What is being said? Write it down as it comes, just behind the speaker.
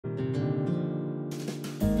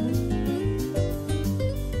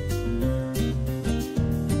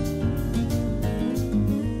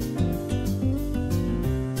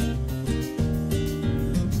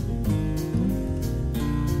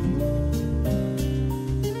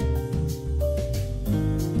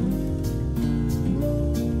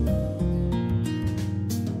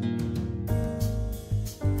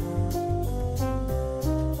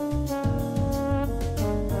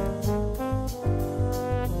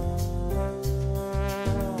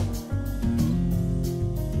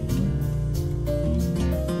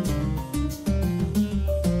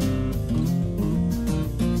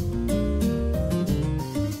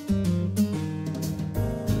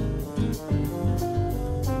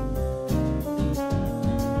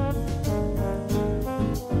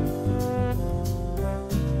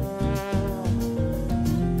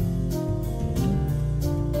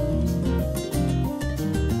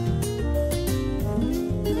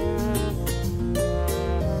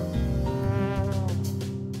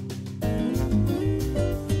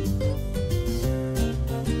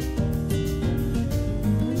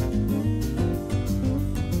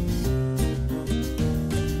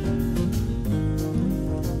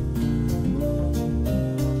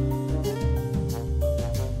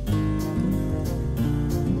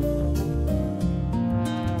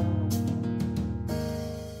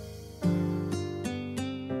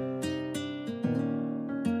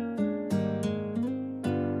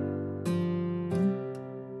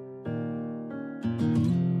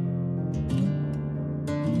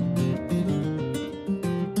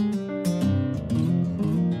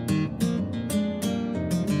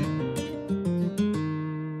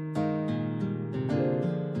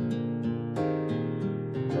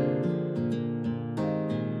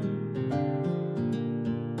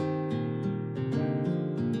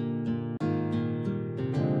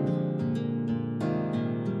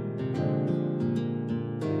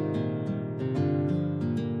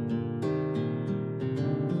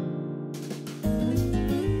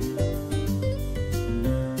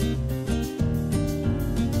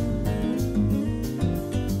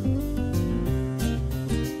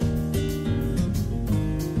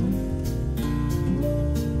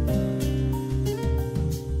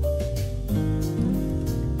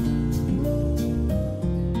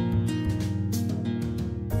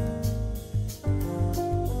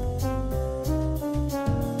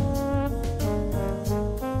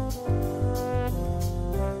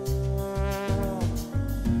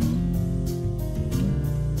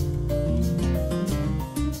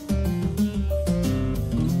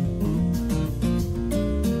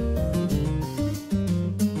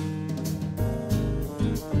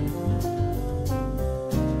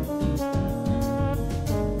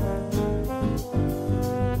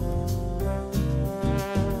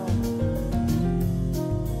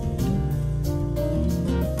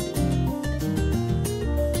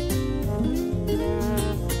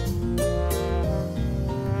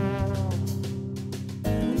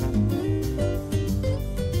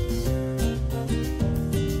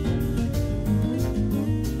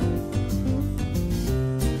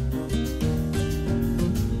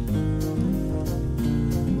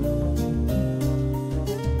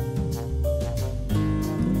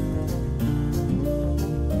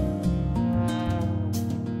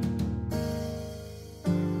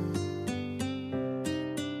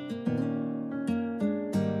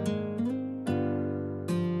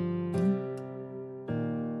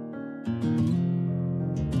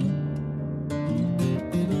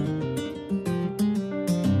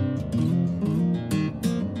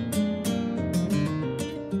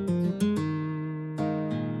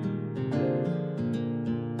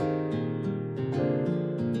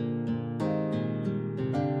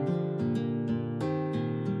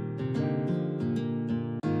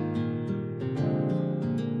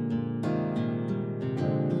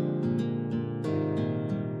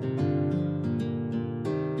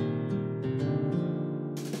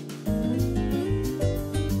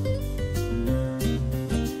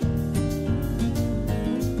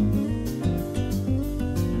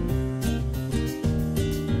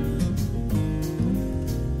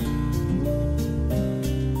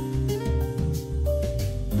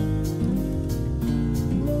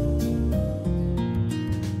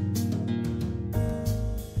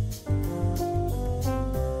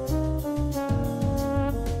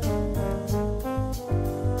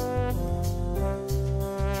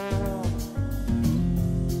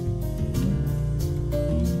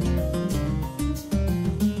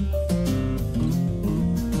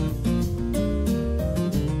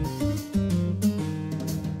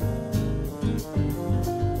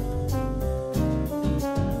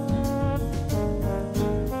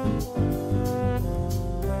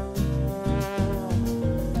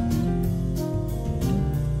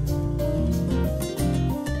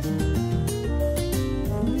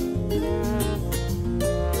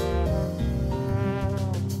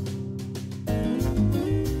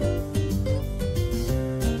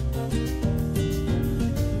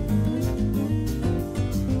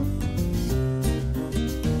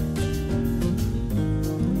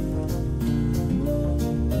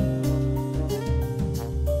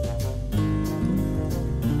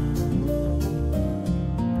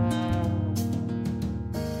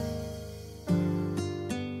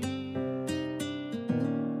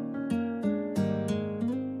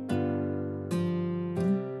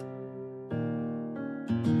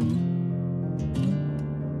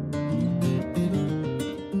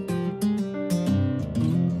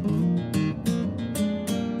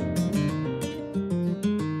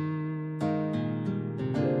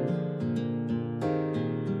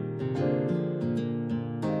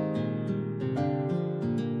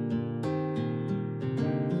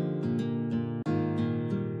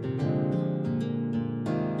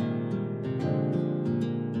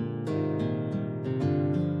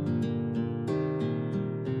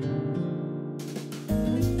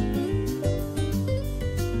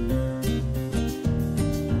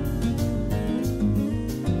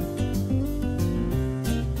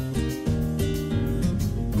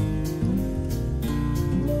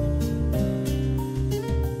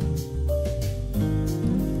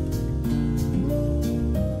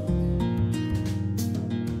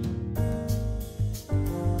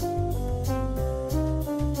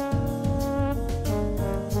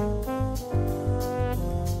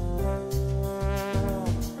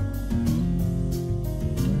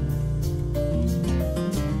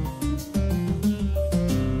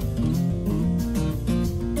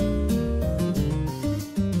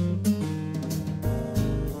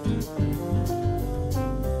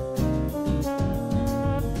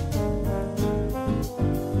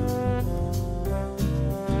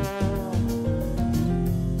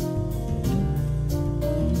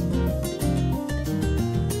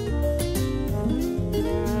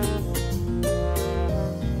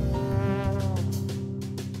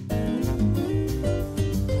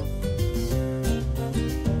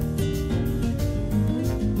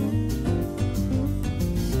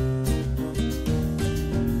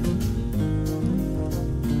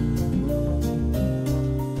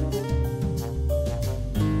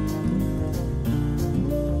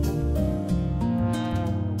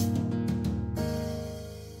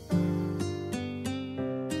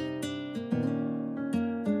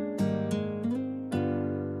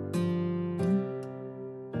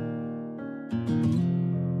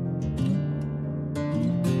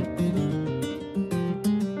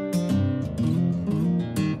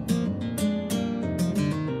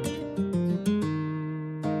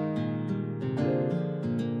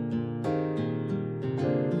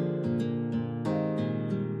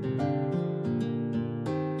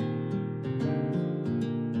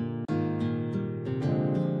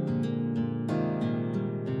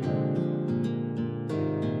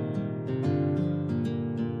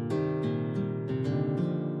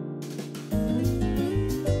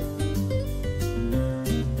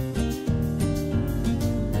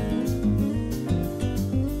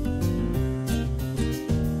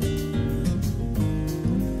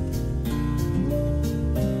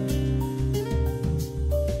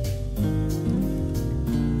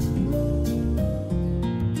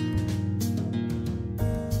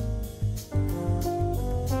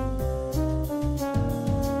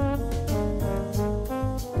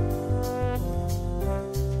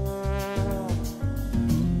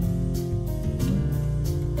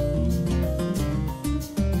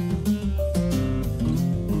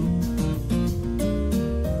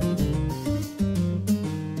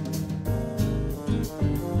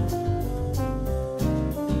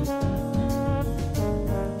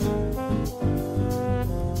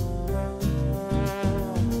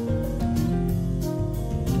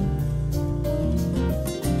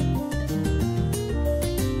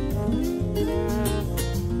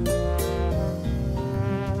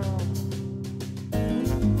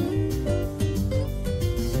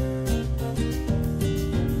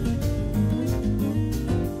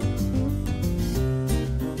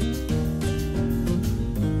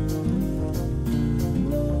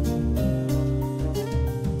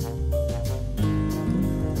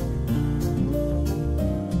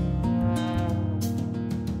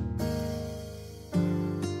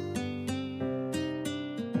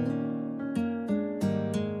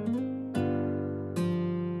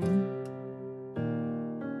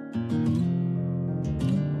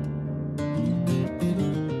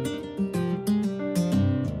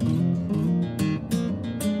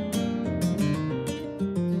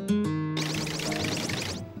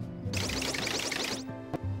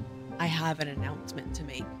have an announcement to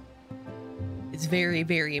make. It's very,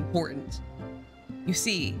 very important. You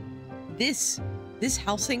see, this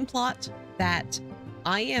housing plot that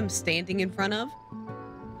I am standing in front of.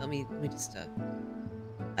 Let me just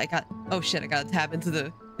oh shit, I gotta tab into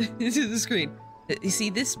the into the screen. You see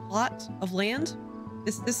this plot of land?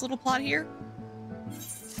 This little plot here?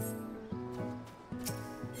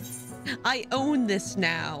 I own this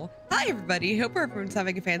now. Hi everybody, hope everyone's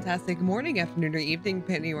having a fantastic morning, afternoon, or evening,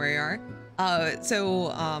 depending where you are.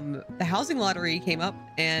 The housing lottery came up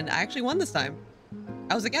and I actually won this time.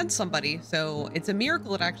 I was against somebody, so it's a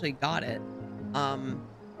miracle it actually got it. I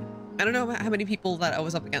don't know how many people that I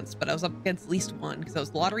was up against, but I was up against at least one because I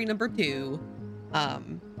was lottery number 2.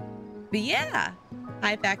 But yeah,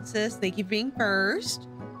 hi FFXIV, thank you for being first.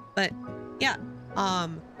 But yeah,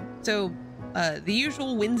 the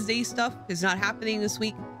usual Wednesday stuff is not happening this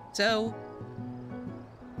week, so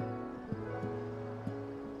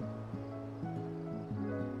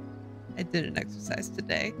I didn't exercise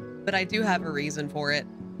today, but I do have a reason for it,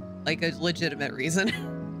 like a legitimate reason.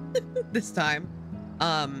 This time,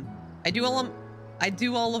 I do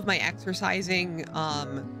all of my exercising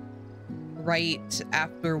right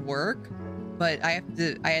after work, but I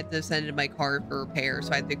had to send in my car for repair,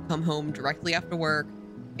 so I had to come home directly after work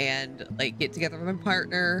and like get together with my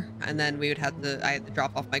partner, and then I had to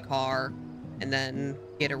drop off my car and then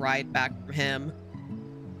get a ride back from him.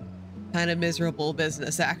 Kind of miserable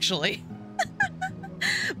business, actually.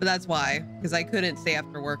 But that's why, because I couldn't stay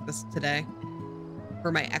after work today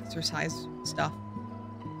for my exercise stuff.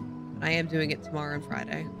 But I am doing it tomorrow and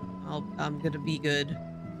Friday. I'm gonna be good.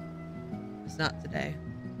 It's not today.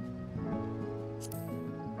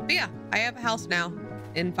 But yeah, I have a house now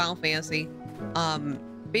in Final Fantasy.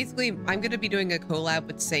 Basically, I'm gonna be doing a collab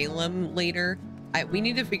with Salem later. We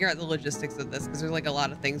need to figure out the logistics of this because there's like a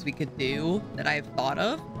lot of things we could do that I've thought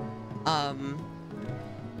of.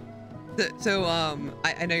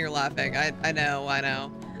 I know you're laughing. I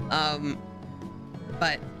know.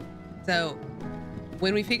 But so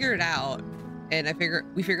when we figure it out, and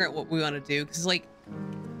we figure out what we want to do, because like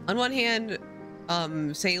on one hand,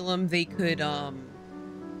 Salem, they could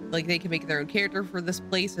make their own character for this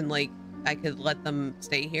place, and like I could let them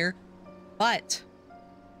stay here. But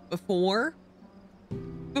before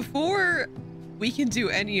we can do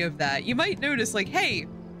any of that, you might notice like, hey,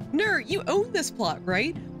 Nur, you own this plot,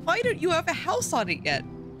 right? Why don't you have a house on it yet?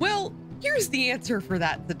 Well, here's the answer for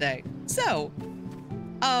that today. So,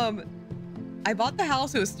 I bought the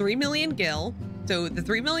house. It was 3 million gil. So the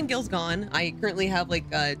 3 million gil's gone. I currently have like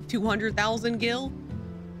 200,000 gil.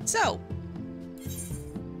 So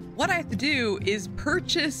what I have to do is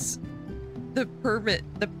purchase the permit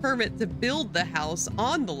to build the house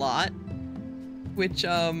on the lot, which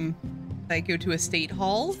I go to a state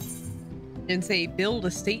hall and say build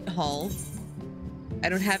a state hall. I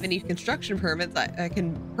don't have any construction permits. I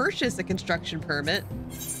can purchase a construction permit.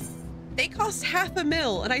 They cost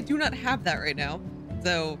 $500,000 and I do not have that right now.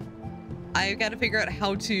 So I've got to figure out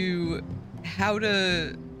how to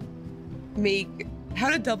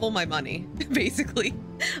double my money. Basically,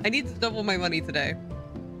 I need to double my money today,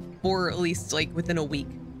 or at least like within a week.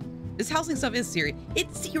 This housing stuff is serious.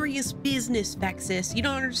 It's serious business, FFXIV. You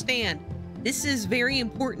don't understand. This is very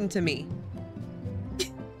important to me.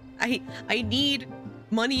 I need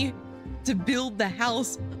money to build the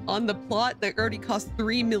house on the plot that already cost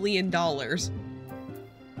 $3 million.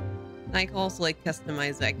 I can also like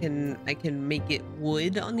customize it. I can make it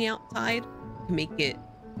wood on the outside. I can make it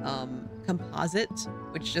composite,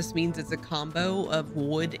 which just means it's a combo of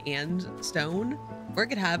wood and stone. Or I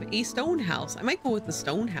could have a stone house. I might go with the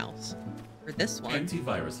stone house for this one.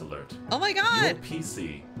 Antivirus alert. Oh my god! Your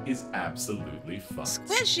PC is absolutely fucked.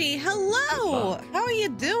 Squishy, hello! How are you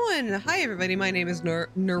doing? Hi everybody, my name is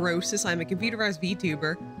Neurosis. I'm a computerized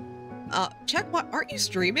VTuber. Check what, aren't you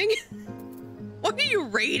streaming? What are you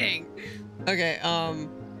rating? Okay,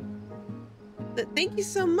 thank you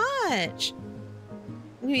so much.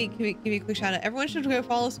 Can we give you a quick shout out? Everyone should go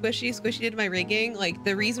follow Squishy. Squishy did my rigging. Like,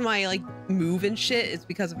 the reason why I like move and shit is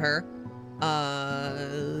because of her.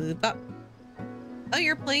 But oh,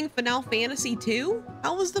 you're playing Final Fantasy 2?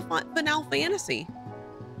 How was the Final Fantasy?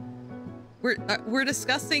 We're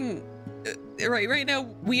discussing right now.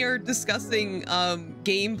 We are discussing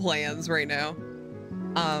game plans right now.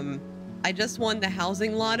 I just won the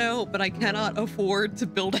housing lotto, but I cannot afford to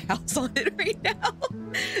build a house on it right now.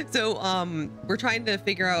 So we're trying to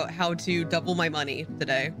figure out how to double my money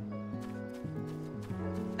today.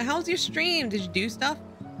 How's your stream? Did you do stuff?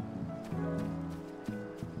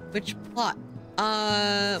 Which plot?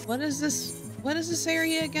 What is this? What is this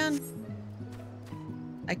area again?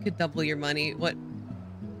 I could double your money. What?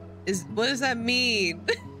 what does that mean?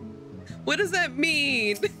 What does that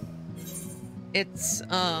mean? It's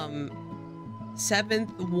 7th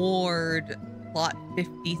Ward, plot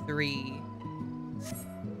 53.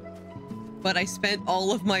 But I spent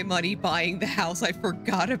all of my money buying the house. I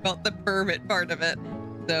forgot about the permit part of it.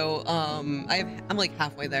 So I'm like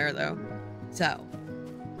halfway there though. So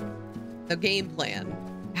the game plan,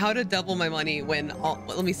 how to double my money when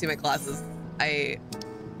let me see my classes. I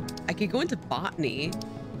could go into botany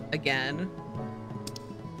again.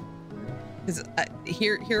 Because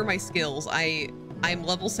here are my skills. I'm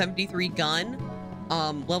level 73 gun,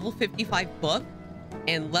 level 55 book,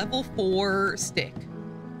 and level 4 stick.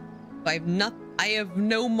 I have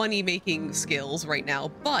no money making skills right now,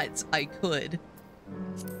 but I could.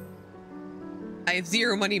 I have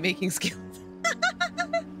 0 money making skills.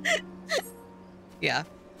 Yeah,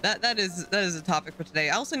 that is a topic for today.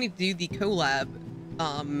 I also need to do the collab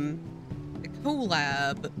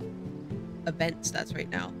event stats right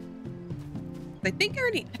now. I think I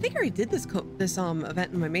already did this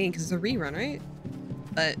event in my main because it's a rerun, right?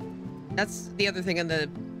 But that's the other thing on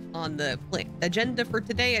the agenda for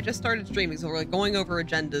today. I just started streaming, so we're like going over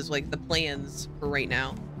agendas, like the plans for right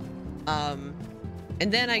now.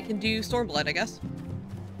 And then I can do Stormblood, I guess.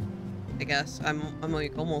 I'm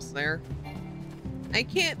like almost there. I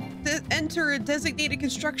can't enter a designated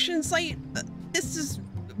construction site. This is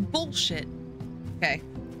bullshit. Okay.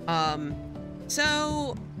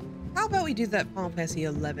 So how about we do that Final Fantasy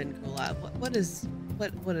 11 collab? What I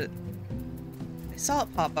saw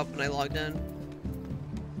it pop up when I logged in.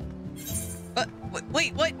 But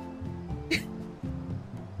wait, what?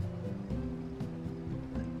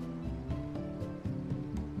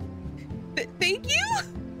 Thank you?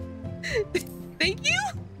 Thank you?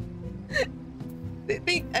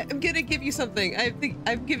 I'm gonna give you something.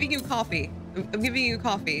 I'm giving you coffee. I'm giving you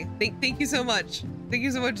coffee. Thank you so much. Thank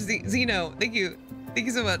you so much, Zeno. Thank you. Thank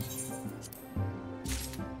you so much.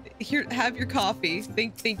 Here, have your coffee.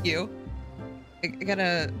 Thank you. I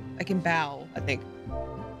can bow, I think.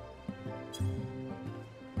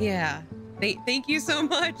 Yeah. Thank you so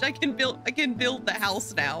much. I can build the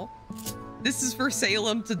house now. This is for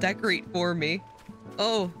Salem to decorate for me.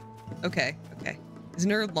 Oh, okay. Is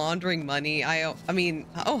nerd laundering money? I mean,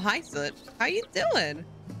 oh, hi, Soot. How you doing?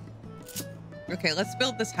 Okay, let's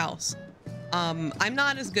build this house. I'm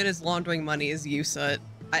not as good as laundering money as you, Soot.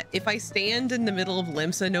 If I stand in the middle of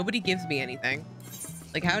Limsa, nobody gives me anything.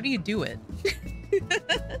 Like, how do you do it?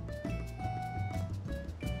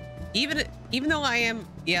 Even though I am,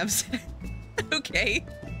 yeah, okay,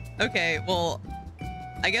 well,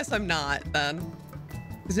 I guess I'm not then,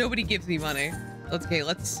 because nobody gives me money. Okay,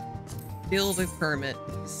 let's build a permit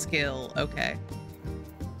skill. Okay,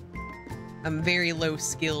 I'm very low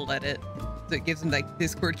skilled at it, so it gives him like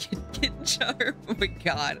Discord kitten charm. Oh my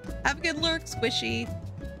god, have a good lurk, Squishy.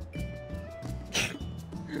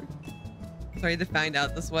 Sorry to find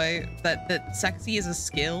out this way that sexy is a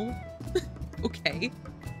skill. Okay.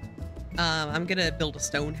 I'm gonna build a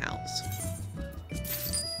stone house.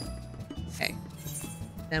 Okay.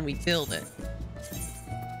 Then we build it.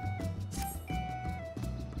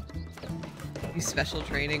 Do special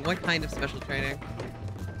training. What kind of special training?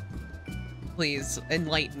 Please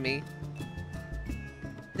enlighten me.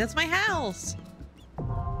 That's my house.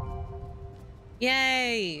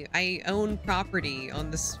 Yay! I own property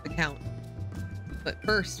on this account. But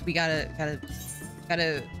first, we gotta.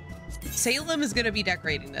 Salem is gonna be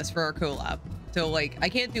decorating this for our collab, so like I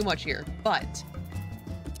can't do much here, but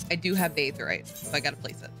I do have the aetherite, so I gotta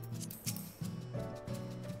place it.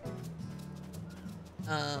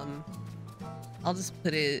 I'll just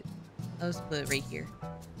put it right here.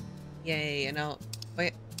 Yay! And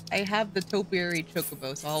I have the topiary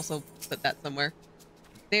chocobo, so I'll also put that somewhere.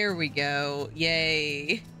 There we go.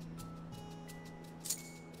 Yay!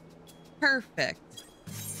 Perfect.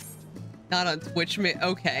 Not on Twitch,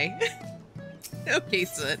 okay. Okay,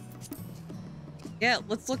 Soot. Yeah,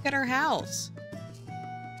 let's look at our house.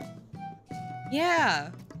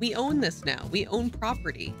 Yeah, we own this now. We own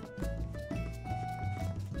property.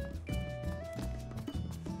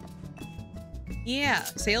 Yeah,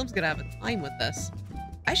 Salem's gonna have a time with this.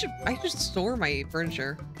 I should store my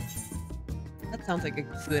furniture. That sounds like a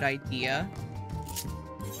good idea.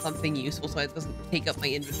 Something useful so it doesn't take up my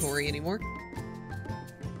inventory anymore.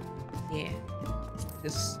 Yeah,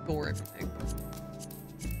 just store everything.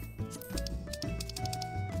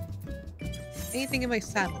 Anything in my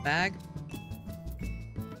saddlebag?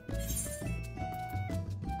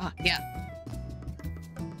 Ah, yeah.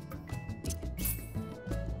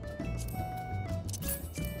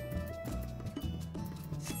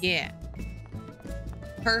 Yeah.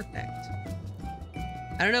 Perfect.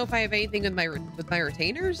 I don't know if I have anything with my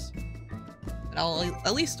retainers, but I'll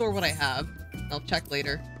at least store what I have. I'll check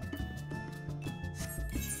later.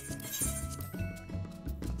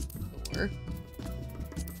 Store.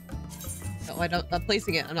 No, I'm not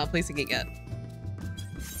placing it. I'm not placing it yet.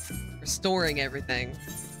 We're storing everything.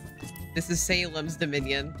 This is Salem's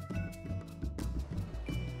dominion.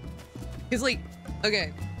 Because, like,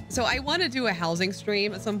 okay, so I want to do a housing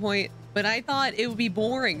stream at some point, but I thought it would be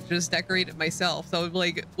boring to just decorate it myself. So I'm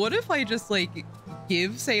like, what if I just, like,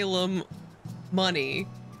 give Salem money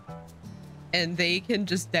and they can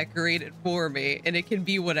just decorate it for me and it can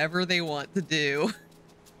be whatever they want to do?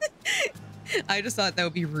 I just thought that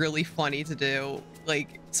would be really funny to do.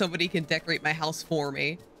 Like, somebody can decorate my house for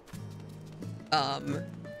me. And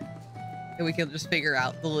we can just figure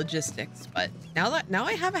out the logistics. But now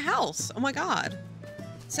I have a house. Oh my god.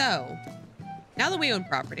 So, now that we own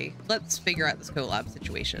property, let's figure out this collab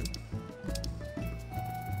situation.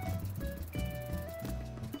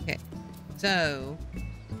 Okay, so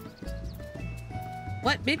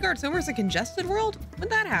what? Midgard Sommer's a congested world?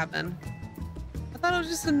 When'd that happen? I thought it was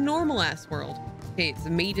just a normal ass world. Okay, it's the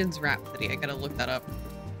Maiden's Rhapsody. I gotta look that up.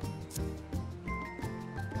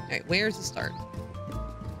 Alright, where's the start?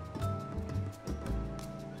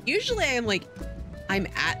 Usually I'm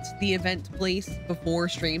at the event place before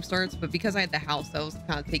stream starts, but because I had the house, that was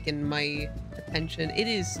kind of taking my attention.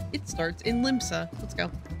 It starts in Limsa. Let's go.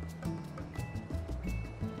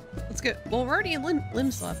 Let's go. Well, we're already in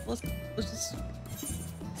Limsa. Let's just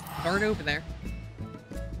start over there.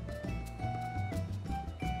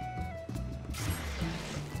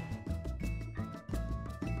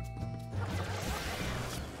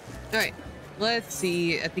 All right, let's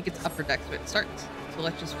see. I think it's upper deck when it starts. So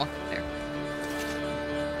let's just walk up there.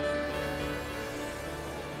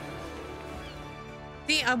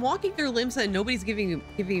 See, I'm walking through Limsa and nobody's giving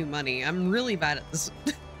me money. I'm really bad at this.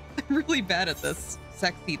 I'm really bad at this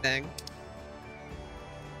sexy thing.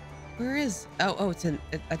 Where is? Oh, it's in.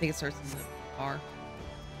 I think it starts in the bar.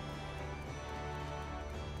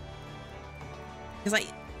 Because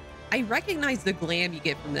I recognize the glam you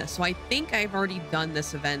get from this, so I think I've already done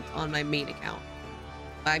this event on my main account.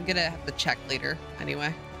 I'm gonna have to check later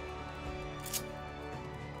anyway.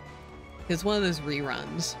 It's one of those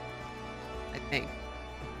reruns, I think.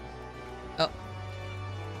 Oh.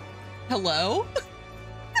 Hello?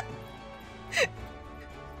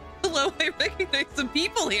 Hello, I recognize some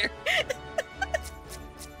people here.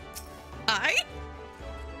 Hi?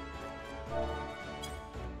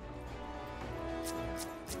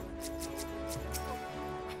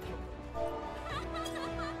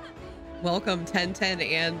 Welcome 1010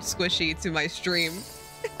 and Squishy to my stream.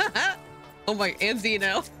 Oh my, and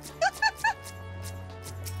Zeno.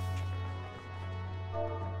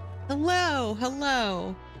 Hello,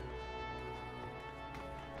 hello.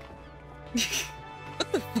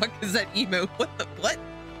 What the fuck is that emote? What?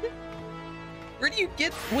 Where do you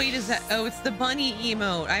get, wait, is that, oh, it's the bunny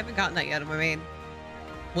emote. I haven't gotten that yet on my main.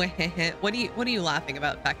 What are you laughing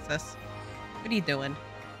about, Texas? What are you doing?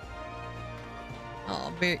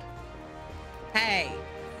 Oh, very...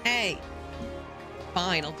 Hey.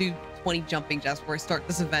 Fine, I'll do 20 jumping jacks before I start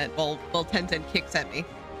this event while 1010 kicks at me.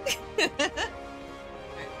 2,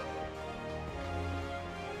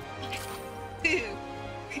 3,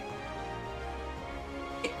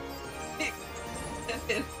 6,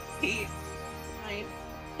 7, 8, 9,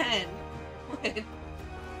 10, 1,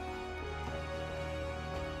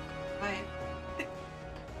 5, 6,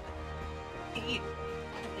 8,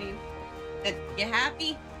 9, 10. You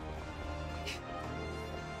happy?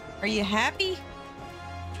 Are you happy?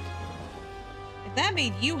 If that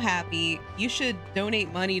made you happy, you should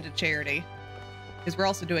donate money to charity. Because we're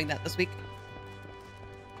also doing that this week.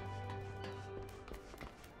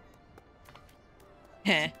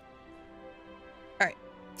 Heh. Alright.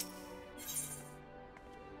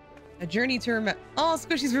 A journey to remember. Oh,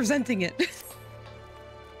 Squishy's presenting it.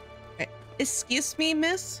 Right. Excuse me,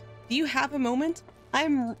 miss? Do you have a moment?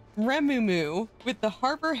 I'm Remumu with the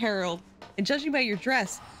Harbor Herald, and judging by your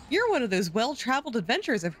dress, you're one of those well-traveled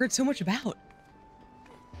adventurers I've heard so much about.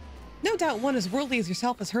 No doubt one as worldly as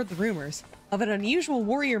yourself has heard the rumors of an unusual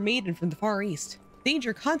warrior maiden from the Far East.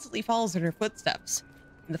 Danger constantly follows in her footsteps,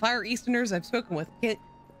 and the Far Easterners I've spoken with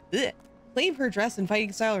claim her dress and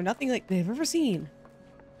fighting style are nothing like they've ever seen.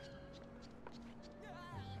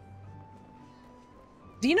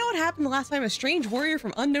 Do you know what happened the last time a strange warrior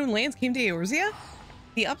from unknown lands came to Eorzea?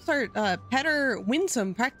 The upstart Petter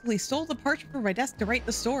Winsome practically stole the parchment from my desk to write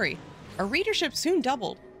the story. Our readership soon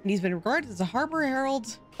doubled, and he's been regarded as the Harbor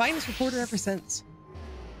Herald's finest reporter ever since.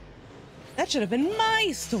 That should have been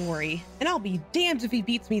my story, and I'll be damned if he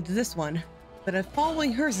beats me to this one. but if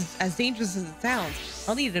following hers is as dangerous as it sounds,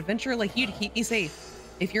 I'll need an adventurer like you to keep me safe.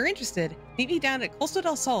 If you're interested, meet me down at Costa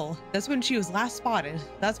del Sol. That's when she was last spotted.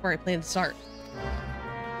 That's where I plan to start.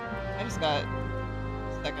 I just got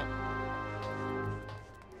a second.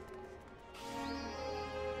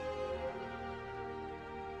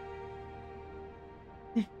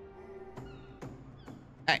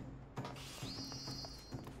 Alright.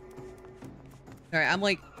 Alright, I'm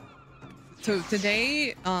like, so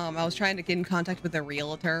today, I was trying to get in contact with a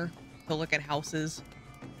realtor to look at houses,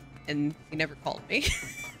 and he never called me.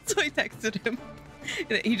 So I texted him,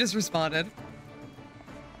 and he just responded.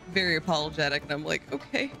 Very apologetic, and I'm like,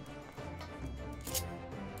 okay.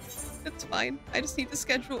 It's fine. I just need to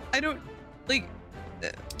schedule. I don't, like,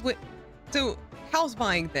 what, so house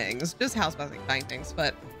buying things, just house buying things,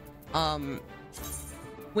 but,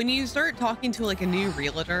 when you start talking to, like, a new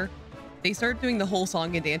realtor, they start doing the whole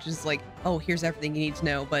song and dances like, oh, here's everything you need to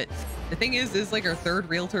know. But the thing is like our third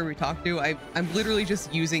realtor we talked to, I'm literally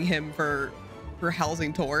just using him for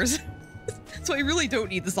housing tours. So I really don't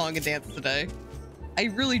need the song and dance today.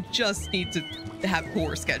 I really just need to have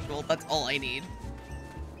tours scheduled. That's all I need.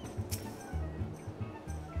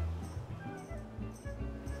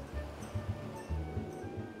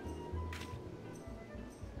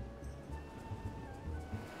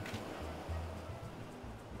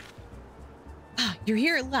 You're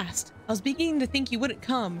here at last. I was beginning to think you wouldn't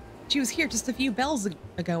come. She was here just a few bells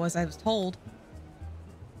ago, as I was told.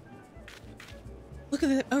 Look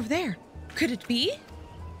at it over there. Could it be?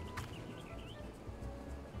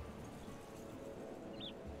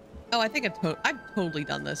 Oh, I think I've totally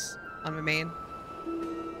done this on my main.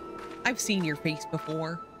 I've seen your face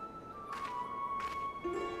before.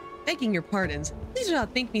 Begging your pardons, please do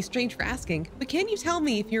not think me strange for asking, but can you tell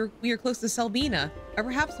me if we are close to Selbina, or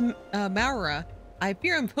perhaps Maura? I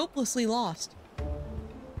fear I'm hopelessly lost.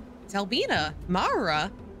 Selbina?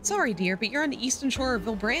 Maura? Sorry, dear, but you're on the eastern shore of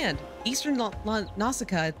Vilbrand. Eastern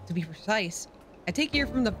Nausicaa, to be precise. I take you're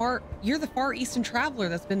the far eastern traveler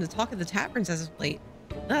that's been the talk of the taverns as of late.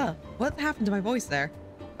 What happened to my voice there?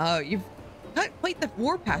 You've cut quite the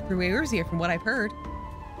warpath through Eorzea from what I've heard.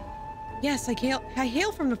 Yes, I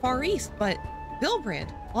hail from the far east, but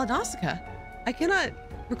Vilbrand, Nausicaa, I cannot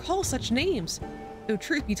recall such names. Though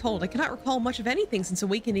truth be told, I cannot recall much of anything since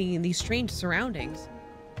awakening in these strange surroundings.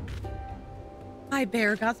 I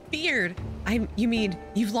bear God's beard. You mean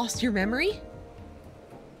you've lost your memory?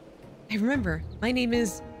 I remember. My name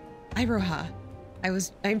is Iroha.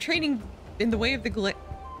 I'm training in the way of the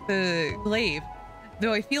glaive,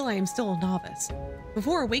 though I feel I am still a novice.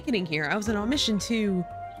 Before awakening here, I was on a mission to...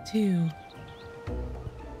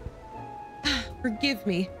 Forgive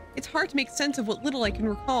me. It's hard to make sense of what little I can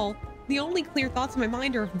recall. The only clear thoughts in my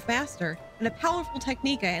mind are of master and a powerful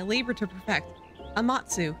technique I labor to perfect,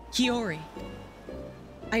 Amatsu Kiori.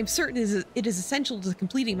 I am certain it is essential to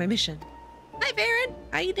completing my mission. Hi, Baron.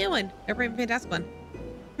 How you doing? Every fantastic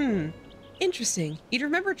one. Interesting. You'd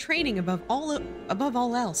remember training above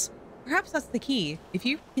all else. Perhaps that's the key. If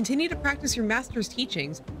you continue to practice your master's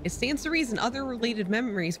teachings, it stands to reason other related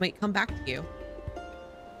memories might come back to you.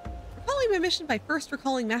 Recalling my mission by first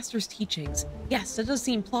recalling master's teachings. Yes, that does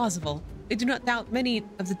seem plausible. I do not doubt many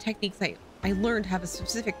of the techniques I learned have a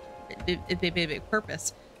specific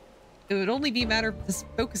purpose. It would only be a matter of just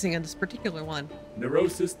focusing on this particular one.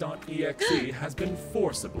 Neurosis.exe has been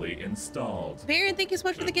forcibly installed. Baron, thank you so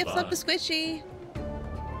much for the gift sub to Squishy.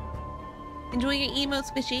 Enjoying your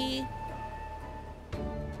emote, Squishy.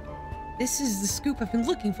 This is the scoop I've been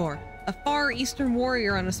looking for. A far eastern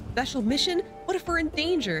warrior on a special mission? What if we're in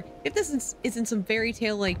danger? If this isn't some fairy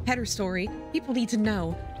tale like Petter story, people need to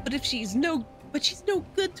know. But she's no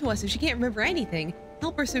good to us if she can't remember anything.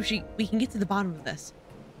 Help her so we can get to the bottom of this.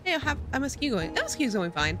 Hey, how's MSQ going? MSQ's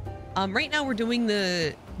going fine. Right now we're doing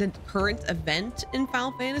the current event in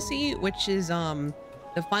Final Fantasy, which is the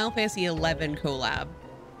Final Fantasy XI collab,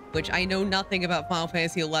 which I know nothing about Final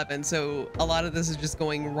Fantasy XI, so a lot of this is just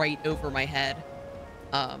going right over my head.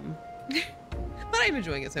 But I'm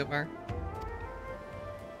enjoying it so far.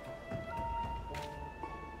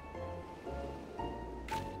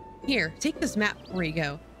 Here, take this map before you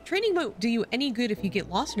go. Training won't do you any good if you get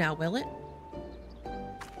lost now, will it?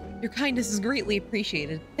 Your kindness is greatly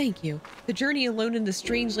appreciated. Thank you. The journey alone in this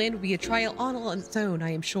strange land will be a trial all on its own,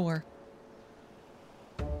 I am sure.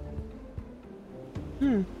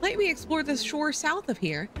 Might we explore the shore south of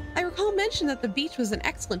here? I recall mention that the beach was an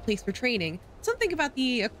excellent place for training. Something about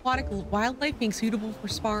the aquatic wildlife being suitable for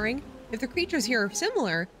sparring. If the creatures here are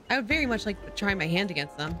similar, I would very much like to try my hand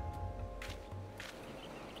against them.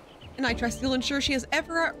 And I trust you'll ensure she has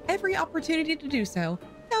every opportunity to do so.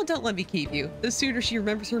 Now don't let me keep you. The sooner she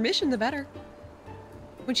remembers her mission, the better.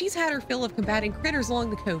 When she's had her fill of combating critters along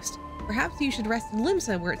the coast, perhaps you should rest in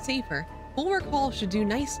Limsa where it's safer. Bulwark Hall should do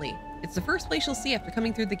nicely. It's the first place you'll see after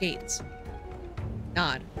coming through the gates.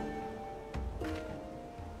 God.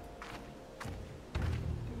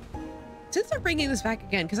 Since they're bringing this back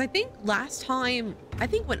again, because I think last time,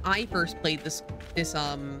 when I first played this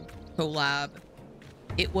collab,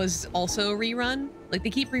 it was also a rerun. Like, they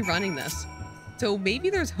keep rerunning this. So maybe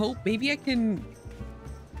there's hope. Maybe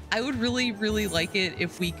I would really, really like it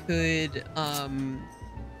if we could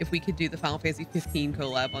do the Final Fantasy 15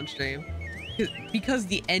 collab on stream. Because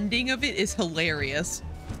the ending of it is hilarious.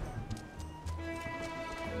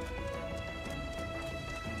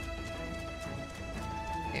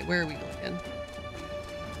 Okay, where are we looking?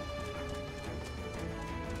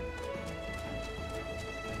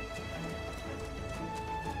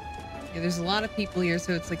 Yeah, there's a lot of people here,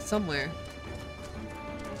 so it's like somewhere.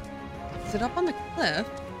 Is it up on the cliff?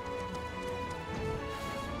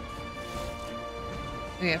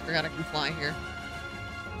 Oh yeah, I forgot I can fly here.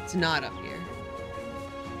 It's not up here.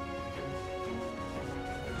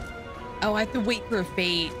 Oh, I have to wait for a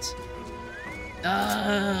fate.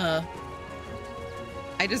 I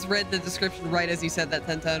just read the description right as you said that,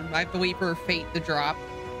 Tenten. I have to wait for a fate to drop.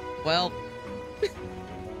 Well,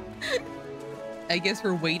 I guess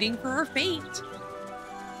we're waiting for our fate.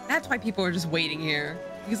 That's why people are just waiting here,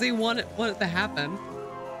 because they want it to happen.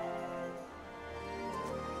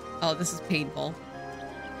 Oh, this is painful.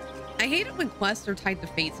 I hate it when quests are tied to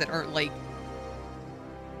fates that aren't like,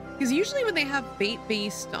 because usually when they have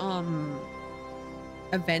fate-based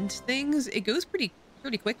event things, it goes pretty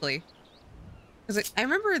quickly. Because I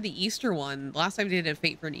remember the Easter one, last time I did a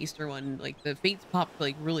fate for an Easter one, like the fates popped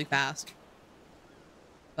like really fast.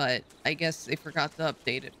 But I guess they forgot to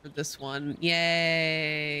update it for this one.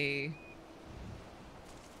 Yay.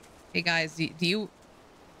 Hey guys, do you,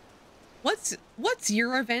 what's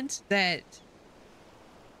your event that,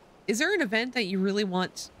 is there an event that you really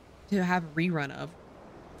want to have a rerun of?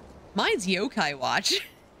 Mine's Yokai Watch.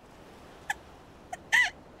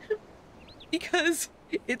 Because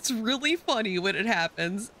it's really funny when it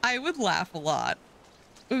happens. I would laugh a lot.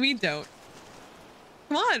 But we don't.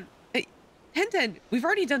 Come on. Hey, Tenten, we've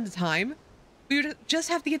already done the time. We would just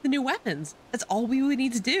have to get the new weapons. That's all we would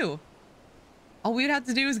need to do. All we would have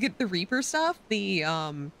to do is get the Reaper stuff. The,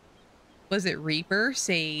 was it Reaper,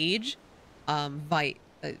 Sage,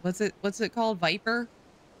 what's it called? Viper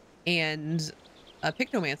and a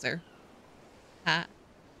Pictomancer. I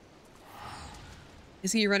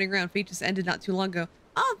see you running around. Fate just ended not too long ago.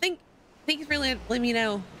 Oh, thank you for letting me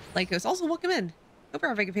know. Like, it's also welcome in. Hope you're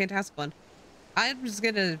having a fantastic one. I'm just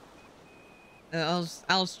gonna, I'll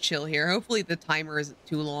just chill here. Hopefully the timer isn't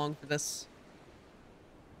too long for this.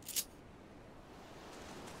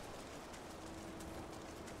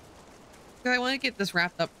 Because I want to get this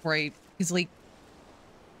wrapped up before because like,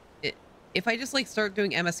 if I just like start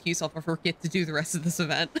doing MSQ stuff, I forget to do the rest of this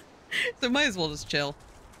event. So might as well just chill.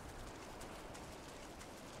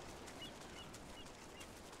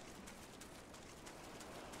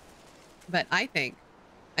 But I think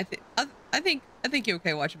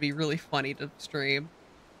Yokai Watch would be really funny to stream.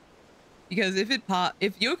 Because if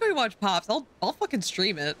Yokai Watch pops, I'll fucking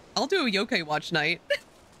stream it. I'll do a Yokai Watch night.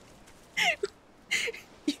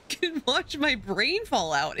 You can watch my brain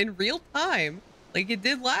fall out in real time, like it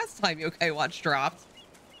did last time Yokai Watch dropped.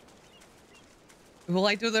 Will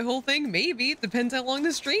I do the whole thing? Maybe. Depends how long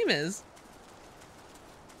the stream is.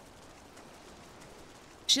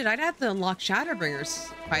 Shit, I'd have to unlock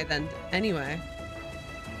Shadowbringers by then anyway.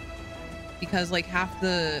 Because like half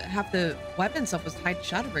the weapon stuff was tied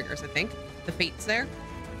to Shadowbringers, I think. The fates there.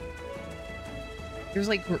 There's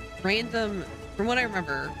like random, from what I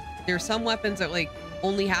remember, there's some weapons that like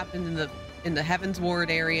only happened in the Heaven's Ward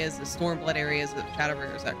areas, the Stormblood areas, the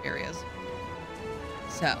Shadowbringers areas.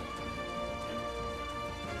 So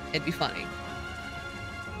it'd be funny.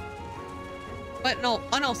 But no,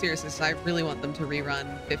 on all seriousness, I really want them to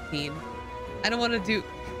rerun 15. I don't want to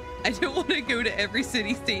go to every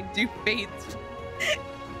city state and do fates.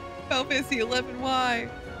 Final Fantasy 11, why?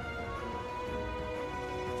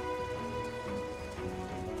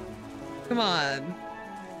 Come on.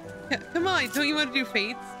 Come on, don't you want to do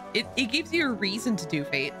fates? It gives you a reason to do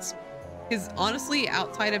fates. Because honestly,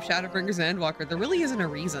 outside of Shadowbringers and Endwalker, there really isn't a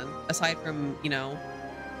reason. Aside from, you know,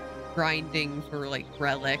 grinding for like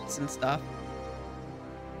relics and stuff.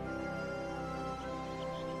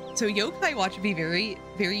 So Yokai Watch would be very,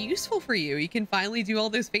 very useful for you. You can finally do all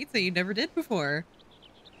those fates that you never did before.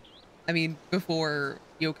 I mean, before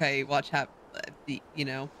Yokai Watch you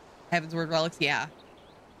know, Heaven's Word relics, yeah.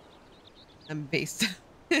 I'm based.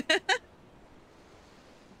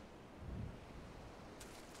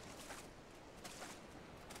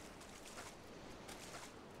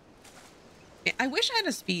 I wish I had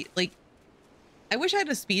a speed, like, I wish I had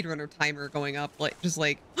a speedrunner timer going up, like, just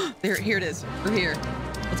like, there, here it is. We're here.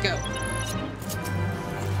 Let's go.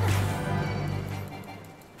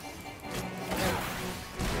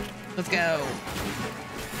 Let's go.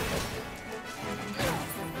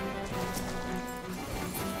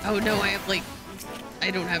 Oh no, I have like, I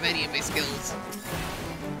don't have any of my skills.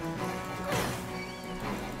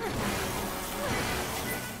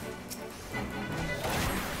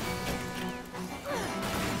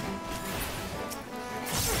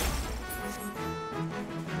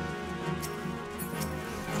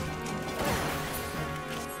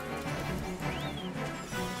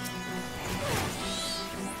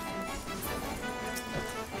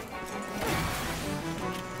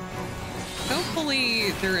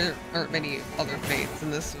 Hopefully there aren't many other fates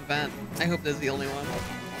in this event. I hope this is the only one.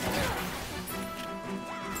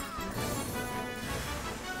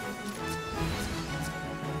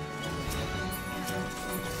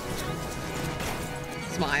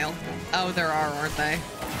 Smile. Oh, there are, aren't they?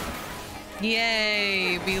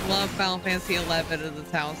 Yay! We love Final Fantasy XI in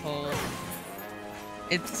this household.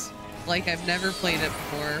 It's like I've never played it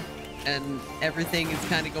before, and everything is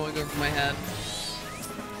kind of going over my head.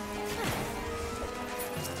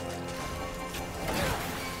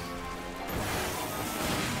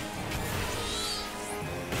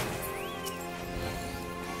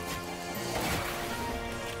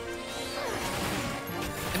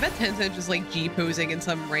 I bet Tencent just like G-posing in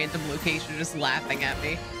some random location, just laughing at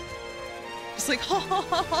me. Just like, ha ha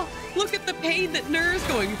ha ha, look at the pain that Ner's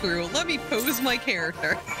going through. Let me pose my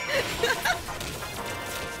character.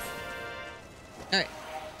 Alright,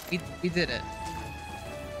 we did it.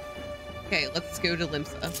 Okay, let's go to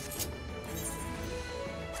Limsa.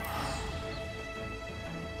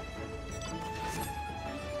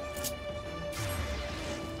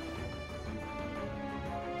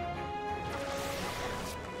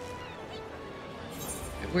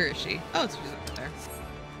 Where is she? Oh, she's over there.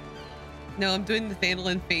 No, I'm doing the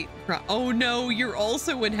Phandalin Fate. Oh no, you're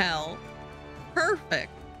also in hell.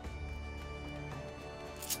 Perfect.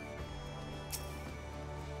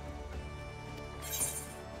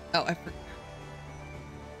 Oh, I forgot.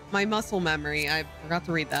 My muscle memory. I forgot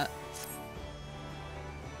to read that.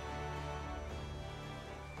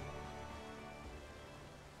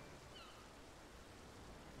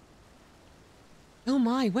 Oh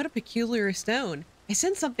my, what a peculiar stone. I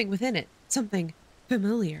sense something within it. Something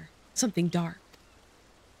familiar. Something dark.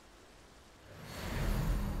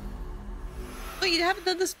 Oh, you haven't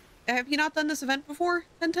done this? Have you not done this event before?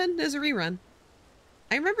 1010 is a rerun.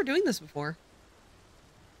 I remember doing this before.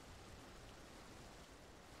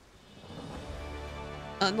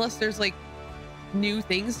 Unless there's like new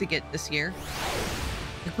things to get this year.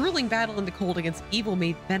 The grueling battle in the cold against evil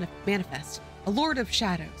made manifest. A lord of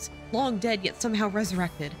shadows, long dead yet somehow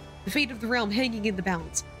resurrected. The fate of the realm hanging in the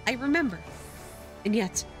balance. I remember. And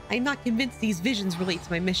yet, I am not convinced these visions relate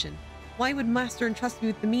to my mission. Why would Master entrust me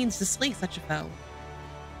with the means to slay such a foe?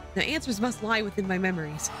 The answers must lie within my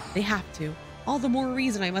memories. They have to. All the more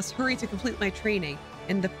reason I must hurry to complete my training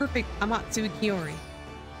in the perfect Amatsu Kiori.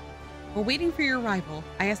 While waiting for your arrival,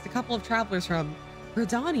 I asked a couple of travelers from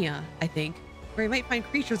Gridania, I think, where I might find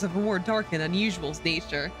creatures of a more dark and unusual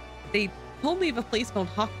nature. They told me of a place called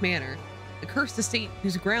Hawk Manor, a cursed estate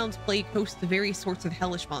whose grounds plague hosts the various sorts of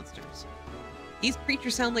hellish monsters. These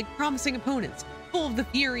creatures sound like promising opponents, full of the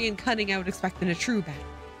fury and cunning I would expect in a true battle.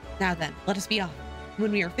 Now then, let us be off.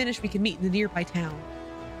 When we are finished, we can meet in the nearby town.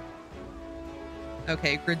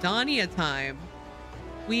 Okay, Gridania time.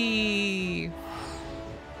 We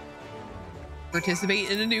participate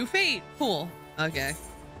in a new fate. Cool. Okay.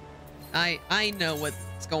 I know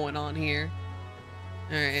what's going on here.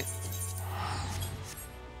 All right.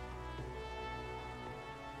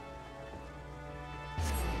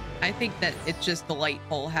 I think that it's just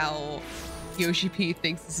delightful how Yoshi P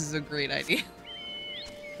thinks this is a great idea.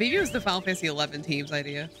 Maybe it was the Final Fantasy XI team's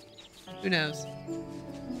idea. Who knows?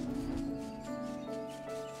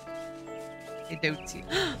 I don't see.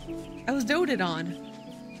 I was doted on.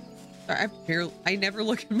 Sorry, I never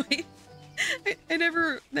look at my. I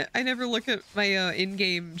never look at my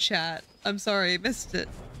in-game chat. I'm sorry, I missed it.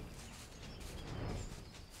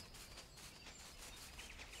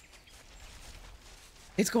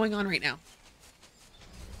 It's going on right now.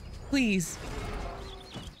 Please.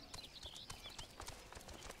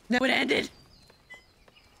 No, it ended.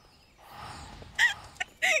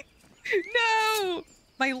 No,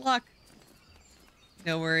 my luck.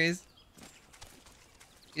 No worries.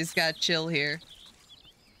 You just gotta chill here.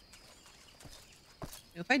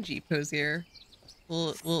 If I G pose here,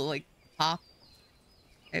 will it like pop?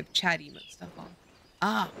 I have chat emote stuff on.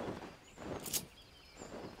 Ah.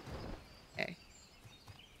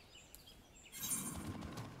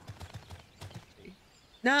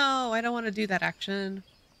 No, I don't want to do that action.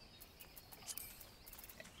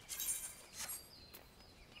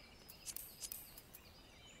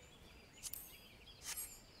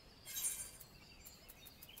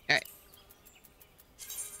 All right.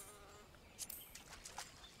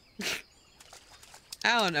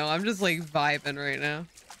 I don't know. I'm just like vibing right now.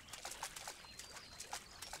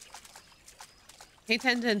 Hey,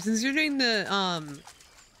 1010, since you're doing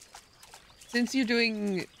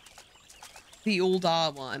the old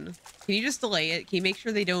one, can you just delay it? Can you make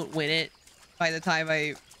sure they don't win it by the time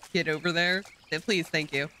I get over there? Please,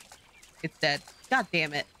 thank you. It's dead. God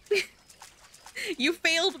damn it. You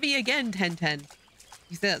failed me again, 1010.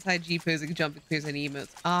 You said outside G posing, jumping, clears, and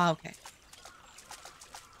emotes. Ah, okay.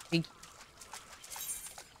 Thank you.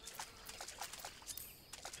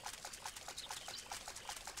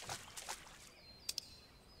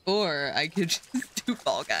 Or I could just do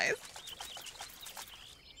Fall Guys.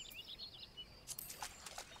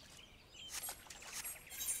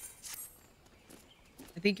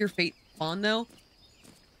 I think your fate spawned though.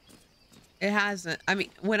 It hasn't. I mean,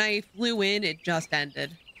 when I flew in, it just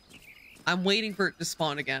ended. I'm waiting for it to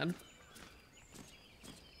spawn again.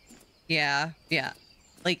 Yeah, yeah.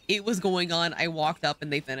 Like, it was going on, I walked up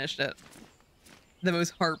and they finished it. The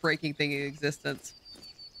most heartbreaking thing in existence.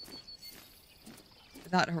 I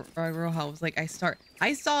thought Roja was like, I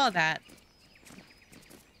saw that.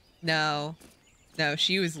 No. No,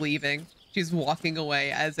 she was leaving. She was walking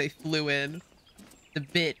away as I flew in. The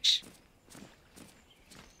bitch.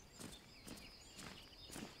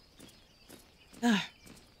 At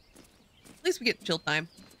least we get chill time.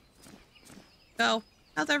 So,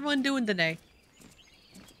 how's everyone doing today?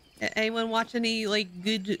 Anyone watch any, like,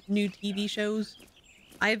 good new TV shows?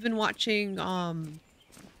 I've been watching,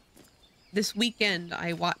 this weekend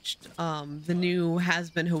I watched, the new Has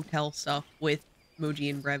Been Hotel stuff with Moji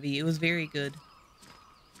and Brevi. It was very good.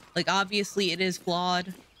 Like, obviously it is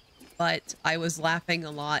flawed, but I was laughing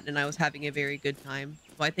a lot and I was having a very good time.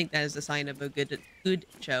 So I think that is a sign of a good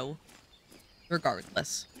show,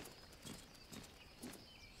 regardless.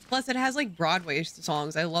 Plus, it has, like, Broadway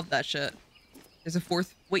songs. I love that shit. There's a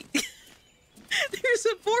fourth... Wait. There's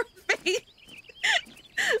a fourth fate.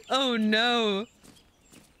 Oh, no.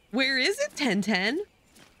 Where is it, 1010?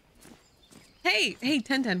 Hey,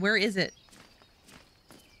 1010, where is it?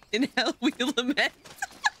 In Hell We Lament.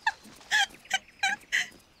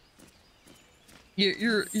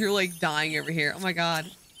 You're, like, dying over here. Oh, my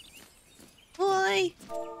God. Hi.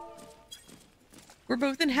 We're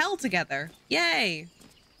both in hell together. Yay.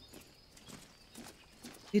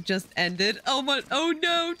 It just ended. Oh my, oh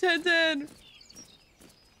no, 1010.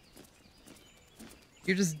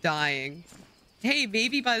 You're just dying. Hey,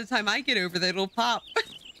 maybe by the time I get over there, it'll pop.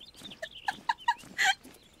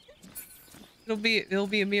 it'll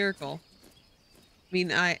be a miracle.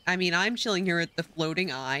 I mean, I'm chilling here at the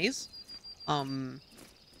Floating Eyes.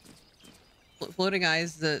 Floating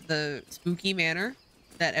Eyes, the spooky manor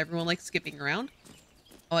that everyone likes skipping around.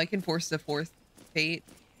 Oh, I can force the fourth fate.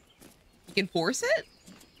 You can force it?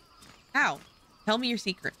 How? Tell me your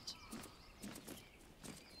secret.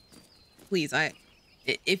 Please,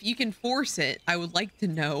 if you can force it, I would like to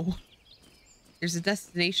know. There's a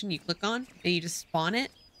destination you click on and you just spawn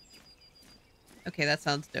it. Okay, that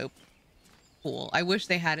sounds dope. Cool. I wish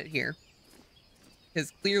they had it here.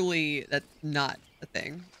 Because clearly that's not a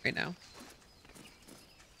thing right now.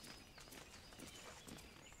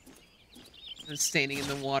 I'm standing in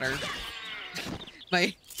the water.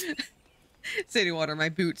 Standing water, my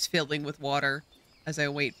boots filling with water as I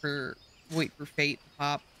wait for fate to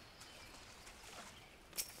pop.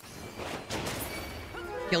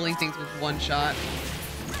 Killing things with one shot.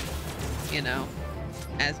 You know,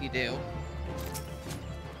 as you do.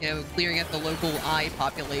 You know, clearing out the local eye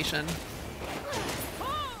population.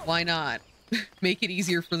 Why not? Make it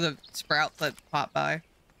easier for the sprouts that pop by.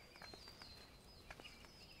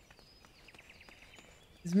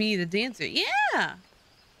 It's me, the dancer. Yeah!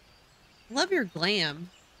 Love your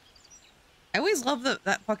glam. I always love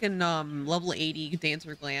that fucking level 80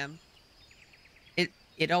 dancer glam.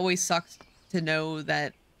 It always sucks to know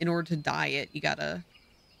that in order to dye it, you gotta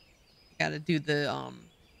do the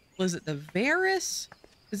was it the Varus?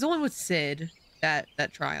 It's the one with Sid, that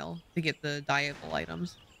trial to get the dyeable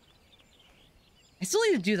items. I still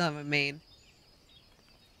need to do that on my main.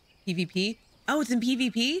 PvP? Oh, it's in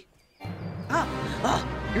PvP? Oh,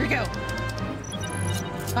 here we go.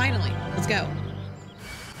 Finally, let's go.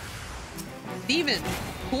 Demon.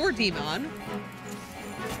 Poor Demon.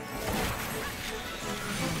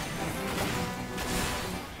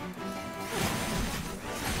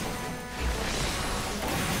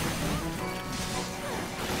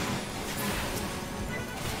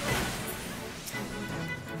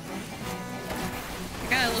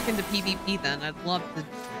 into PvP then. I'd love to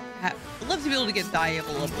be able to get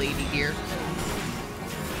dyeable up lady here.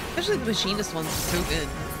 Especially the machinist ones are so good.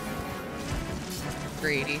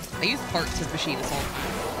 380. I use parts of machinist all the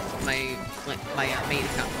time. My main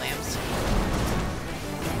account lamps.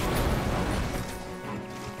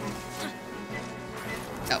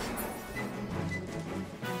 Oh.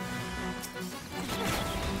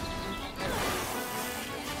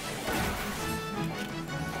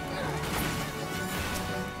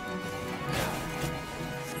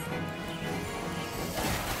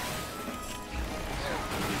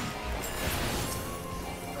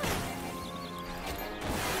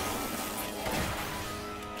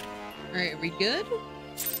 Alright, are we good?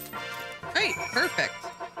 Alright, perfect.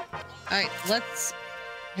 Alright, let's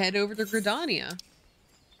head over to Gridania.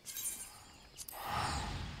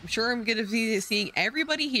 I'm sure I'm gonna be seeing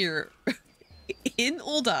everybody here in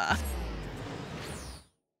Ul'dah.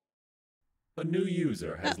 A new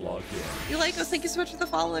user has logged in. You like us? Thank you so much for the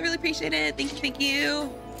follow. I really appreciate it. Thank you, thank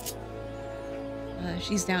you.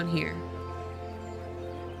 She's down here.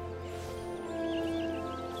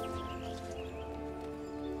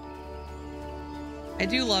 I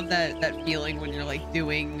do love that feeling when you're like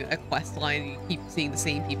doing a quest line and you keep seeing the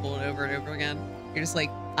same people over and over again. You're just like,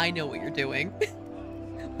 I know what you're doing.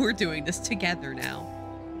 We're doing this together now.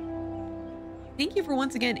 Thank you for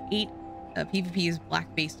once again 8 PvP's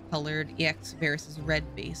black-based colored, EX Varus is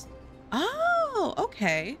red-based. Oh,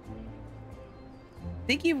 okay.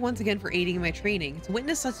 Thank you once again for aiding in my training. To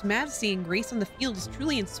witness such majesty and grace on the field is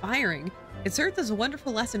truly inspiring. It serves as a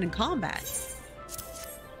wonderful lesson in combat.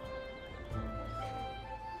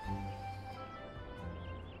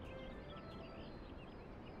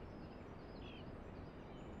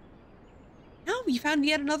 Oh, you found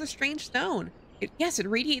yet another strange stone. Yes, it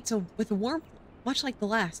radiates with a warmth much like the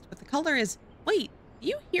last, but the color is... Wait, do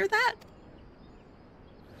you hear that?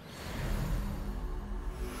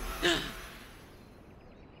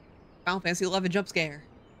 Final Fantasy 11 jump scare.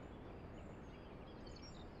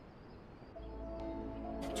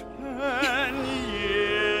 10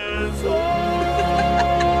 years old.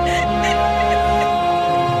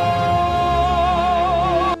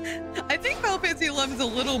 I think Final Fantasy 11 is a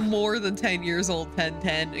little more than 10 years old.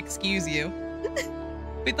 1010, excuse you.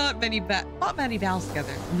 We thought many battles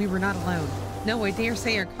together, and we were not alone. No, I dare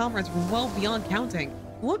say our comrades were well beyond counting.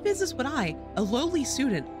 What business would I, a lowly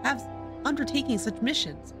student, have undertaking such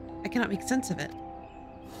missions? I cannot make sense of it.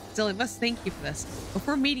 Still, I must thank you for this.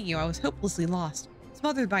 Before meeting you, I was hopelessly lost,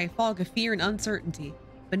 smothered by a fog of fear and uncertainty.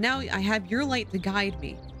 But now I have your light to guide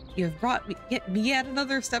me. You have brought me yet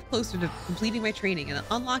another step closer to completing my training and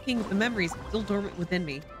unlocking the memories still dormant within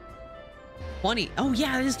me. 20. Oh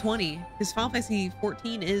yeah, it is 20. Because Final Fantasy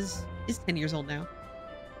 14 is 10 years old now.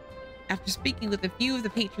 After speaking with a few of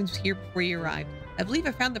the patrons here before you arrived, I believe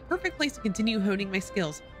I found the perfect place to continue honing my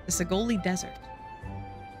skills, the Sagoli Desert.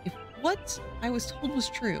 If what I was told was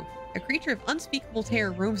true, a creature of unspeakable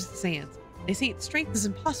terror roams the sands. They say its strength is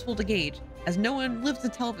impossible to gauge, as no one lives to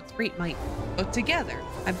tell of its great might. But together,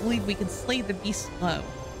 I believe we can slay the beast low.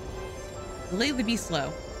 Lay the beast low.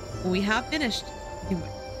 When we have finished, we can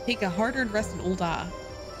take a hard-earned rest in Ul'dah.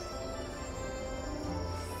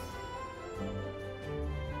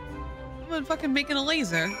 I'm fucking making a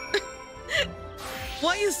laser.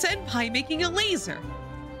 Why is Senpai making a laser?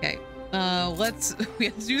 Okay, we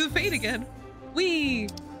have to do the fate again. Whee!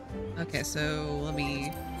 Okay, so let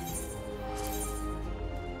me...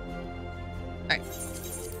 Alright.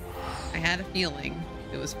 I had a feeling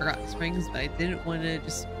it was Forgotten Springs, but I didn't want to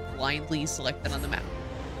just blindly select it on the map.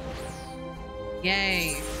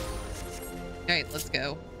 Yay! Alright, let's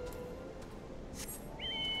go.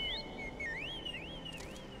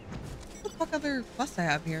 What the fuck other quests I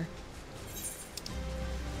have here?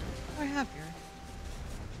 What do I have here?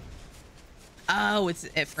 Oh, it's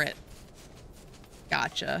Ifrit.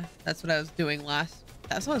 Gotcha. That's what I was doing last.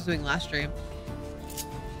 That's what I was doing last stream.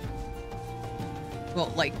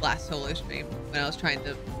 Well, like last solo stream when I was trying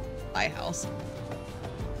to buy a house.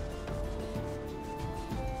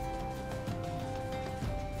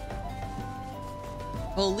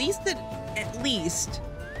 Well, at least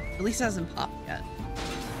it hasn't popped yet.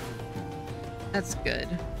 That's good.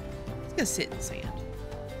 It's gonna sit in the sand.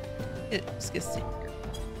 It's gonna sit here.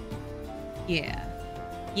 Yeah.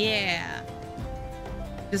 Yeah.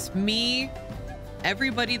 Just me,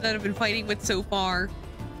 everybody that I've been fighting with so far,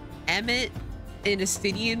 Emmett, an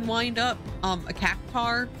Astidian wind-up, a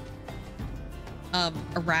cactuar, a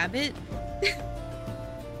rabbit.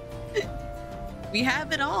 We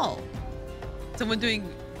have it all. Someone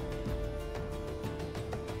doing...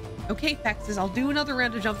 Okay, Fexes, I'll do another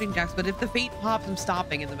round of jumping jacks, but if the fate pops, I'm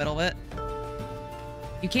stopping in the middle of it.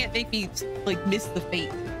 You can't make me, like, miss the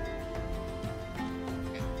fate.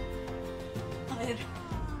 1,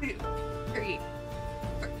 2, 3,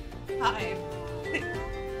 4, 5, 6,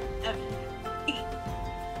 7, 8,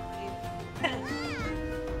 9, 10.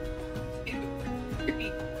 2,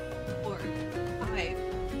 3, 4, 5,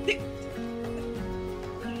 6.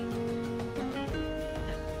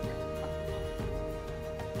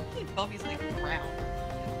 Bubby's like around.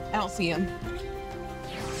 I don't see him.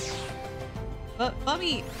 But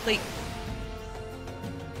Bubby, like,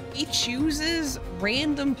 he chooses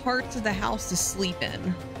random parts of the house to sleep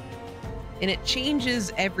in, and it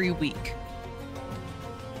changes every week.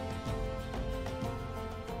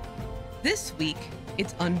 This week,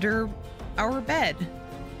 it's under our bed.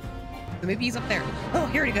 So maybe he's up there. Oh,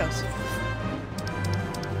 here he goes.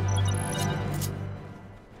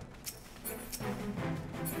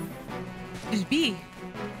 It's B.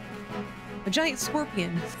 A giant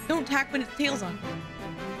scorpion. Don't attack when its tail's on.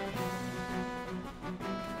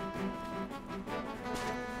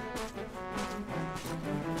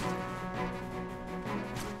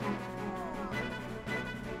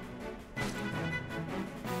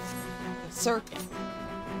 The circuit.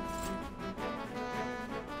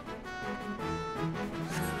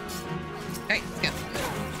 Alright, let's go.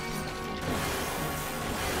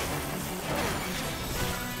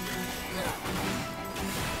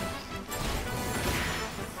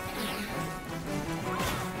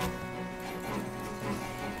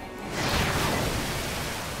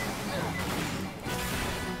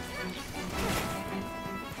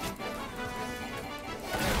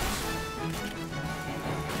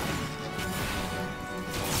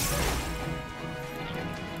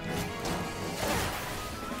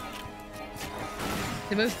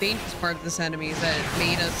 The most dangerous part of this enemy is that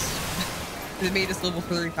it made us level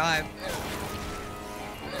 35.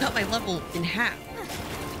 Cut my level in half.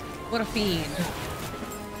 What a fiend.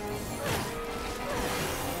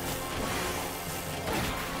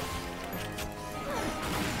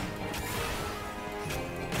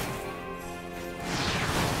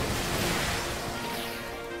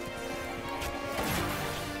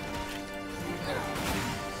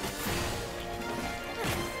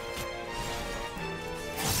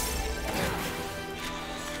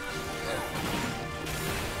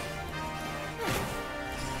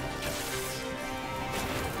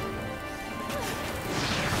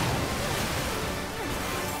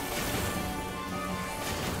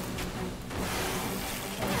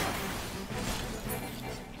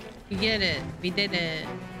 We get it. We did it.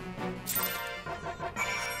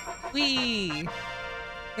 Whee!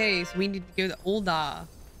 Okay, so we need to go to Olda.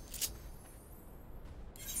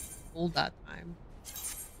 Olda time.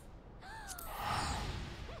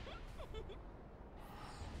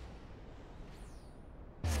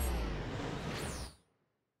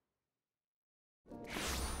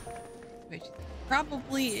 Wait, she's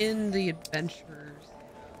probably in the adventures.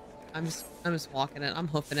 I'm just walking it. I'm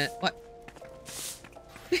hoofing it. What?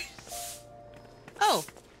 Oh,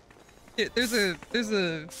 there's a.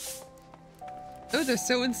 Oh, they're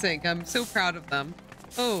so in sync. I'm so proud of them.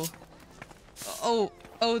 Oh,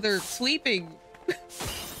 they're sleeping.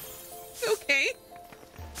 Okay.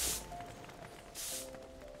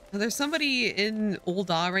 There's somebody in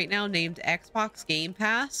Olda right now named Xbox Game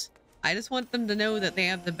Pass. I just want them to know that they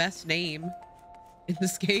have the best name in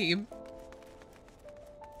this game.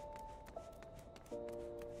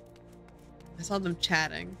 I saw them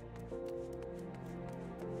chatting.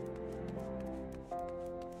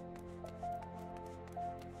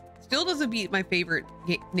 Still doesn't beat my favorite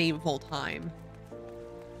name of all time.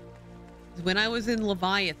 When I was in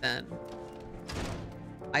Leviathan,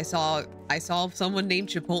 I saw someone named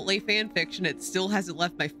Chipotle fanfiction. It still hasn't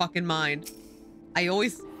left my fucking mind. I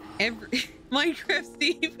always, Minecraft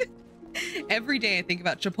Steve, every day I think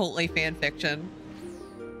about Chipotle fanfiction.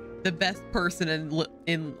 The best person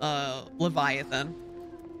in Leviathan.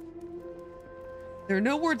 There are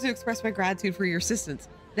no words to express my gratitude for your assistance.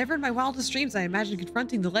 Never in my wildest dreams I imagined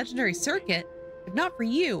confronting the legendary circuit. If not for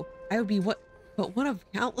you, I would be but one of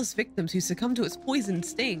countless victims who succumbed to its poison and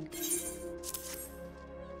sting.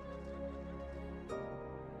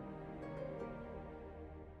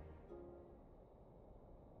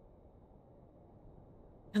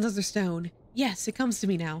 Another stone. Yes, it comes to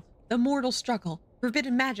me now. The mortal struggle.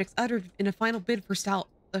 Forbidden magics uttered in a final bid for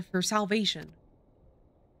salvation.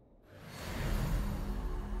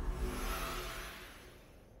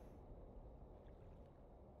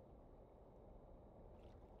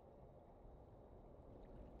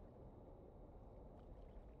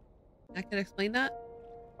 I can explain that?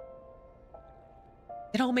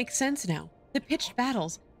 It all makes sense now. The pitched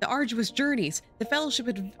battles, the arduous journeys, the fellowship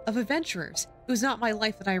of adventurers. It It was not my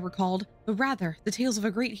life that I recalled, but rather the tales of a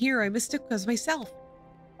great hero I mistook as myself.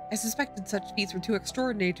 I suspected such feats were too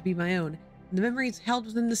extraordinary to be my own, and the memories held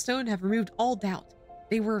within the stone have removed all doubt.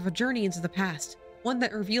 They were of a journey into the past, one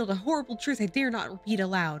that revealed a horrible truth I dare not repeat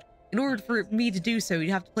aloud. In order for me to do so,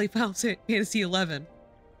 you'd have to play Final Fantasy XI.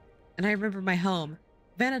 And I remember my home,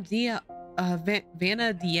 Vanadiel.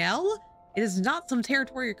 It is not some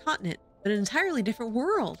territory or continent, but an entirely different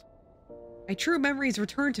world. My true memories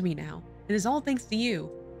return to me now. It is all thanks to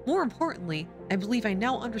you. More importantly, I believe I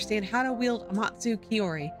now understand how to wield Amatsu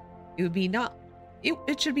Kiori.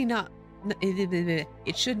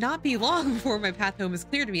 It should not be long before my path home is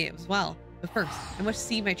clear to me as well. But first, I must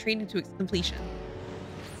see my training to its completion.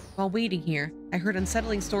 While waiting here, I heard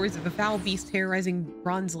unsettling stories of a foul beast terrorizing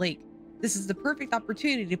Bronze Lake. This is the perfect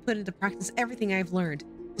opportunity to put into practice everything I have learned.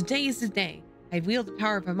 Today is the day. I wield the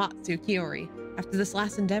power of Amatsu Kiori. After this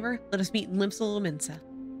last endeavor, let us meet in Limsa Lominsa.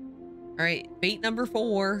 Alright, fate number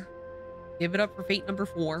 4. Give it up for fate number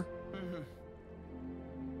 4.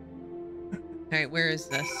 Alright, where is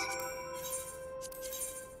this?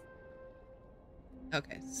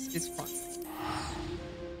 Okay, it's front.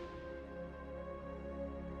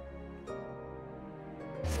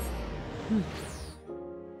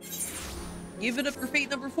 Give it up for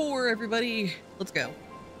fate number 4, everybody. Let's go.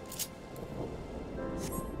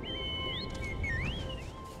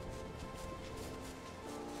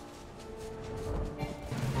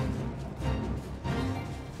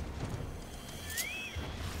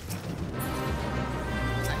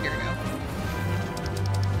 Here we go.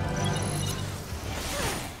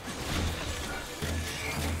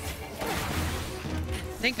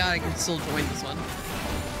 Thank God I can still join this one.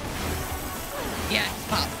 Yeah,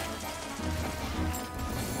 pop.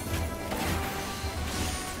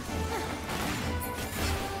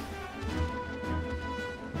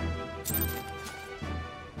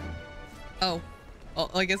 Oh,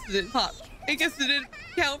 I guess it didn't pop. I guess it didn't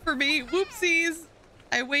count for me. Whoopsies.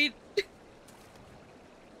 I wait.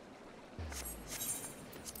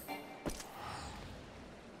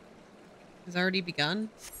 Has already begun?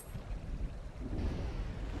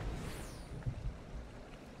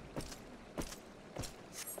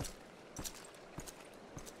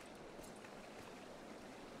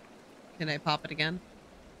 Can I pop it again?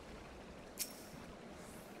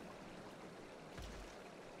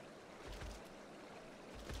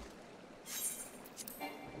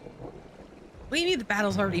 What do you mean the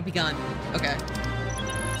battle's already begun? Okay.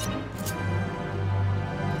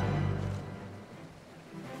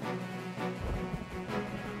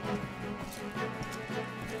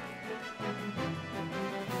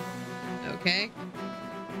 Okay.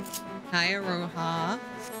 Hi, Aroha.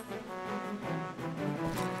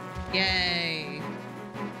 Yay.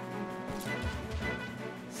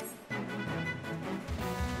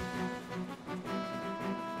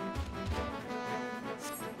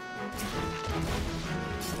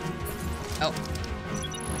 Oh.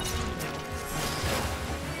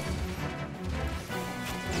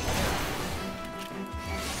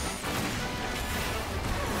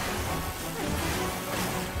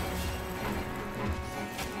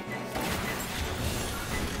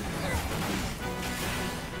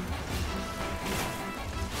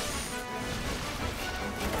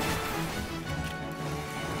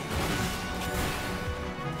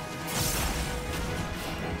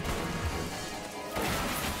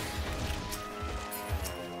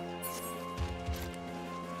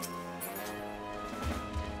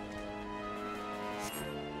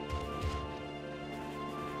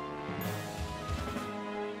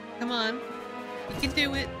 Come on. You can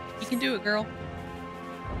do it. You can do it, girl.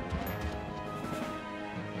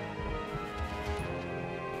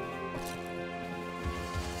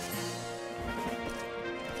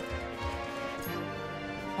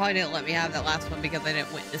 Probably didn't let me have that last one because I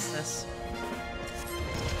didn't witness this.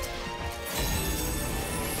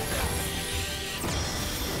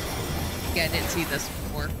 Yeah, I didn't see this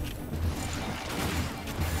before.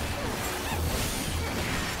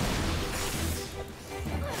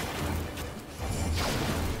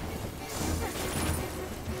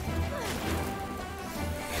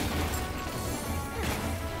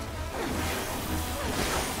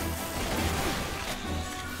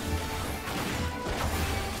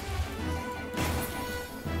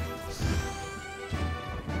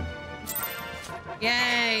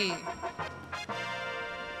 Yay!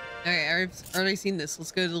 Okay, I've already seen this.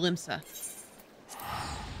 Let's go to Limsa.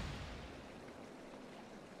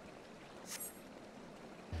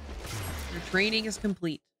 Your training is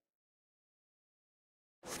complete.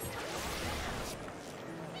 Let's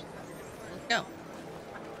go.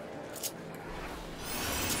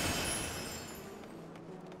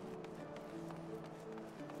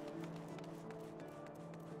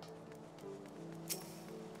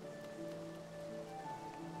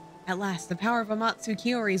 At last, the power of Amatsu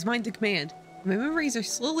Kiori is mine to command. My memories are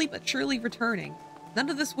slowly but surely returning. None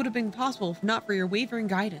of this would have been possible if not for your wavering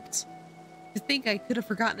guidance. To think I could have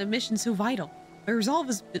forgotten a mission so vital. My resolve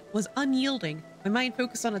was unyielding. My mind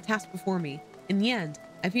focused on a task before me. In the end,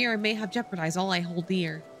 I fear I may have jeopardized all I hold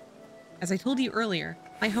dear. As I told you earlier,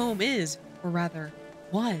 my home is, or rather,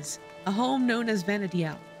 was, a home known as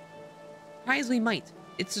Vanadiel. Try as we might,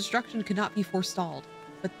 its destruction could not be forestalled,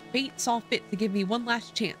 but fate saw fit to give me one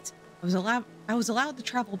last chance. I was allowed to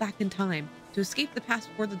travel back in time, to escape the past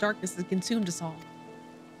before the darkness had consumed us all.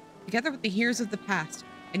 Together with the heroes of the past,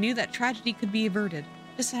 I knew that tragedy could be averted,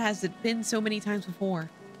 just as it had been so many times before.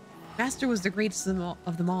 Master was the greatest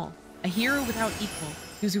of them all, a hero without equal,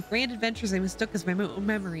 whose grand adventures I mistook as my own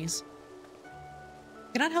memories.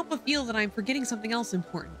 I cannot help but feel that I am forgetting something else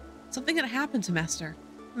important, something that happened to Master.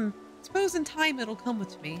 Suppose in time it'll come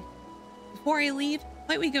with me. Before I leave,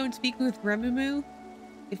 might we go and speak with Remumu?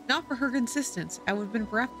 If not for her insistence, I would have been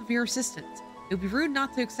bereft of your assistance. It would be rude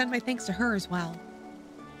not to extend my thanks to her as well.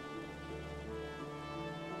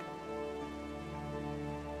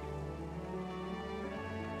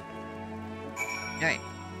 Alright,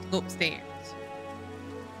 go upstairs.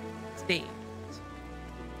 Stairs.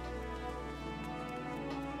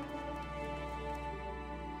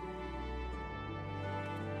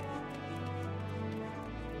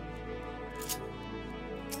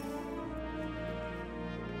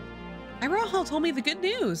 Iroha told me the good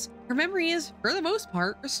news. Her memory is, for the most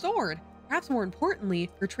part, restored. Perhaps more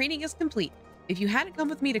importantly, her training is complete. If you hadn't come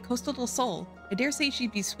with me to Coastal del Sol, I dare say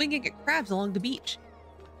she'd be swinging at crabs along the beach.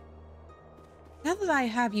 Now that I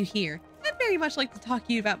have you here, I'd very much like to talk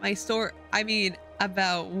to you about my story. I mean,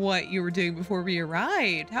 about what you were doing before we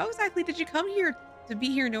arrived. How exactly did you come here to be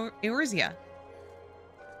here in Eorzea?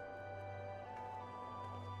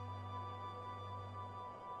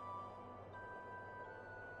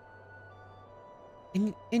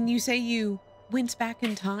 And you say you went back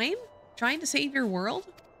in time? Trying to save your world?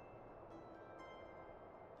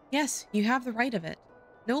 Yes, you have the right of it.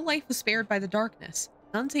 No life was spared by the darkness.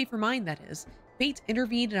 None save for mine, that is. Fate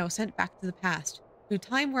intervened and I was sent back to the past, to a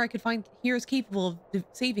time where I could find heroes capable of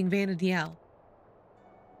saving Vanadiel.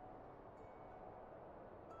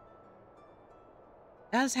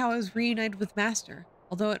 That is how I was reunited with Master,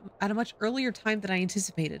 although at a much earlier time than I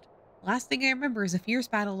anticipated. The last thing I remember is a fierce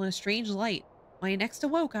battle in a strange light. When I next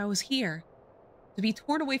awoke, I was here. To be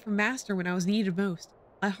torn away from Master when I was needed most.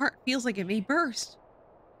 My heart feels like it may burst.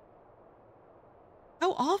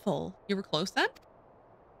 How awful. You were close then?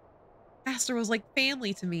 Master was like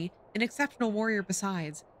family to me, an exceptional warrior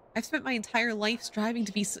besides. I've spent my entire life striving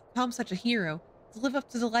to become such a hero, to live up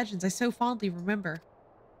to the legends I so fondly remember.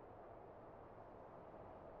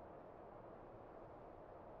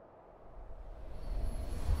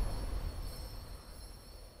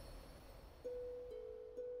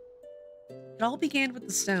 It all began with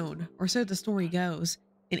the stone, or so the story goes.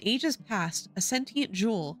 In ages past, a sentient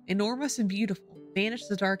jewel, enormous and beautiful, vanished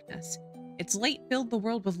the darkness. Its light filled the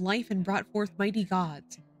world with life and brought forth mighty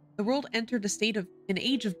gods. The world entered an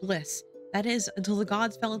age of bliss, that is, until the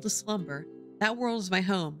gods fell into slumber. That world is my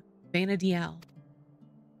home, Vanadiel.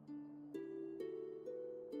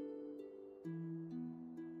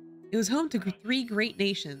 It was home to three great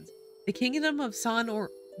nations, the Kingdom of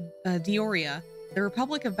Dioria, the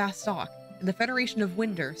Republic of Bastok, and the Federation of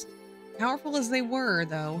Windurst. Powerful as they were,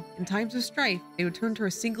 though, in times of strife, they would turn to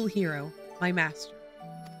a single hero, my master.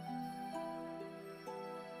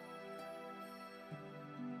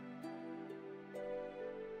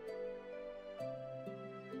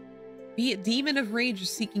 Be it demon of rage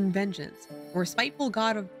seeking vengeance, or a spiteful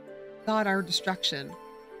god our destruction,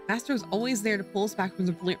 Master was always there to pull us back from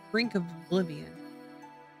the brink of oblivion.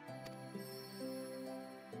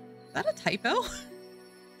 Is that a typo?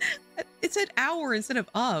 It said hour instead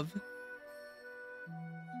of.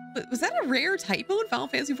 But was that a rare typo in Final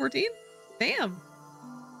Fantasy XIV? Damn.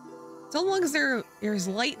 So long as there is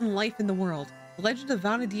light and life in the world, the legend of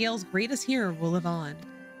Vanadiel's greatest hero will live on.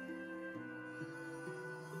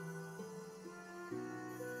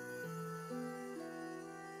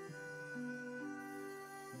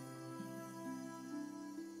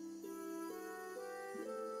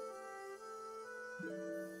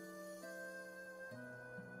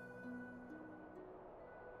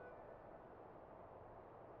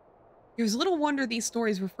 It was little wonder these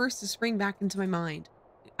stories were first to spring back into my mind.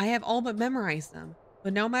 I have all but memorized them,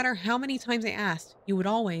 but no matter how many times I asked, you would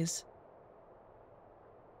always...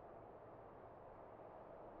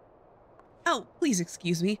 Oh, please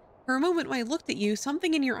excuse me. For a moment when I looked at you,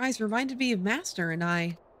 something in your eyes reminded me of Master and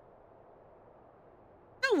I...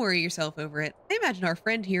 Don't worry yourself over it. I imagine our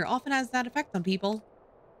friend here often has that effect on people.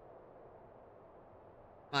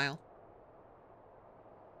 Smile.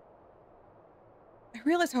 I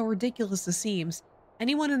realize how ridiculous this seems.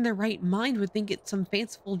 Anyone in their right mind would think it's some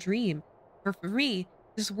fanciful dream. For me,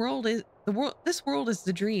 this world is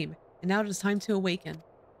the dream, and now it is time to awaken.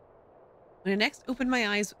 When I next open my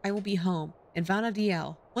eyes, I will be home, in Vana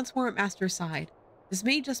Diel, once more at Master's side. This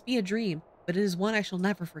may just be a dream, but it is one I shall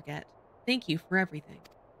never forget. Thank you for everything.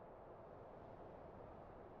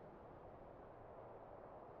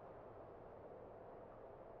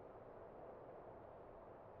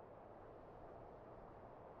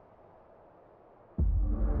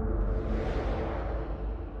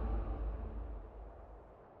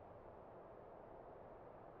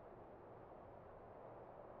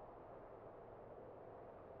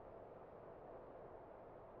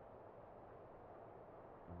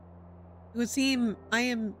 It would seem I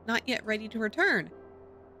am not yet ready to return.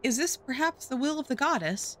 Is this perhaps the will of the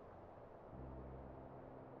goddess?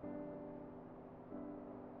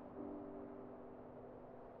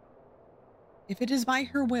 If it is by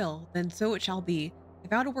her will, then so it shall be. I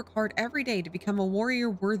vow to work hard every day to become a warrior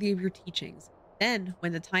worthy of your teachings. Then,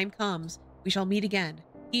 when the time comes, we shall meet again,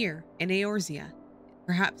 here in Eorzea,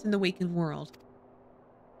 perhaps in the waking world.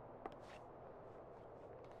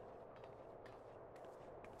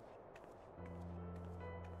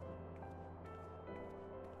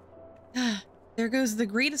 There goes the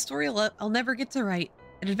greatest story I'll never get to write.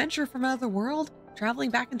 An adventure from another world, traveling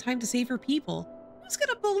back in time to save her people. Who's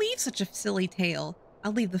gonna believe such a silly tale?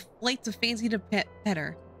 I'll leave the flights of fancy to pet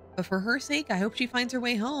her. But for her sake, I hope she finds her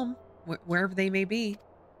way home, wherever they may be.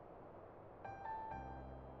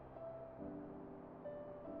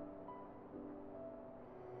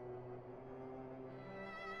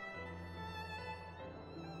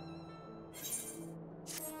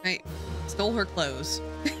 Right, stole her clothes.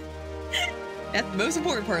 That's the most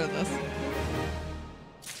important part of this.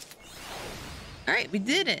 All right, we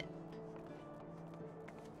did it.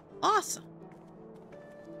 Awesome.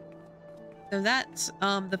 So that's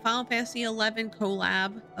the Final Fantasy XI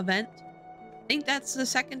collab event. I think that's the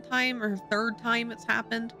second time or third time it's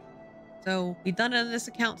happened. So we've done it on this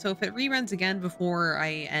account. So if it reruns again before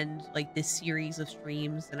I end like this series of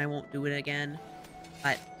streams, then I won't do it again.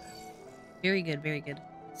 But very good, very good.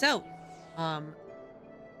 So,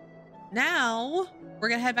 now we're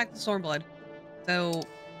gonna head back to Stormblood. So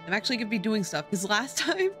I'm actually gonna be doing stuff because last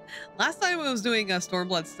time I was doing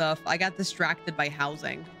Stormblood stuff, I got distracted by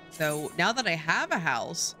housing. So now that I have a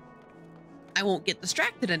house, I won't get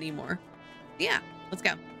distracted anymore. Yeah, let's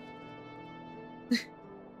go.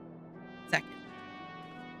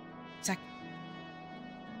 Second.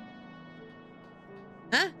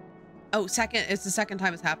 Huh? Oh, second. It's the second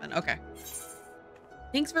time it's happened. Okay.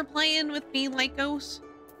 Thanks for playing with me, Lycos.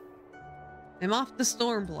 I'm off to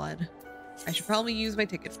Stormblood. I should probably use my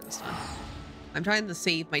ticket for this time. I'm trying to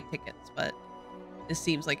save my tickets, but this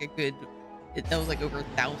seems like a good... that was like over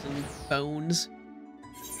 1,000 bones.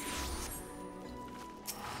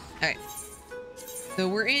 Alright. So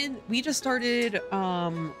we just started,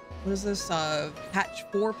 what is this, patch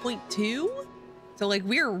 4.2? So like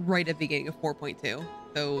we're right at the beginning of 4.2.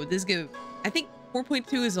 So this I think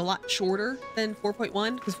 4.2 is a lot shorter than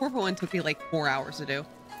 4.1 because 4.1 took me like 4 hours to do.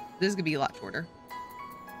 This is gonna be a lot shorter.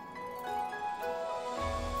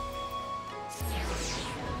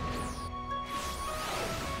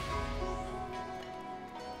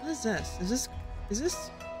 What is this? Is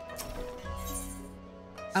this?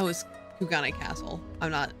 Oh, it's Kugane Castle. I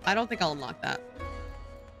don't think I'll unlock that.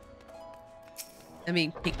 I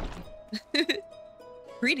mean,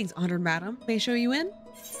 greetings, honored madam. May I show you in?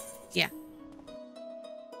 Yeah.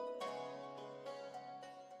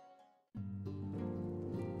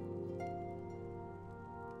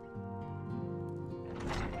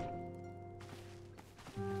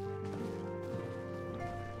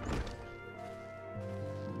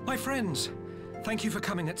 My friends, thank you for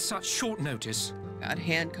coming at such short notice. God,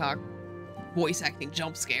 Hancock voice acting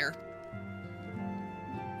jump scare.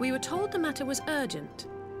 We were told the matter was urgent.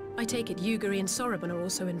 I take it Yugiri and Soroban are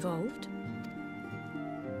also involved?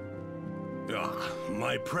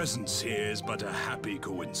 My presence here is but a happy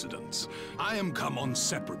coincidence. I am come on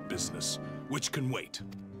separate business, which can wait.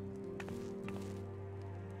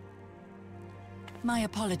 My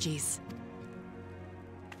apologies.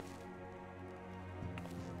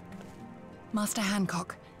 Master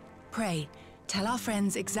Hancock, pray, tell our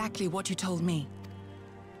friends exactly what you told me.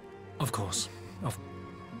 Of course.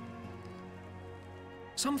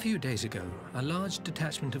 Some few days ago, a large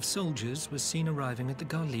detachment of soldiers was seen arriving at the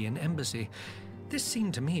Garlean embassy. This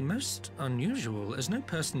seemed to me most unusual, as no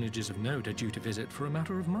personages of note are due to visit for a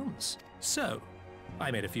matter of months. So,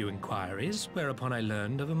 I made a few inquiries, whereupon I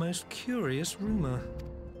learned of a most curious rumor.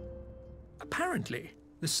 Apparently,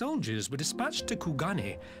 the soldiers were dispatched to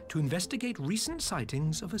Kugane to investigate recent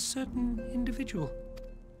sightings of a certain individual.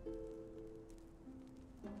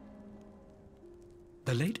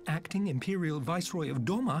 The late acting Imperial Viceroy of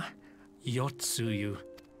Doma, Yotsuyu.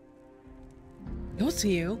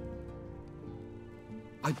 Yotsuyu?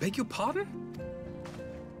 I beg your pardon?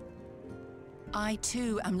 I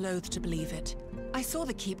too am loath to believe it. I saw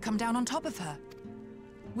the keep come down on top of her.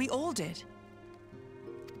 We all did.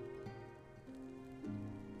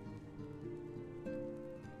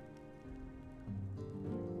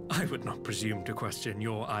 I would not presume to question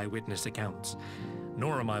your eyewitness accounts,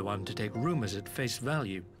 nor am I one to take rumors at face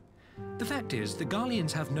value. The fact is, the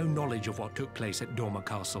Garleans have no knowledge of what took place at Doma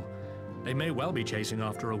Castle. They may well be chasing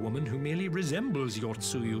after a woman who merely resembles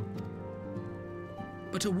Yotsuyu.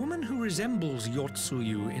 But a woman who resembles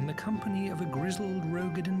Yotsuyu in the company of a grizzled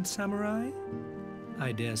Rogadan samurai?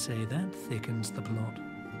 I dare say that thickens the plot.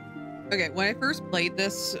 Okay, when I first played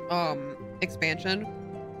this expansion,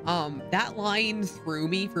 that line threw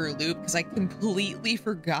me for a loop because I completely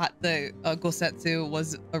forgot that Gosetsu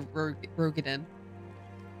was a Rogadan.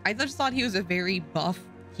 I just thought he was a very buff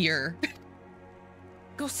here.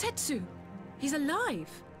 Gosetsu! He's alive!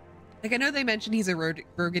 Like, I know they mentioned he's a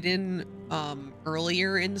Rogadan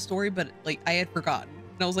earlier in the story, but like I had forgotten.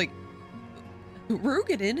 And I was like,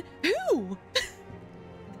 Rogadan? Who?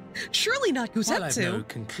 Surely not Gosetsu. While I've no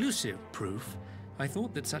conclusive proof, I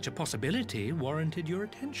thought that such a possibility warranted your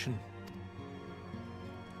attention.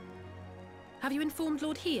 Have you informed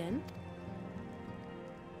Lord Hien?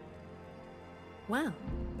 Well,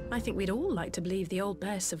 I think we'd all like to believe the old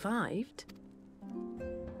bear survived.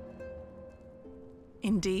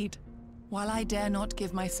 Indeed. While I dare not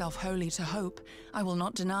give myself wholly to hope, I will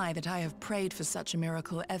not deny that I have prayed for such a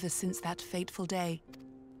miracle ever since that fateful day.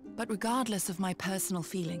 But regardless of my personal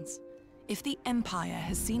feelings, if the Empire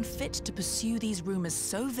has seen fit to pursue these rumors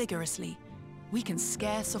so vigorously, we can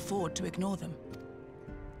scarce afford to ignore them.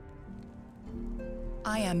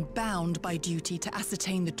 I am bound by duty to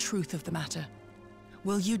ascertain the truth of the matter.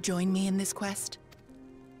 Will you join me in this quest?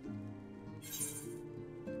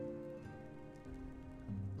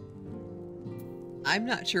 I'm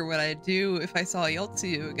not sure what I'd do if I saw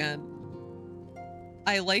Yotsuyu again.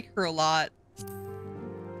 I like her a lot.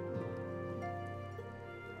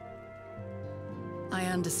 I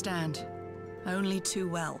understand. Only too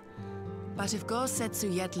well. But if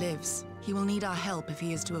Gosetsu yet lives, he will need our help if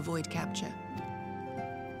he is to avoid capture.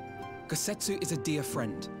 Gosetsu is a dear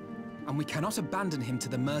friend, and we cannot abandon him to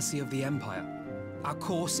the mercy of the Empire. Our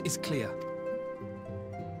course is clear.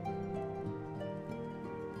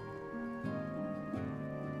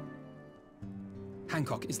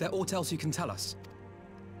 Hancock, is there aught else you can tell us?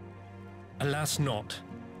 Alas not,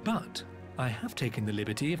 but I have taken the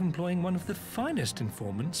liberty of employing one of the finest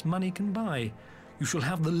informants money can buy. You shall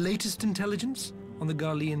have the latest intelligence on the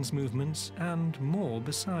Garleans' movements, and more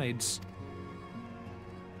besides.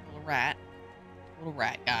 Little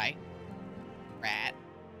rat guy. Rat.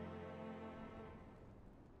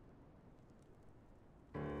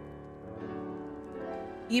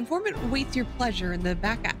 The informant awaits your pleasure in the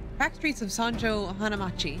back streets of Sanjo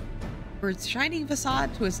Hanamachi. For its shining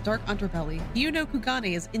facade to its dark underbelly, you know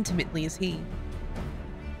Kugane as intimately as he.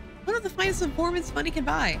 One of the finest informants money can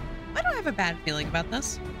buy. I don't have a bad feeling about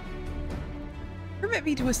this. Permit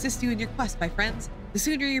me to assist you in your quest, my friends. The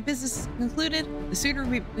sooner your business is concluded, the sooner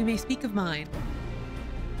we may speak of mine.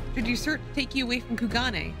 Should your search take you away from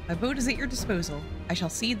Kugane, my boat is at your disposal. I shall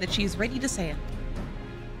see that she is ready to sail.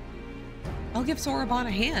 I'll give Soroban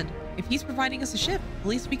a hand. If he's providing us a ship, the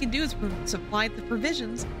least we can do is supply the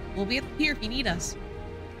provisions. We'll be at the pier if you need us.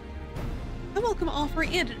 A welcome offer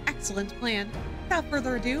and an excellent plan. Without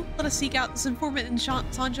further ado, let us seek out this informant in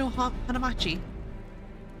Sanjo Hanamachi.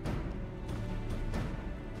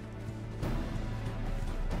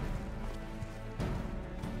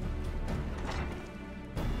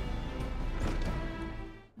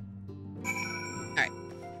 Alright.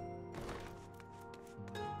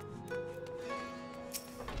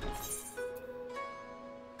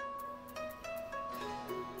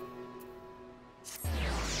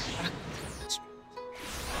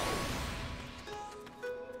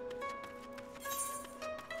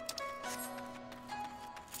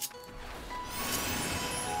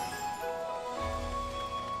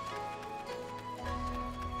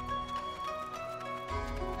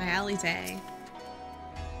 Alizé.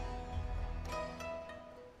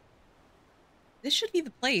 This should be the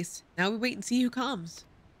place. Now we wait and see who comes.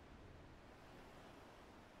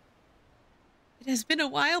 It has been a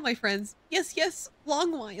while, my friends. Yes, yes,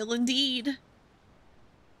 long while indeed.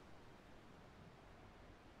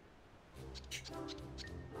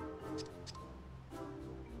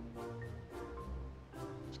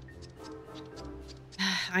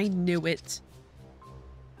 I knew it.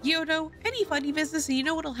 Yodo, any funny business and you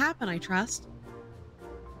know what'll happen, I trust.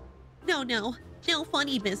 No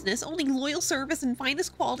funny business, only loyal service and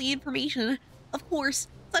finest quality information. Of course,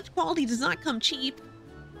 such quality does not come cheap.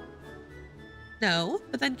 No,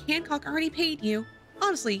 but then Hancock already paid you.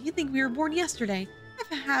 Honestly, you'd think we were born yesterday.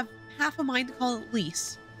 I have half a mind to call it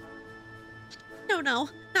lease. No,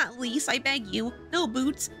 not lease, I beg you. No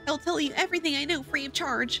boots. I'll tell you everything I know free of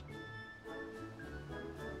charge.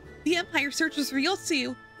 The Empire searches for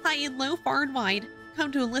Yotsu, high and low, far and wide.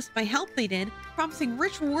 Come to enlist my help, they did, promising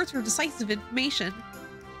rich rewards for decisive information.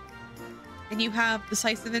 And you have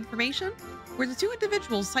decisive information? Were the two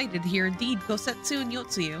individuals cited here indeed Gosetsu and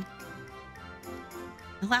Yotsuyu?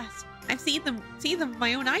 Alas, I've seen them with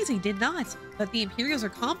my own eyes, I did not. But the Imperials are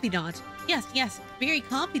confidant. Yes, very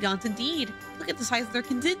confidant indeed. Look at the size of their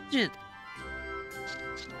contingent.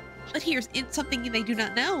 But here's something they do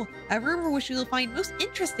not know. A rumor which you will find most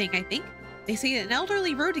interesting, I think. They say that an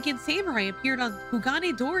elderly Rhodegan samurai appeared on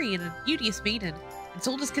Kugane Dori in a beauteous maiden, and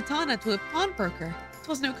sold his katana to a pawnbroker. This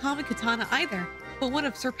was no common katana either, but one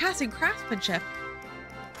of surpassing craftsmanship.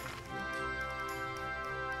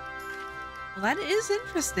 Well, that is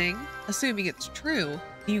interesting, assuming it's true.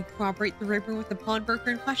 Do you corroborate the rumor with the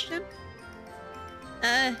pawnbroker in question?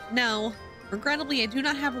 No. Regrettably, I do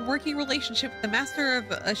not have a working relationship with the master of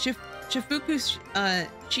Shifuku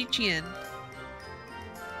Shichien.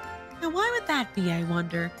 Now, why would that be, I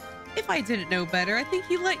wonder? If I didn't know better, I think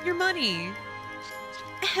he'd let your money.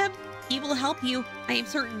 Ahem, he will help you, I am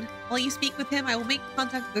certain. While you speak with him, I will make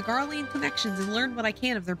contact with the Garlean connections and learn what I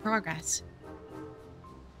can of their progress.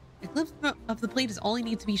 A glimpse of the blade is all I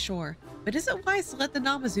need to be sure, but is it wise to let the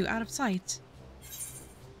Namazu out of sight?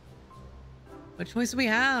 What choice do we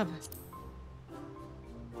have?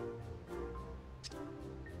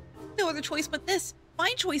 No other choice but this.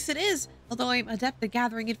 My choice it is. Although I'm adept at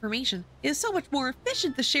gathering information, it is so much more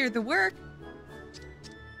efficient to share the work.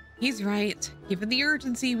 He's right. Given the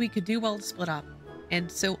urgency, we could do well to split up. And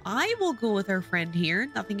so I will go with our friend here.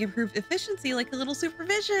 Nothing improved efficiency like a little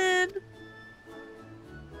supervision.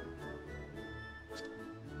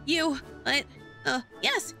 You, but,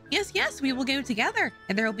 yes, we will go together,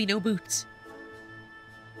 and there will be no boots.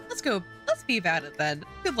 Let's go. Let's be about it then.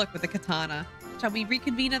 Good luck with the katana. Shall we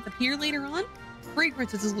reconvene at the pier later on?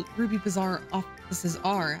 Fragrant as Ruby Bazaar offices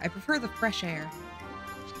are, I prefer the fresh air.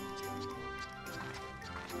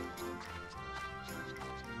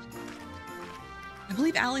 I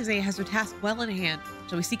believe Alize has her task well in hand.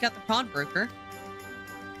 Shall we seek out the pawnbroker?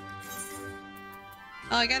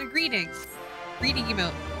 Oh, I got a greeting. Greeting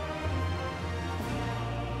emote.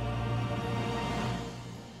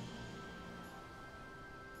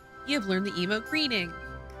 You have learned the emote greeting.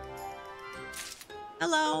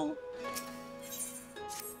 Hello.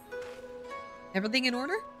 Everything in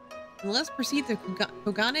order? Then let's proceed to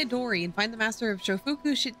Kogane Dori and find the master of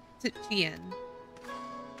Shofuku Shichien.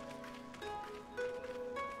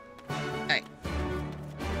 Alright.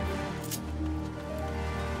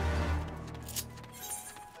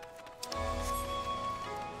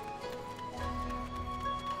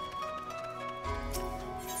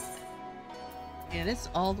 And it's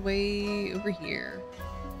all the way over here.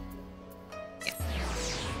 Yeah.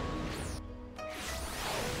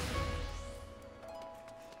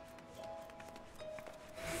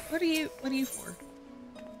 What are you for?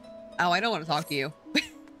 Oh, I don't want to talk to you.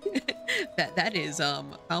 that is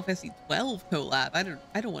Final Fantasy 12 collab.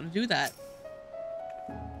 I don't want to do that.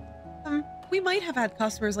 We might have had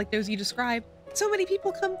customers like those you described. So many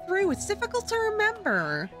people come through, it's difficult to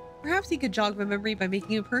remember. Perhaps you could jog my memory by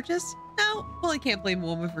making a purchase? No, well, I can't blame a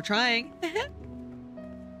woman for trying.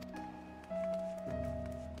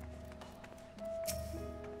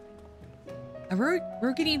 A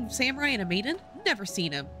Rhodegan samurai and a maiden? Never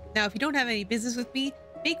seen him. Now, if you don't have any business with me,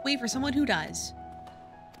 make way for someone who does.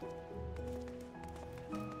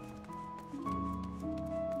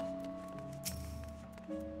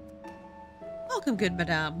 Welcome, good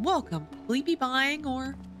madame. Welcome. Will you be buying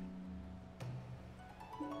or...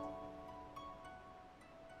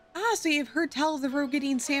 Ah, so you've heard tell of the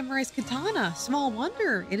Rhodegan samurai's katana. Small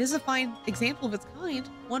wonder. It is a fine example of its kind.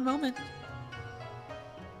 One moment.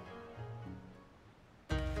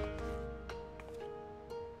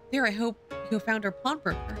 There, I hope you have found our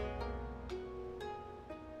pawnbroker.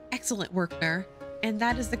 Excellent work there. And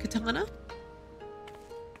that is the katana?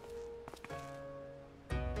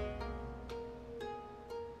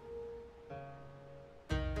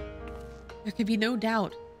 There can be no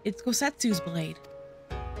doubt. It's Gosetsu's blade.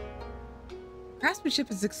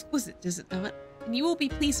 Craftsmanship is exquisite, is it not? And you will be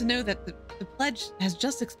pleased to know that the pledge has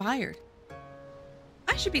just expired.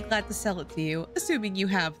 I should be glad to sell it to you, assuming you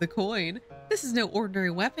have the coin. This is no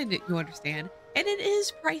ordinary weapon, you understand, and it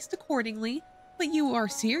is priced accordingly. But you are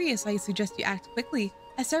serious, I suggest you act quickly,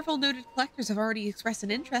 as several noted collectors have already expressed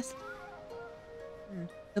an interest.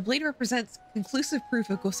 The blade represents conclusive proof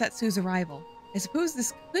of Gosetsu's arrival. I suppose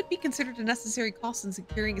this could be considered a necessary cost in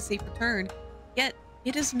securing a safe return, yet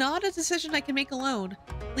it is not a decision I can make alone,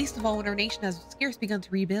 least of all when our nation has scarce begun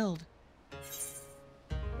to rebuild.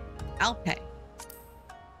 I'll pay.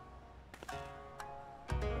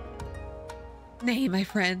 Nay, my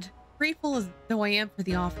friend, grateful as though I am for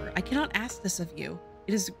the offer, I cannot ask this of you.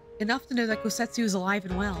 It is enough to know that Gosetsu is alive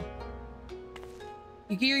and well.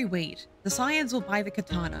 Yugiri, wait. The Saiyans will buy the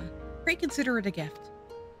katana. Pray consider it a gift.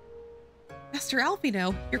 Master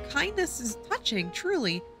Alphino, your kindness is touching,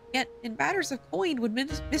 truly. Yet, in matters of coin, would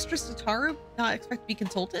Mistress Tataru not expect to be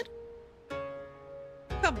consulted?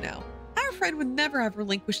 Come now. Our friend would never have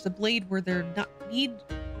relinquished the blade where the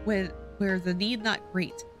need not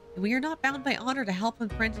great. And we are not bound by honor to help a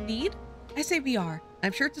friend in need? I say we are.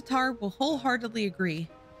 I'm sure Tataru will wholeheartedly agree.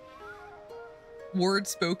 Words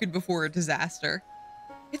spoken before a disaster.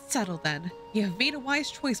 It's settled then. You have made a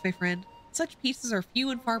wise choice, my friend. Such pieces are few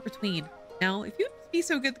and far between. Now, if you'd be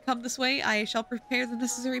so good to come this way, I shall prepare the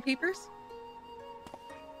necessary papers.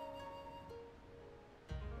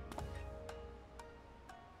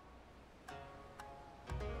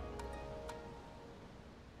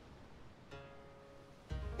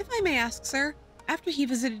 If I may ask, sir, after he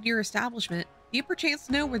visited your establishment, do you perchance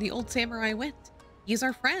know where the old samurai went? He is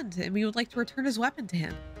our friend, and we would like to return his weapon to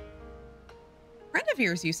him. Friend of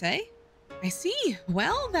yours, you say? I see.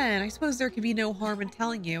 Well then, I suppose there could be no harm in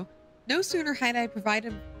telling you. No sooner had I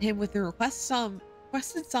provided him with the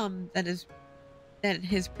requested sum that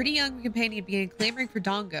his pretty young companion began clamoring for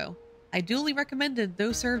Dongo. I duly recommended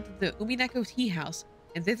those served at the Umineko tea house,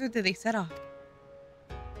 and thither did they set off.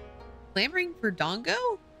 Clamoring for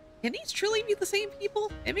Dongo? Can these truly be the same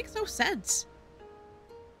people? It makes no sense.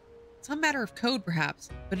 Some matter of code, perhaps,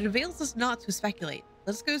 but it avails us not to speculate.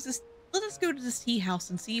 Let us go to this tea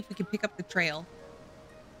house and see if we can pick up the trail.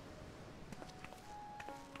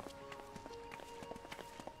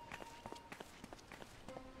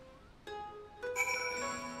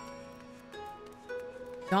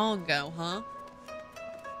 Dongo, huh?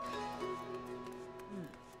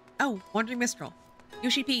 Oh, Wandering Mistral.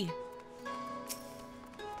 Yoshi P.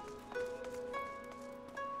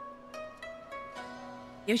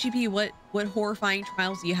 Yoshi P, what horrifying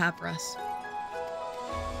trials do you have for us?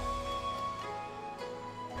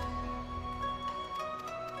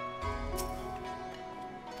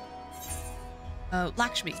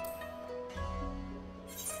 Lakshmi.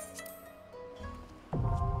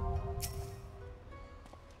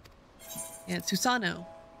 And Susano.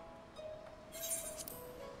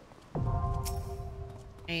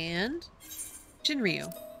 And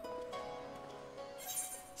Shinryu.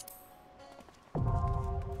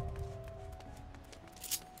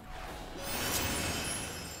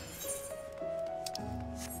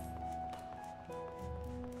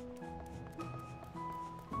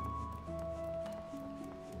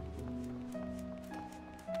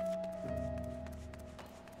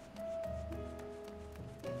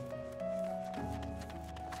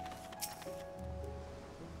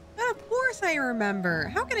 I remember.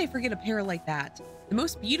 How can I forget a pair like that? The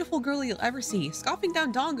most beautiful girl you'll ever see, scoffing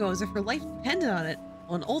down Dongo as if her life depended on it,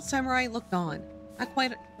 while an old samurai looked on. Not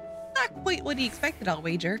quite what he expected, I'll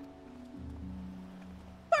wager.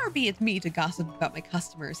 Far be it me to gossip about my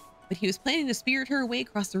customers, but he was planning to spirit her away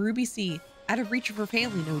across the Ruby Sea, out of reach of her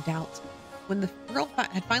family, no doubt. When the girl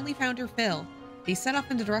had finally found her fill, they set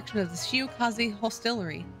off in the direction of the Shiokaze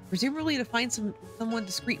hostelry, presumably to find someone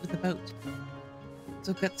discreet with a boat.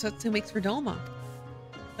 So Gosetsu makes for Doma.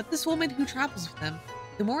 But this woman who travels with them,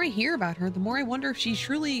 the more I hear about her, the more I wonder if she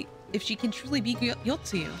can truly be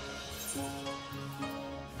Gyotsuyu.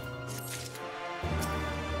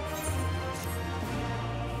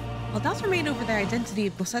 While doubts remain over the identity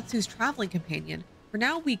of Gosetsu's traveling companion, for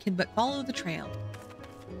now we can but follow the trail.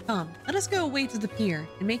 Come, let us go away to the pier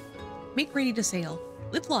and make ready to sail.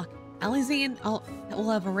 With luck, Alize will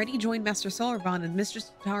have already joined Master Solarban and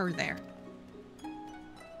Mistress Tataru there.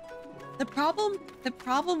 The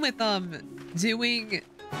problem with doing,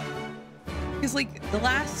 because like the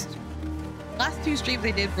last two streams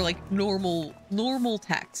I did were like normal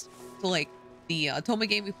text. So like the Toma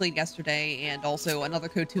game we played yesterday and also another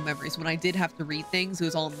Code 2 Memories, when I did have to read things, it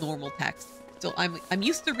was all normal text. So I'm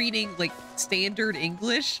used to reading like standard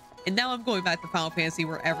English, and now I'm going back to Final Fantasy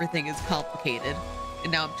where everything is complicated,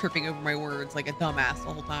 and now I'm tripping over my words like a dumbass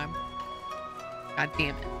the whole time. God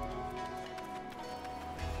damn it.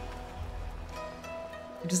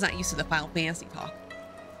 I'm just not used to the Final Fantasy talk.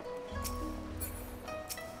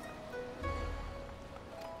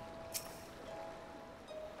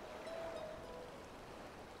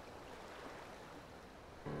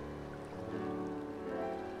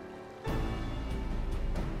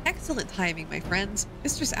 Excellent timing, my friends.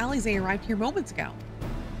 Mistress Alize arrived here moments ago.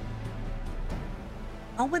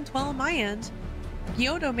 All went well on my end.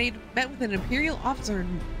 Gyoto met with an Imperial officer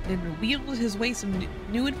and wheedled his way some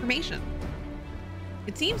new information.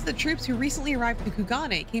 It seems the troops who recently arrived to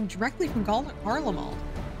Kugane came directly from Garlemald.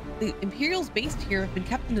 The Imperials based here have been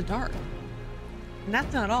kept in the dark. And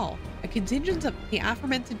that's not all. A contingent of the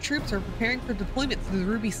aforementioned troops are preparing for deployment to the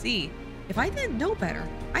Ruby Sea. If I didn't know better,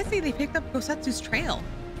 I'd say they picked up Kosetsu's trail.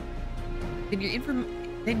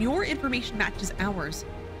 Then your information matches ours.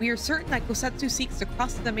 We are certain that Kosetsu seeks to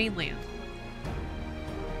cross to the mainland.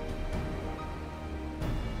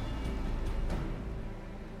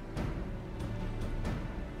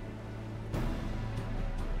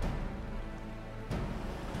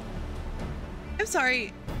 I'm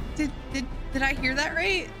sorry, did I hear that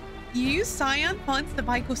right? You used Scion funds to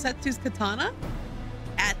buy Kosetsu's katana?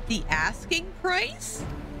 At the asking price?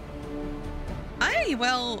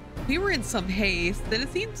 Well, we were in some haste, and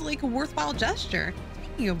it seems like a worthwhile gesture.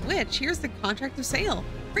 Speaking of which, here's the contract of sale.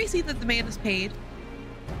 Pray see that the man is paid.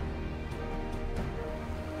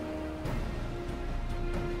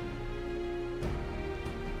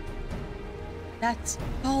 That's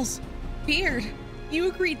Paul's beard. You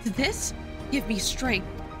agreed to this? Give me strength.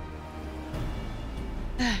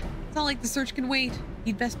 It's not like the search can wait.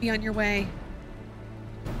 You'd best be on your way.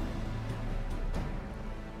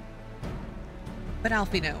 But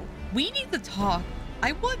Alfino, we need to talk.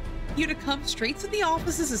 I want you to come straight to the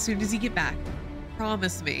offices as soon as you get back.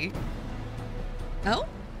 Promise me. Oh,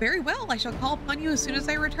 very well. I shall call upon you as soon as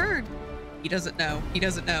I return. He doesn't know. He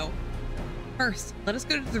doesn't know. First, let us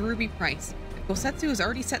go to the Ruby Price. If Kosetsu has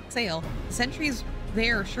already set sail, the sentries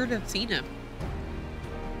there are sure to have seen him.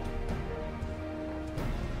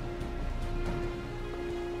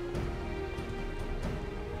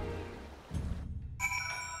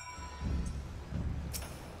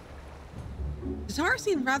 Tara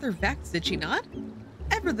seemed rather vexed, did she not?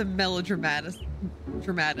 Ever the melodramatist.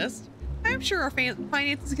 I'm sure our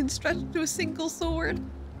finances can stretch to a single sword.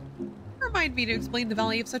 Remind me to explain the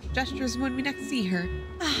value of such gestures when we next see her.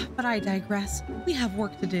 But I digress. We have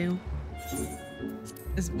work to do.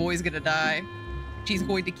 This boy's gonna die. She's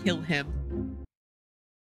going to kill him.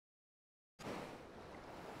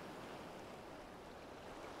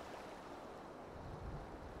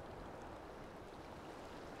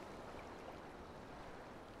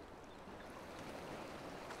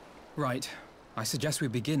 Right. I suggest we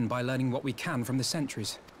begin by learning what we can from the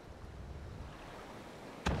sentries.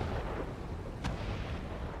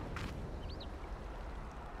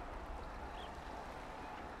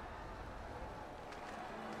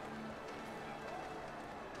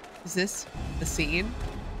 Is this the scene?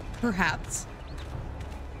 Perhaps.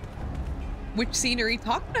 Which scene are you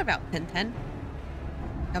talking about, 1010?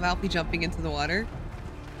 Have Alfie jumping into the water?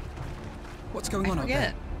 What's going on out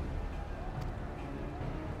there?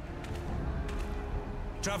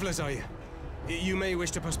 Travelers, are you? You may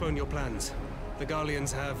wish to postpone your plans. The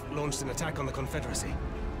Garleans have launched an attack on the Confederacy.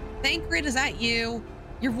 Thancred, is that you?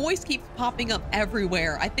 Your voice keeps popping up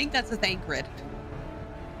everywhere. I think that's a Thancred.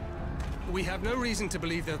 We have no reason to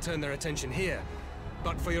believe they'll turn their attention here.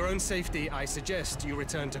 But for your own safety, I suggest you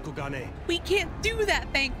return to Kugane. We can't do that,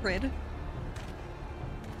 Thancred.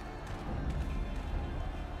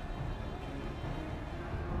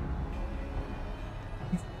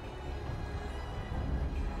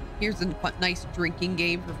 Here's a nice drinking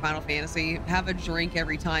game for Final Fantasy. Have a drink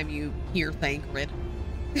every time you hear Thancred.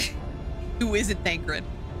 Who isn't Thancred?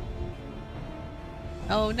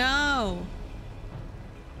 Oh no!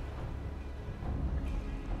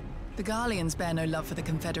 The Garleans bear no love for the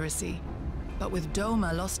Confederacy. But with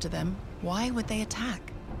Doma lost to them, why would they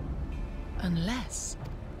attack? Unless...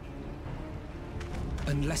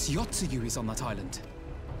 Unless Yotsuyu is on that island.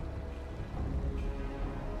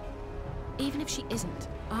 Even if she isn't,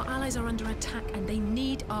 our allies are under attack and they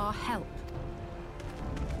need our help.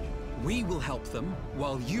 We will help them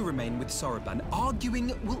while you remain with Soroban.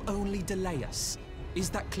 Arguing will only delay us. Is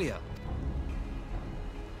that clear?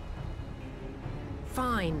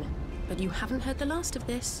 Fine, but you haven't heard the last of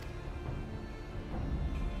this.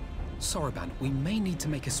 Soroban, we may need to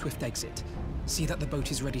make a swift exit. See that the boat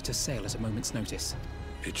is ready to sail at a moment's notice.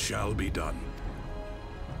 It shall be done.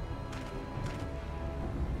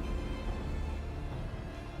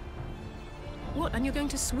 What, and you're going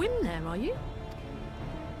to swim there, are you?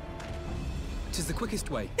 'Tis the quickest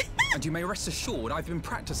way. And you may rest assured I've been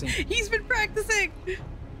practicing. He's been practicing!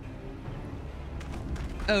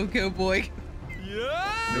 Oh, go boy.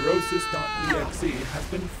 Neurosis.exe has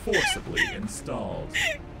been forcibly installed.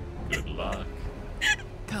 Good luck.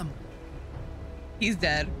 Come. He's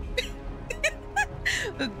dead.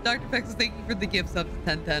 Dr. Pex, thank you for the gifts up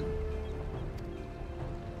to 1010.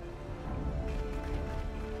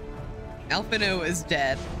 Alphino is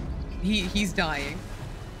dead. He's dying.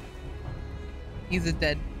 He's a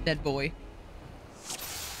dead boy.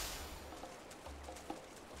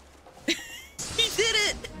 He did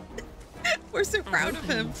it! We're so proud of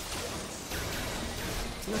him.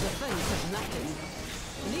 Your defense is lacking.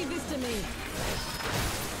 Leave this to me.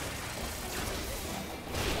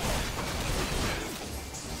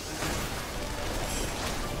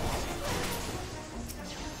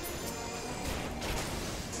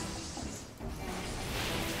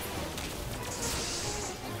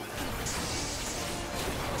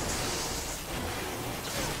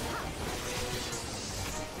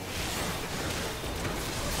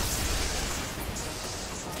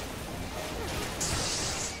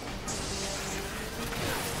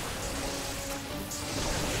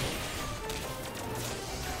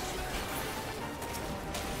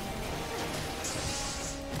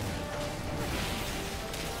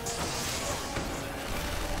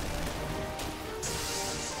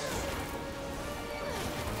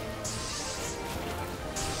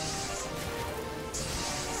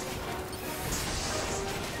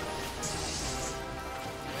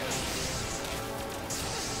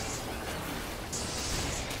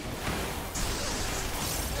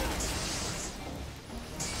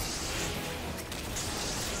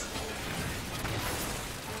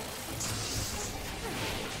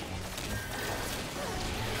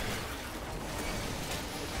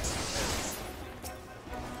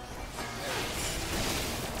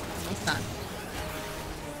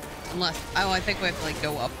 Unless, oh, I think we have to like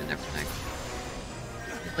go up and everything.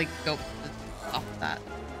 Like go off of that.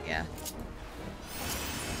 Yeah.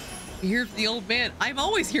 You're here for the old man. I'm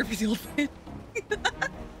always here for the old man.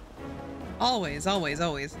 Always, always,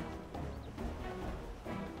 always.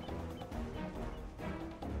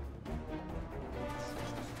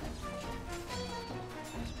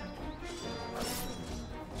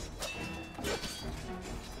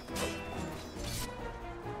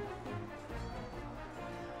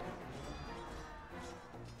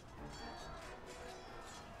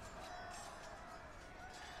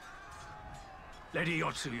 Lady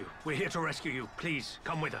Yotsuyu, we're here to rescue you. Please,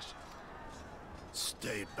 come with us.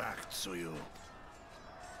 Stay back, Tsuyu.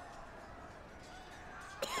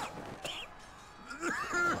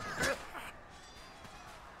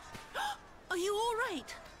 Are you all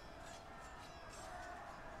right?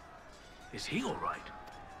 Is he all right?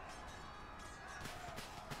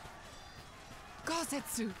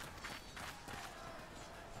 Gosetsu!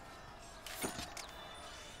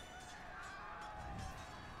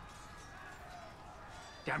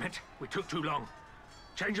 Damn it, we took too long.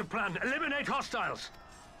 Change of plan, eliminate hostiles!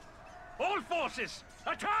 All forces,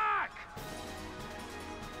 attack!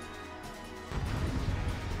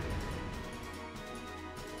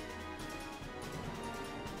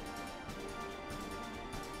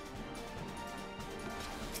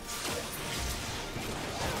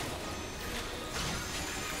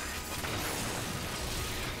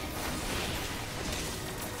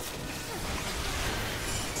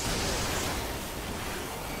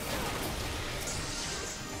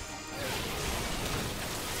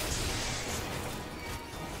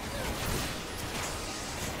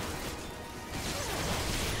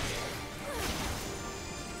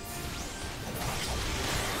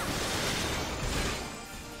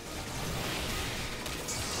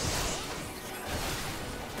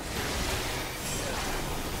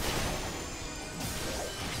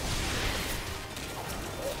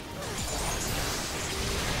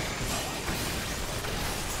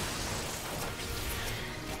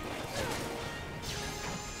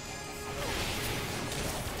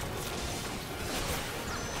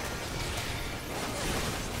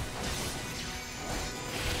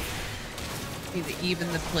 Need to even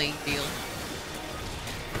the playing field.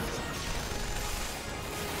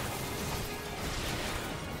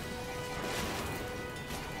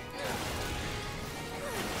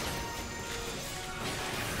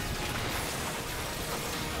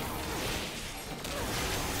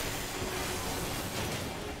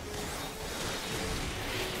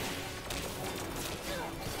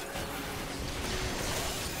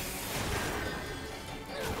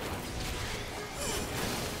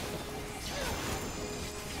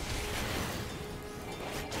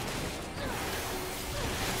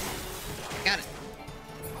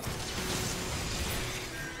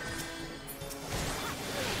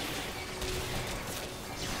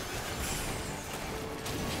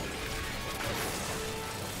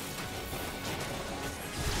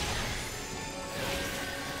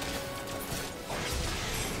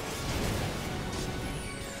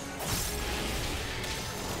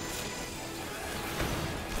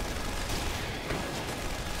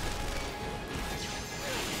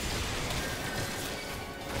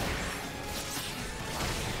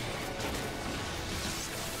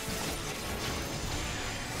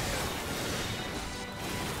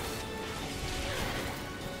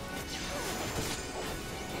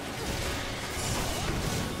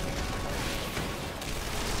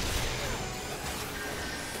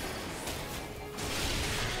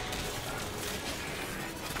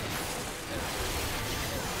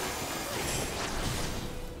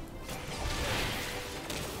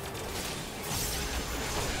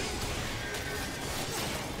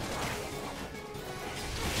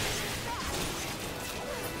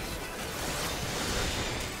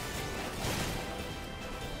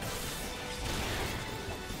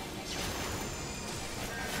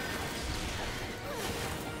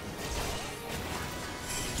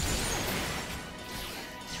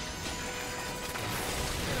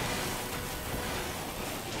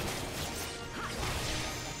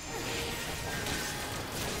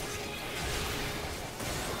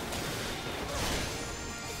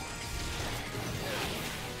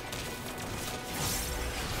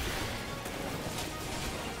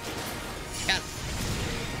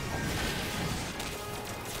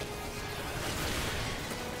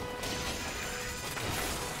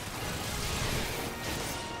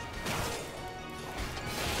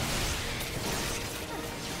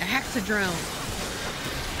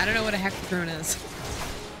 hexadrone. I don't know what a hexadrone is,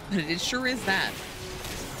 but it sure is that.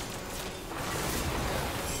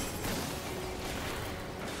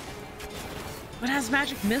 What has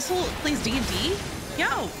magic missile? It plays D&D?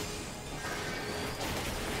 Yo!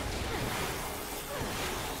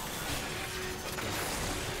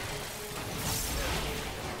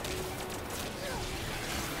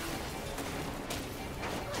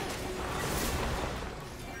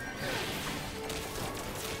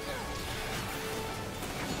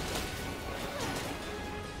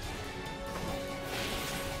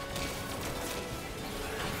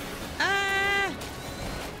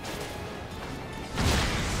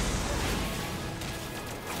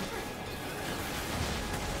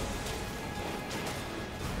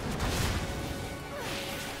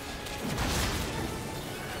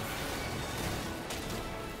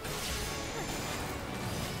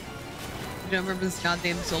 I don't remember this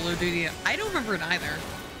goddamn solo duty. I don't remember it either.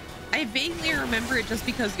 I vaguely remember it just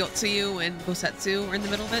because Yotsuyu and Gosetsu are in the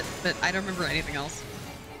middle of it, but I don't remember anything else.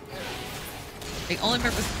 Like, all I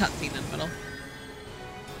remember is the cutscene in the middle.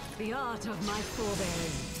 The art of my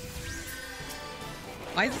forebears.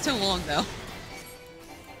 Why is it so long, though?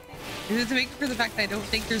 Is it to make up for the fact that I don't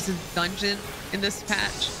think there's a dungeon in this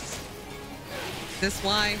patch? Is this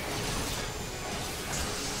why?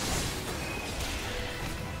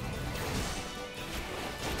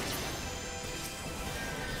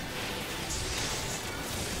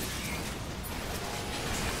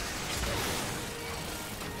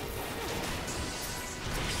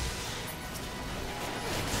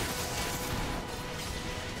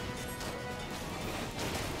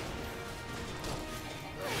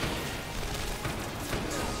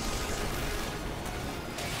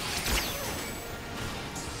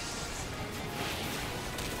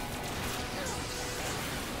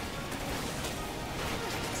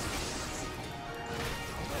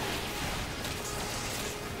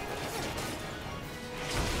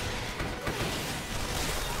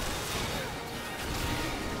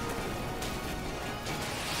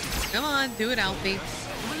 Come on, do it, Alfie.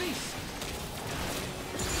 Release.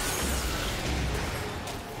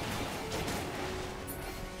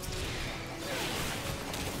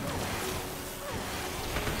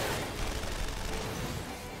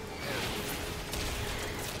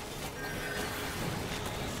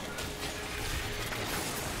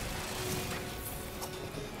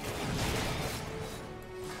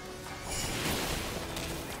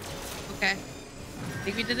 Okay.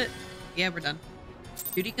 Think we did it? Yeah, we're done.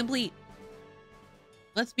 Duty complete.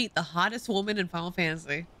 Let's meet the hottest woman in Final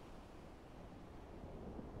Fantasy.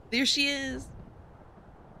 There she is.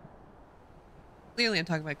 Clearly I'm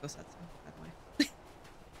talking about Gosetsu, by the way.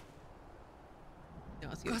 No,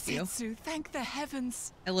 it's Gosetsu. Gosetsu, thank the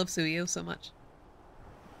heavens. I love Suyu so much.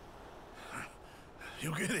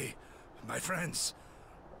 Yugiri, my friends.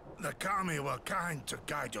 The Kami were kind to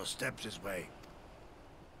guide your steps this way.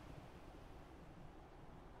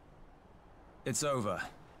 It's over.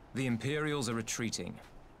 The Imperials are retreating.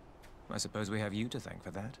 I suppose we have you to thank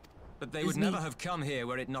for that. But they would never have come here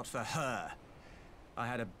were it not for her. I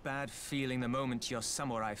had a bad feeling the moment your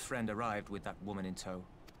samurai friend arrived with that woman in tow.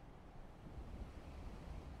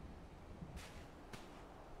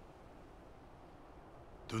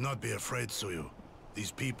 Do not be afraid, Suyu.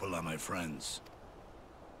 These people are my friends.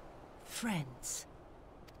 Friends.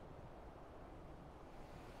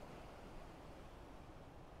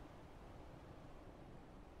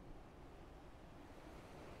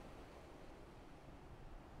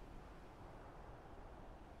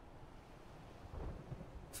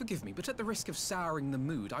 Forgive me, but at the risk of souring the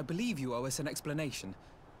mood, I believe you owe us an explanation.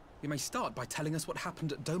 You may start by telling us what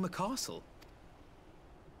happened at Doma Castle.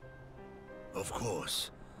 Of course.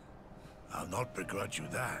 I'll not begrudge you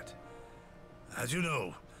that. As you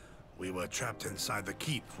know, we were trapped inside the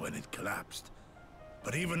keep when it collapsed.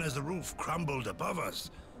 But even as the roof crumbled above us,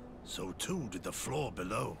 so too did the floor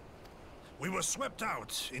below. We were swept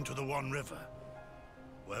out into the One River,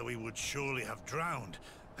 where we would surely have drowned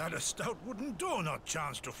had a stout wooden door not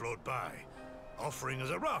chanced to float by, offering us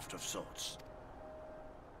a raft of sorts.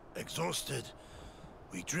 Exhausted,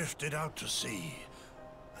 we drifted out to sea,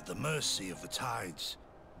 at the mercy of the tides,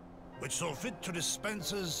 which saw fit to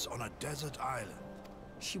dispense us on a desert island.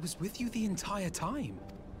 She was with you the entire time?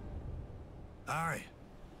 Aye.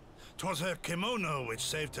 'Twas her kimono which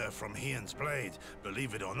saved her from Hien's blade,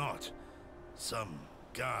 believe it or not. Some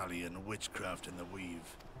Garlean witchcraft in the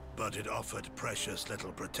weave. But it offered precious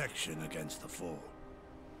little protection against the fall.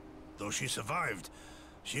 Though she survived,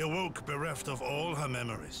 she awoke bereft of all her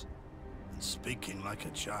memories, and speaking like a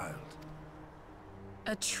child.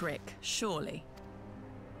 A trick, surely.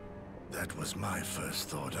 That was my first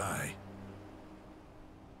thought,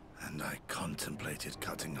 and I contemplated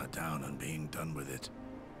cutting her down and being done with it.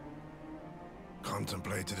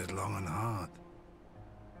 Contemplated it long and hard.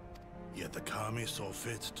 Yet the Kami saw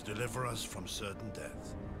fit to deliver us from certain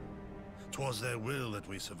death. 'Twas their will that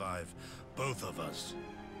we survive, both of us,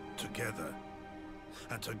 together.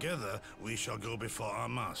 And together we shall go before our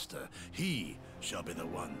master. He shall be the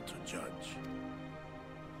one to judge.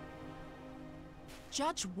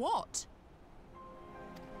 Judge what?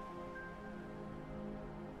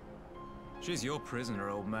 She's your prisoner,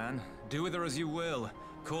 old man. Do with her as you will.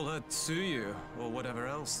 Call her Tsuyu, or whatever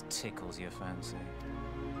else tickles your fancy.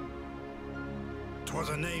 'Twas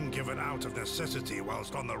a name given out of necessity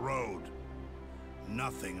whilst on the road.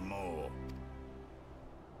 Nothing more.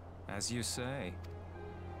 As you say.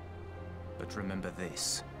 But remember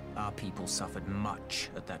this. Our people suffered much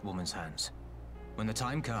at that woman's hands. When the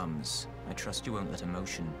time comes, I trust you won't let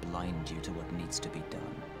emotion blind you to what needs to be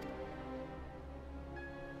done.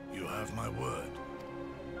 You have my word.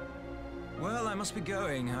 Well, I must be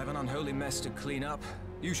going. I have an unholy mess to clean up.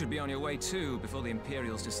 You should be on your way too, before the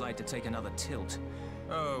Imperials decide to take another tilt.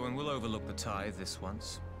 Oh, and we'll overlook the tithe this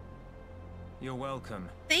once. You're welcome.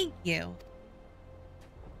 Thank you.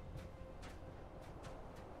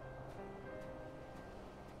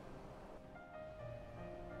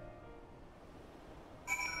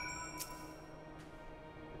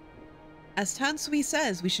 As Tansui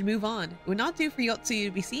says, we should move on. It would not do for Yotsuyu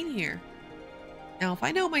to be seen here. Now, if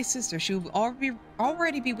I know my sister, she will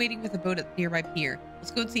already be waiting with a boat at the nearby pier. Let's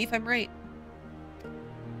go and see if I'm right.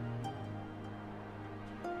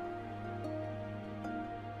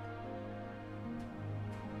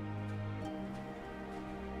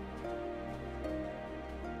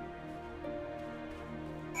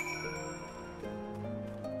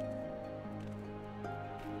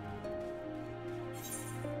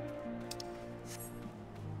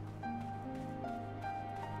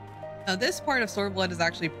 Now, this part of Swordblood is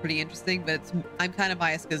actually pretty interesting, but I'm kind of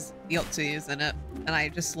biased because Yotsuyu is in it, and I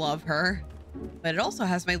just love her. But it also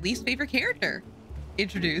has my least favorite character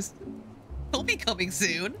introduced. He'll be coming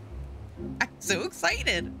soon. I'm so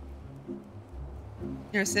excited.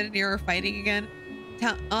 You're sitting here fighting again.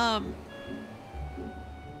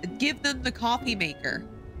 Give them the coffee maker.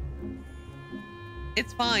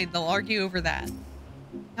 It's fine. They'll argue over that.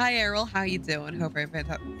 Hi, Errol. How you doing? Hope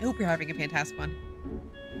you're having a fantastic one.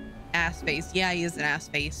 Ass face. Yeah, he is an ass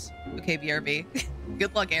face. Okay, BRB.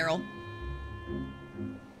 Good luck, Errol.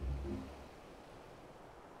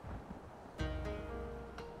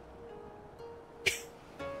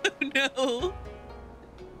 Oh, no.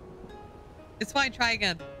 It's fine. Try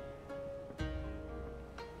again.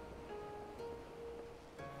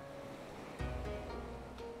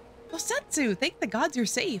 Well, Setsu, thank the gods you're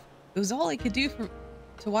safe. It was all I could do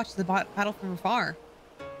to watch the battle from afar.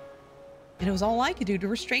 And it was all I could do to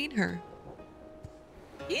restrain her.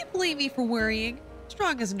 You can't blame me for worrying.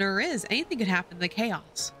 Strong as Nur is, anything could happen in the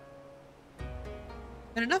chaos.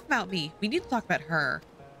 But enough about me. We need to talk about her.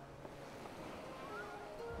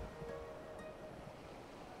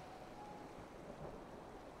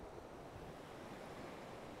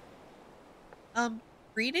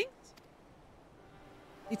 Greetings?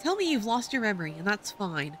 They tell me you've lost your memory, and that's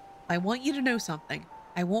fine. I want you to know something.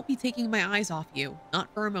 I won't be taking my eyes off you.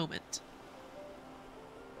 Not for a moment.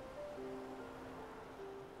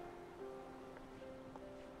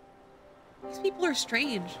 These people are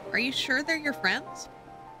strange. Are you sure they're your friends?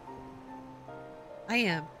 I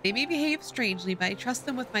am. They may behave strangely, but I trust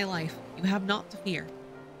them with my life. You have naught to fear.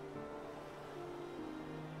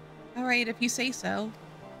 Alright, if you say so.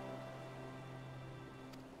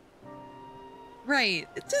 Right.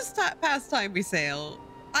 It's just past time we sail.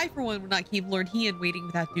 I, for one, would not keep Lord Heian waiting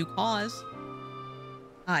without due cause.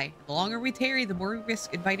 Aye, the longer we tarry, the more we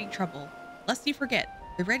risk inviting trouble. Lest you forget,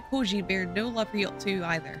 the Red Koji bear no love for Yotsu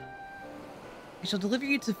either. I shall deliver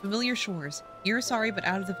you to familiar shores. You're sorry, but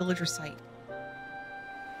out of the villager's sight.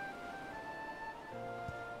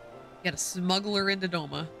 Got a smuggler into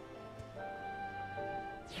Doma.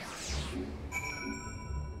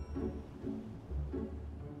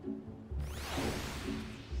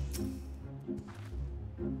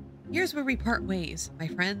 Here's where we part ways, my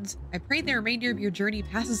friends. I pray the remainder of your journey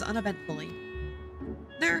passes uneventfully.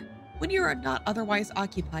 There, when you are not otherwise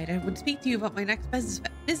occupied, I would speak to you about my next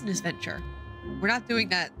business venture. We're not doing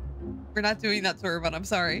that. We're not doing that, sir, but I'm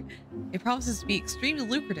sorry. It promises to be extremely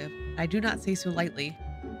lucrative. I do not say so lightly.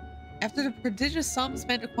 After the prodigious sum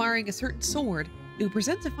spent acquiring a certain sword, it will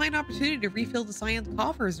present a fine opportunity to refill the Scion's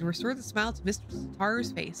coffers and restore the smile to Mistress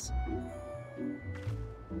Taru's face.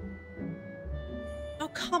 Oh,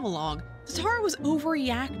 come along. Tataru was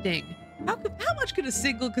overreacting. How much could a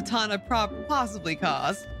single katana possibly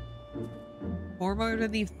cost? More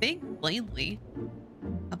than you think, plainly.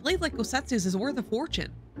 A blade like Gosetsu's is worth a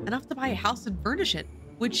fortune, enough to buy a house and furnish it,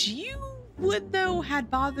 which you would know had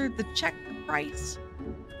bothered to check the price.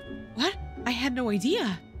 What? I had no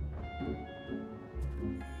idea.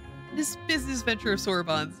 This business venture of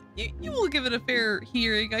Sorbonne's, you will give it a fair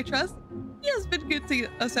hearing, I trust. He has been good to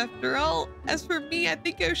us after all. As for me, I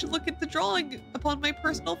think I should look into drawing upon my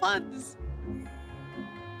personal funds.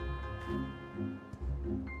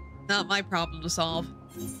 Not my problem to solve.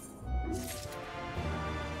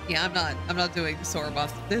 Yeah, I'm not doing Sorbonne.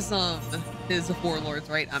 This is the Four Lords,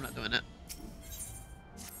 right? I'm not doing it.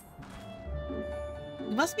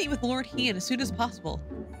 We must meet with Lord Hien as soon as possible.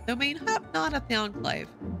 Domain hop not at the Enclave.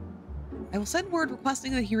 I will send word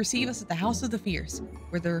requesting that he receive us at the House of the Fierce,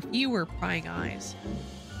 where there are fewer prying eyes.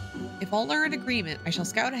 If all are in agreement, I shall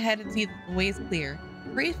scout ahead and see that the way is clear.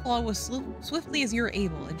 Pray follow as swiftly as you are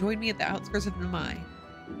able, and join me at the outskirts of Namai.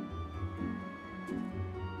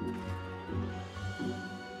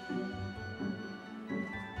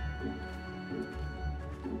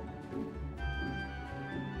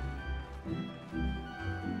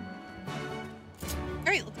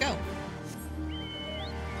 Alright, let's go.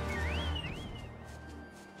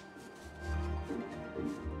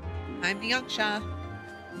 I'm the Yangsha.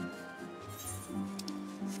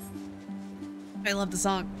 I love the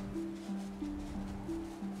song.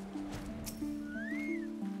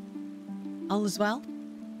 All is well?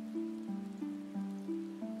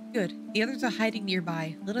 Good. The others are hiding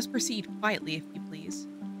nearby. Let us proceed quietly, if you please.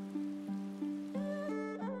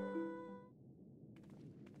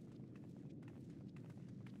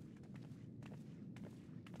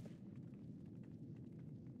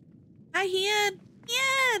 Hi, Hien!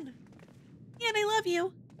 Hien! Hien, I love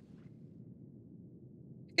you.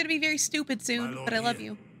 You're gonna be very stupid soon, but I love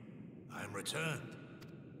you. I am returned.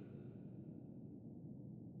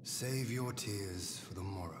 Save your tears for the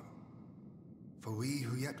morrow. For we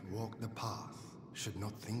who yet walk the path should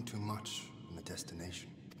not think too much on the destination.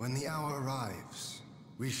 When the hour arrives,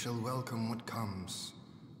 we shall welcome what comes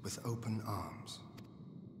with open arms.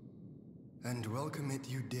 And welcome it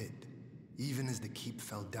you did, even as the keep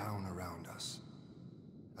fell down around us.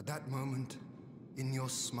 At that moment, in your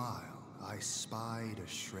smile, I spied a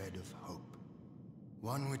shred of hope.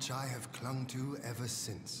 One which I have clung to ever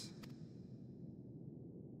since.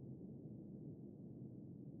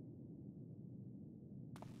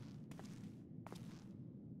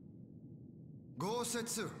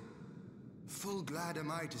 Gosetsu, full glad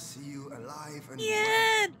am I to see you alive and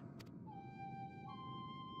well.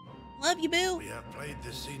 Love you, Boo. We have played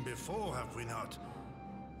this scene before, have we not?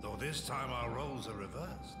 Though this time our roles are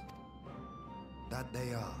reversed. That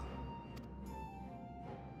they are.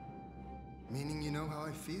 Meaning you know how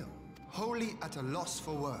I feel. Wholly at a loss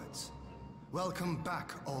for words. Welcome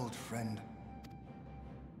back, old friend.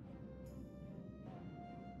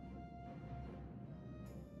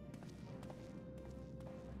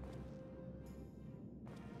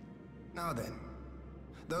 Now then,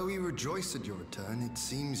 though we rejoice at your return, it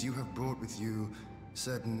seems you have brought with you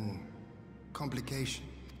certain complications.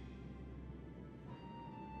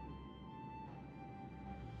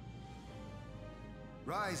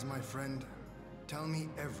 Rise, my friend. Tell me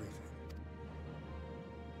everything.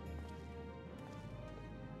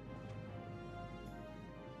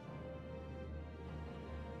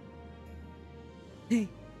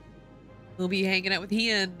 We'll be hanging out with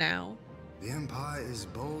Hien now. The Empire is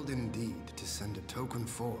bold indeed to send a token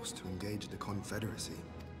force to engage the Confederacy.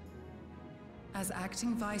 As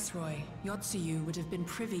acting Viceroy, Yotsuyu would have been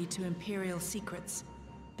privy to Imperial secrets.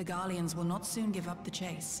 The Garleans will not soon give up the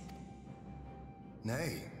chase.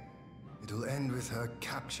 Nay, it will end with her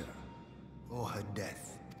capture, or her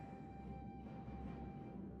death.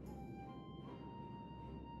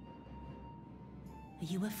 Are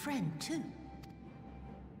you a friend, too?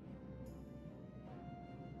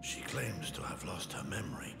 She claims to have lost her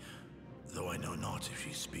memory, though I know not if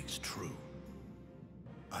she speaks true.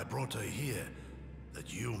 I brought her here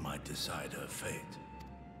that you might decide her fate.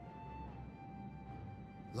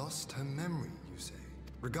 Lost her memory, you say?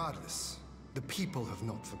 Regardless, the people have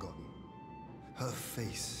not forgotten. Her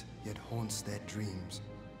face yet haunts their dreams.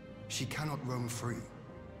 She cannot roam free.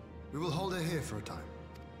 We will hold her here for a time.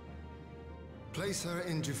 Place her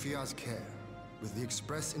in Jufia's care, with the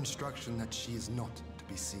express instruction that she is not to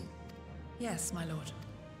be seen. Yes, my lord.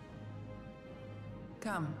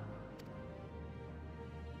 Come.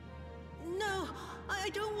 No, I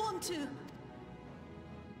don't want to.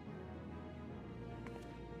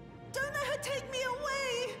 Don't let her take me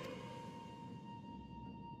away!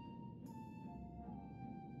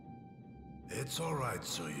 It's all right,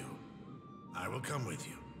 Suyu. I will come with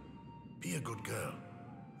you. Be a good girl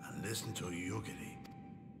and listen to Yugiri.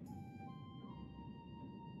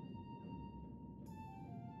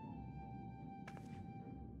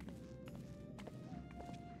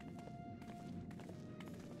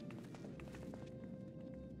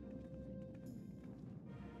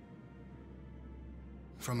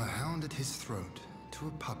 From a hound at his throat to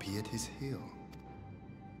a puppy at his heel.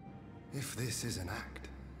 If this is an act,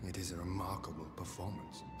 it is a remarkable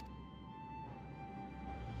performance.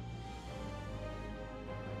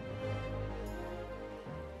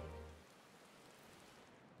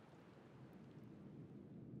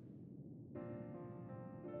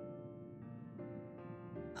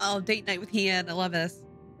 Oh, date night with Hien. I love this.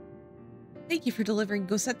 Thank you for delivering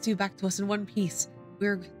Gosetsu back to us in one piece.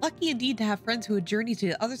 We're lucky indeed to have friends who would journey to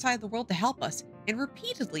the other side of the world to help us, and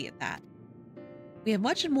repeatedly at that. We have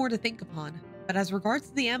much and more to think upon, but as regards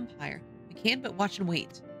to the Empire, we can but watch and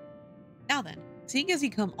wait. Now then, seeing as you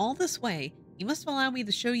come all this way, you must allow me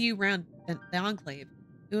to show you around the Enclave.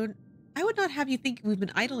 I would not have you think we've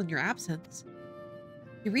been idle in your absence.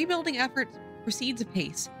 The rebuilding effort proceeds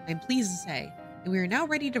apace, I'm pleased to say, and we are now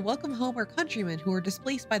ready to welcome home our countrymen who are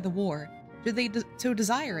displaced by the war. Should they so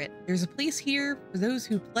desire it, there's a place here for those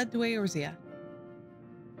who fled to Eorzea.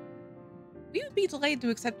 We would be delighted to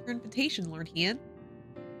accept your invitation, Lord Hien,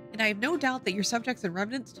 and I have no doubt that your subjects and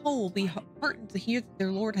revenants Toll will be heartened to hear that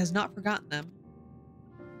their lord has not forgotten them.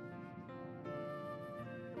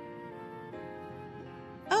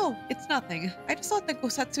 Oh, it's nothing. I just thought that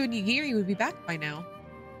Gosetsu and Yugiri would be back by now.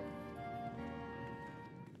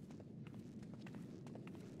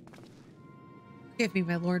 Forgive me,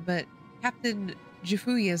 my lord, but Captain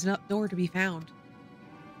Jifuya is nowhere to be found.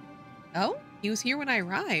 Oh? He was here when I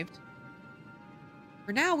arrived.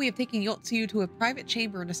 For now, we have taken Yotsuyu to a private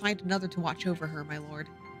chamber and assigned another to watch over her, my lord.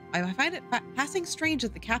 I find it passing strange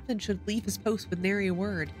that the captain should leave his post with nary a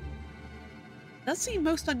word. It does seem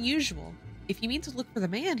most unusual. If you mean to look for the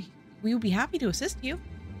man, we would be happy to assist you.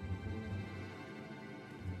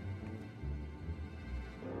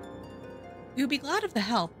 We would be glad of the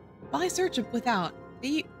help. While I search without,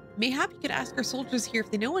 mayhap you could ask our soldiers here if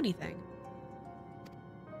they know anything.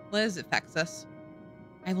 Liz, it affects us.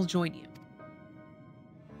 I will join you.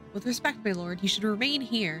 With respect, my lord, you should remain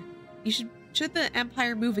here. Should the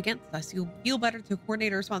Empire move against us, you'll feel better to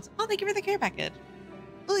coordinate a response. Oh, thank you for the care package.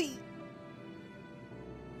 Oy.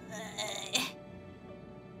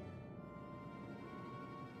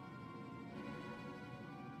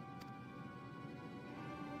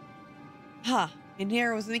 Huh. And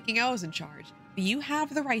here I was thinking I was in charge. But you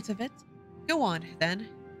have the right of it. Go on, then.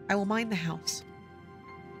 I will mind the house.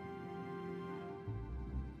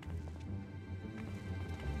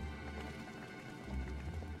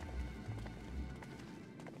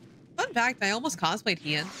 Fun fact, I almost cosplayed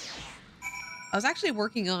Hien. I was actually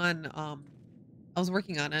working on,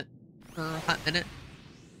 it for a hot minute.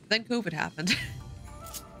 Then COVID happened.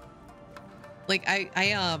 Like, I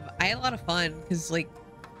had a lot of fun, because, like,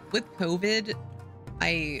 with COVID,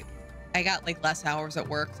 I got like less hours at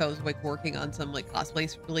work, so I was like working on some like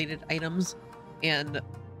cosplay related items, and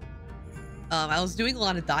I was doing a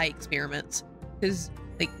lot of dye experiments because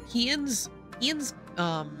like Hien's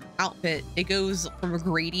outfit, it goes from a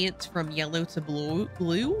gradient from yellow to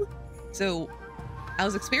blue. So I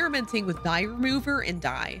was experimenting with dye remover and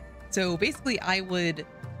dye. So basically I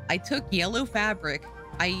took yellow fabric,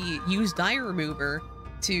 I used dye remover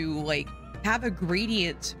to like have a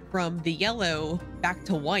gradient from the yellow back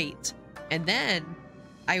to white, and then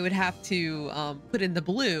I would have to put in the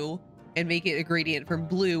blue and make it a gradient from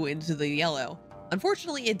blue into the yellow.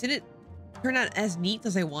 Unfortunately, it didn't turn out as neat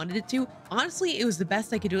as I wanted it to. Honestly, it was the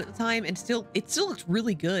best I could do at the time, and it still looked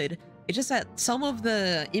really good. It's just that some of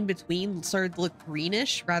the in-between started to look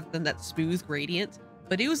greenish rather than that smooth gradient,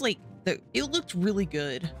 but it was like it looked really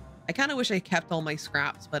good. I kind of wish I kept all my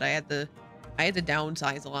scraps, but I had to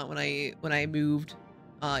downsize a lot when I moved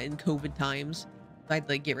in COVID times. So I'd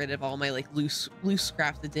like get rid of all my like loose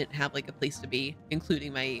scraps that didn't have like a place to be,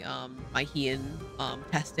 including my my Hien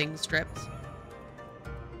testing strips.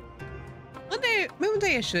 One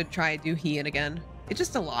day I should try to do Hien again. It's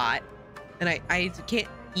just a lot, and I can't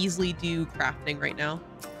easily do crafting right now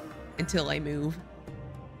until I move.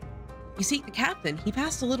 You see, the captain, he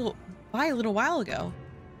passed by a little while ago.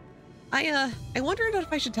 I wondered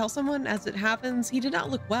if I should tell someone. As it happens, he did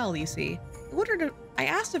not look well, you see. I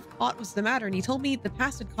asked if aught was the matter, and he told me the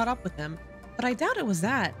past had caught up with him, but I doubt it was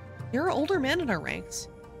that. There are older men in our ranks.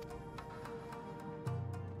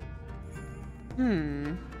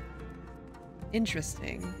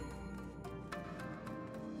 Interesting.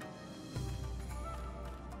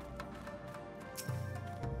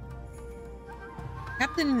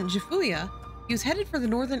 Captain Jifuya. He was headed for the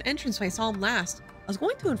northern entrance when I saw him last. I was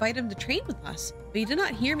going to invite him to train with us, but he did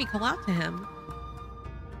not hear me call out to him.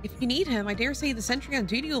 If you need him, I dare say the sentry on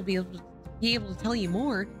duty will be able to tell you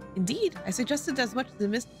more. Indeed, I suggested as much to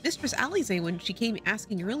Mistress Alize when she came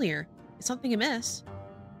asking earlier. Is something amiss?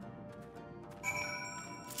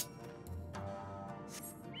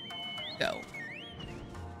 Go.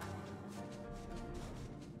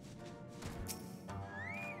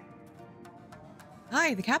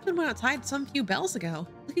 Hi, the captain went outside some few bells ago,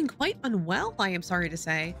 looking quite unwell, I am sorry to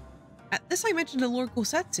say. At this I mentioned to Lord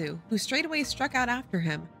Gosetsu, who straightaway struck out after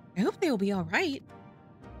him. I hope they will be all right.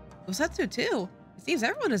 Gosetsu too. It seems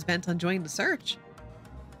everyone is bent on joining the search.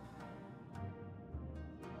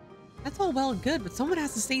 That's all well and good, but someone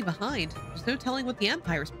has to stay behind. There's no telling what the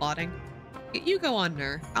Empire's plotting. You go on,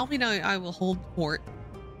 Nur. I will hold fort.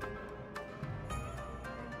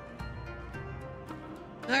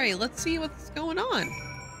 Alright, let's see what's going on.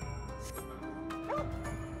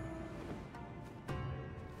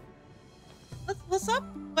 What's up?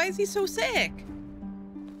 Why is he so sick?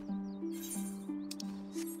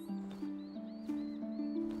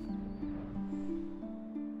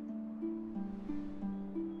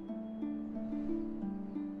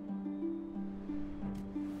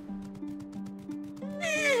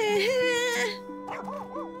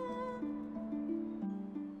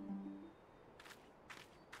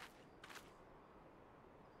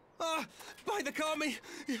 By the Kami,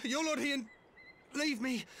 your Lord Heian, leave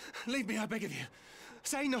me, I beg of you.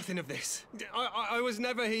 Say nothing of this. I was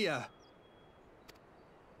never here.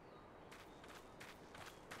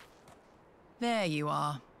 There you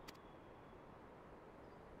are.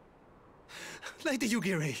 Lady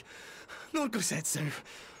Yugiri, Lord Gosetsu,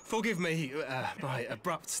 forgive me my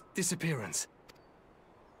abrupt disappearance.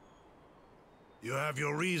 You have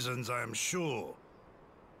your reasons, I am sure.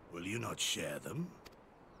 Will you not share them?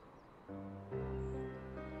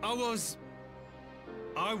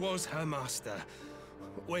 I was her master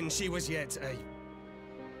when she was yet a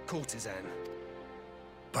courtesan.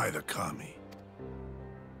 By the Kami.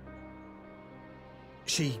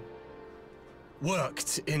 She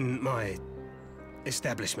worked in my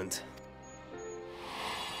establishment.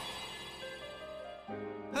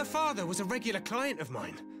 Her father was a regular client of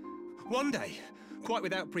mine. One day, quite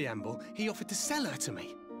without preamble, he offered to sell her to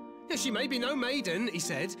me. Yeah, she may be no maiden, he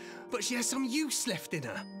said, but she has some use left in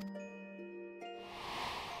her.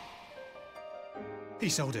 He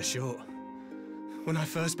sold her short. When I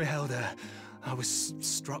first beheld her, I was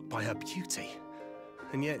struck by her beauty.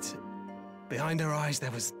 And yet, behind her eyes there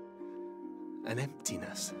was an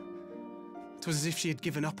emptiness. It was as if she had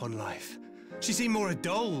given up on life. She seemed more a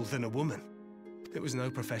doll than a woman. It was no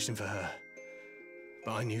profession for her.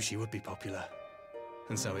 But I knew she would be popular.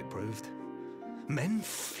 And so it proved. Men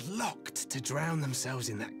flocked to drown themselves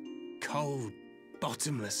in that cold,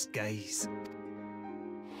 bottomless gaze.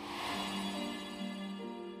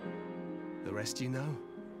 The rest you know.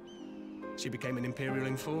 She became an Imperial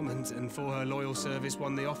informant, and for her loyal service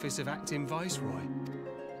won the office of Acting Viceroy.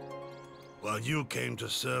 While you came to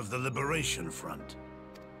serve the Liberation Front.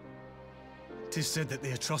 'Tis said that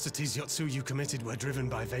the atrocities Yotsuyu committed were driven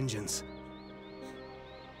by vengeance.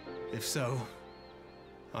 If so,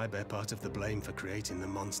 I bear part of the blame for creating the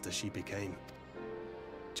monster she became.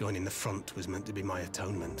 Joining the front was meant to be my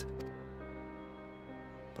atonement.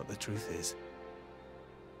 But the truth is,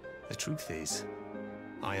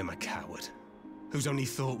 I am a coward, whose only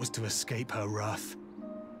thought was to escape her wrath.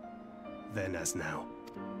 Then as now.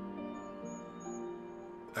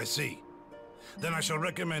 I see. Then I shall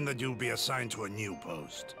recommend that you be assigned to a new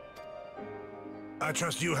post. I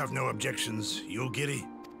trust you have no objections, Yugiri?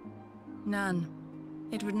 None.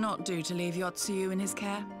 It would not do to leave Yotsuyu in his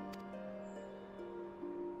care.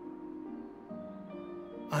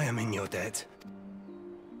 I am in your debt.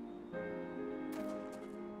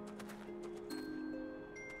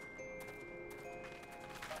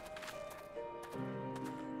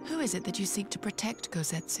 Who is it that you seek to protect,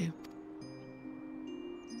 Gosetsu?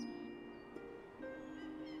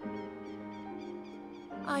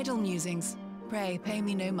 Idle musings. Pray, pay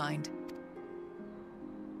me no mind.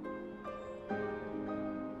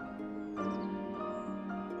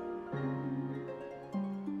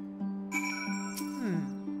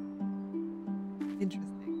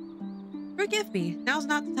 Interesting. Forgive me, now's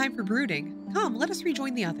not the time for brooding. Come, let us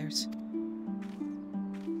rejoin the others.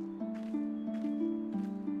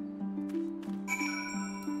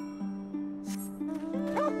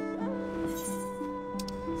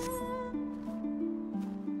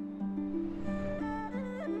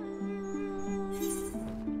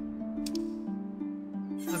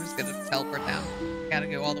 I'm just gonna teleport down. Gotta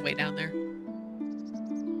go all the way down there.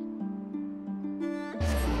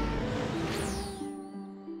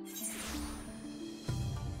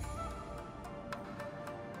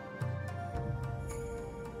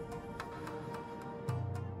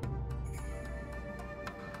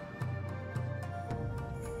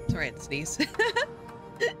 Sorry, I had to sneeze.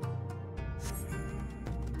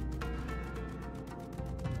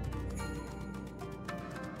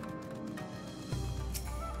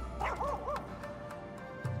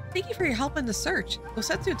 Thank you for your help in the search.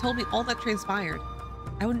 Gosetsu told me all that transpired.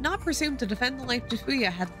 I would not presume to defend the life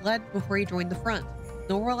Jifuya had led before he joined the front,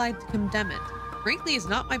 nor will I condemn it. Frankly, it's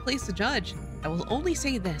not my place to judge. I will only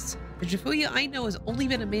say this. The Jifuya I know has only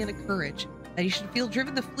been a man of courage. That he should feel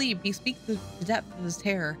driven to flee bespeaks the depth of his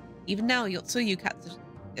terror. Even now, Yotsuyu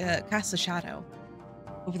casts a shadow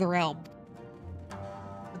over the realm.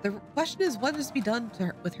 But the question is, what is to be done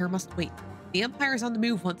with her must wait. The Empire is on the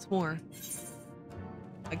move once more.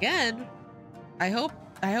 Again, I hope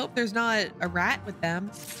there's not a rat with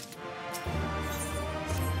them.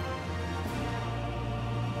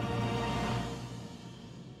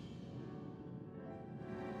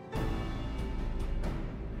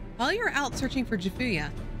 While you were out searching for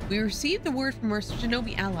Jifuya, we received the word from our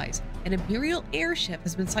shinobi allies. An Imperial airship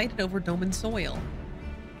has been sighted over Doman soil.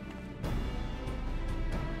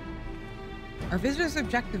 Our visitor's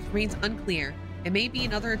objective remains unclear. It may be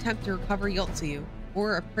another attempt to recover Yotsuyu,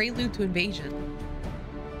 or a prelude to invasion.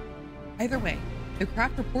 Either way, the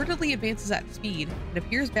craft reportedly advances at speed and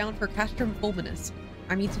appears bound for Castrum Fulminus.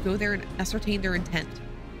 I need to go there and ascertain their intent.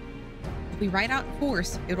 If we ride out in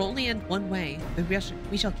force, it will only end one way, but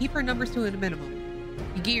we shall keep our numbers to a minimum.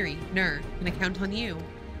 Yugiri, Nur, can I count on you?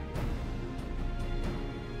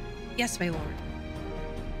 Yes, my lord.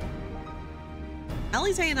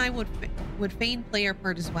 Alize and I would fain play our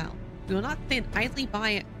part as well. We will not stand idly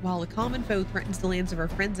by while a common foe threatens the lands of our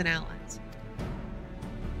friends and allies.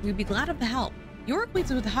 We would be glad of the help. You're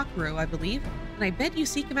acquainted with the Hakuro, I believe, and I bid you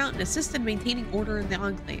seek him out and assist in maintaining order in the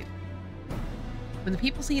Enclave. When the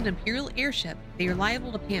people see an Imperial airship, they are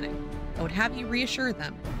liable to panic. I would have you reassure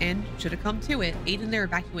them, and, should it come to it, aid in their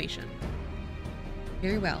evacuation.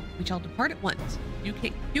 Very well. We shall depart at once. Do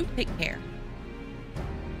take care.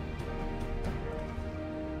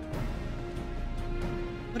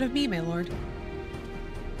 What of me, my lord?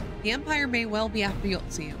 The Empire may well be after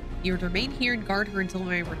Yotsuyu. You are to remain here and guard her until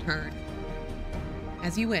my return.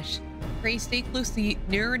 As you wish. Pray stay close to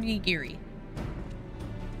Nur and Yugiri.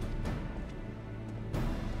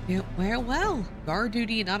 Yeah, well. Guard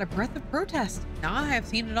duty, not a breath of protest. Now I have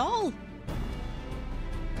seen it all.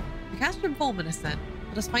 The Castrum Fulminus, then.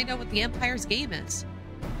 Let us find out what the Empire's game is.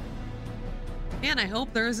 Man, I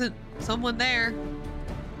hope there isn't someone there.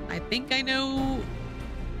 I think I know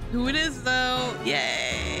who it is, though.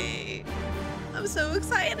 Yay! I'm so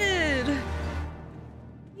excited!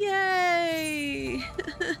 Yay!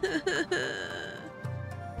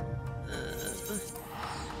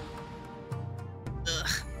 Ugh.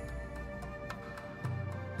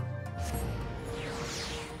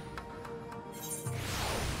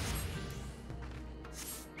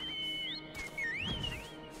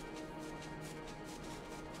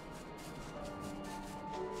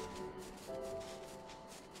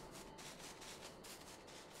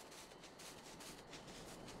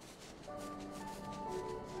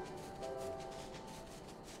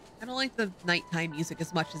 I don't like the nighttime music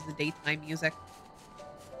as much as the daytime music.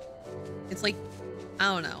 It's like, I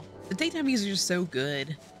don't know. The daytime music is just so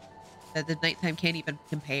good that the nighttime can't even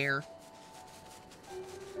compare.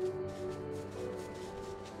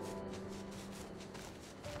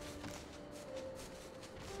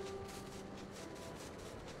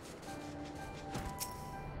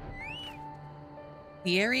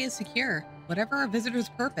 The area is secure. Whatever our visitor's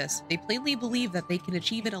purpose, they plainly believe that they can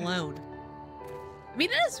achieve it alone. I mean,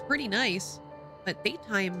 it is pretty nice, but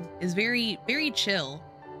daytime is very, very chill.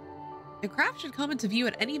 The craft should come into view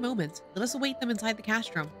at any moment. Let us await them inside the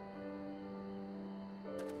castrum.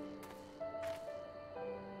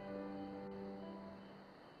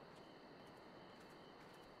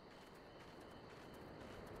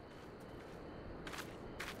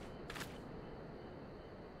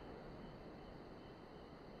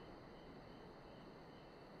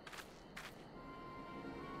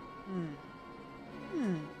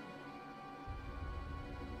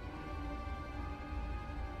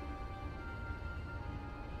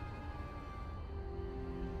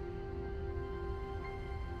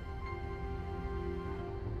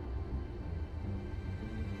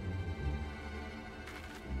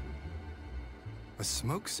 A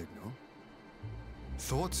smoke signal?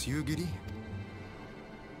 Thoughts, Yugiri?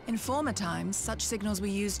 In former times, such signals were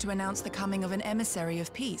used to announce the coming of an emissary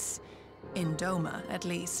of peace. In Doma, at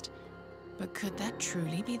least. But could that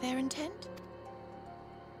truly be their intent?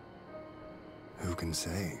 Who can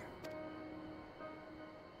say?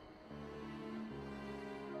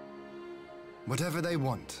 Whatever they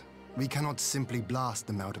want, we cannot simply blast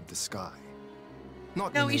them out of the sky.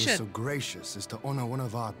 Not when they were so gracious as to honor one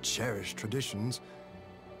of our cherished traditions.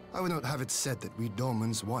 I would not have it said that we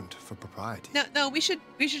Dormans want for propriety. No, we should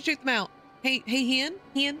shoot them out. Hey, Ian,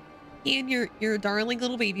 you're a darling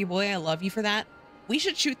little baby boy. I love you for that. We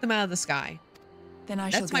should shoot them out of the sky. Then I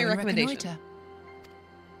shall go and reconnoiter.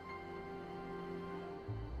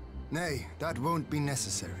 Nay, that won't be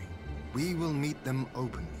necessary. We will meet them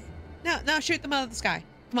openly. No, shoot them out of the sky.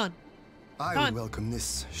 Come on. I would welcome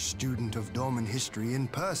this student of Dorman history in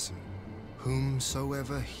person,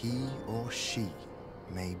 whomsoever he or she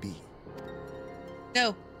may be.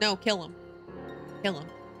 No, kill him. Kill him.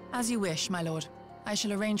 As you wish, my lord. I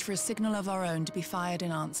shall arrange for a signal of our own to be fired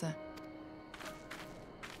in answer.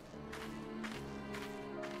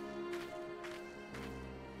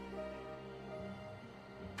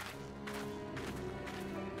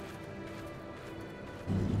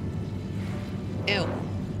 Ew.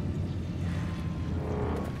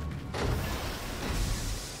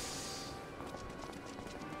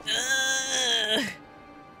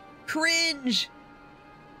 Cringe.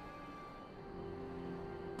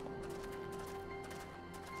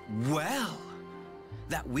 Well,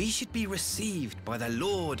 that we should be received by the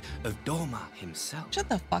Lord of Dorma himself. Shut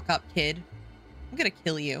the fuck up, kid. I'm gonna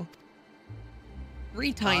kill you.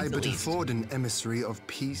 3 times at but least. afford an emissary of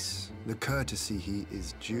peace the courtesy he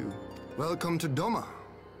is due. Welcome to Dorma,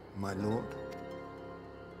 my lord.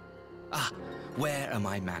 Ah, where are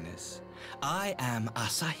my manners? I am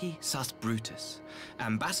Asahi Sus Brutus,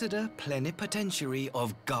 Ambassador Plenipotentiary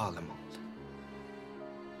of Garlemald.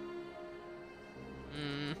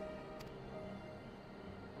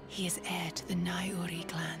 He is heir to the Naiuri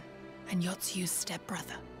clan, and Yotsu's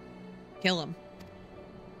stepbrother. Kill him.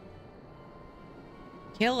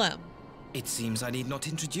 Kill him. It seems I need not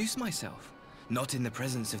introduce myself, not in the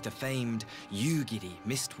presence of the famed Yugiri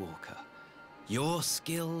Mistwalker. Your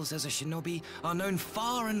skills as a shinobi are known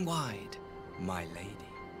far and wide, my lady.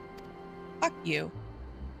 Fuck you.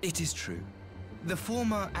 It is true. The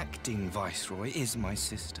former acting viceroy is my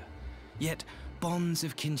sister. Yet, bonds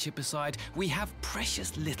of kinship aside, we have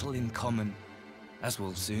precious little in common. As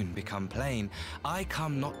will soon become plain, I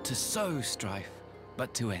come not to sow strife,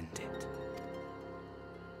 but to end it.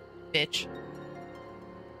 Bitch.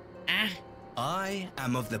 I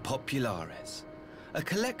am of the Populares, a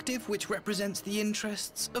collective which represents the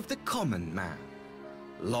interests of the common man.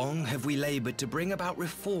 Long have we labored to bring about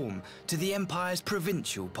reform to the Empire's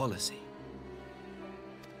provincial policy.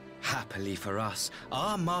 Happily for us,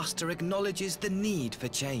 our master acknowledges the need for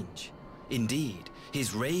change. Indeed,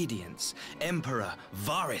 his radiance, Emperor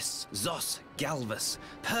Varys Zos Galvus,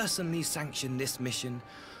 personally sanctioned this mission,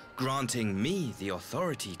 granting me the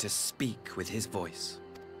authority to speak with his voice.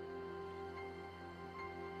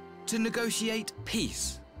 To negotiate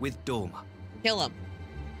peace with Dorma. Kill him.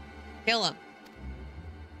 Kill him.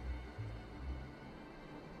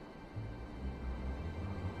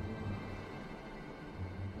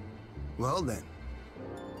 Well then,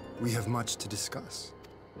 we have much to discuss.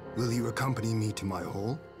 Will you accompany me to my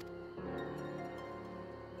hall?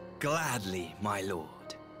 Gladly, my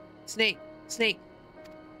lord. Snake. Snake.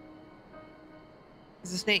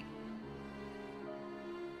 There's a snake.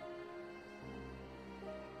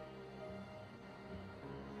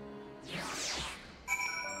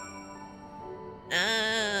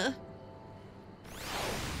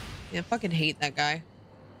 Yeah, I fucking hate that guy.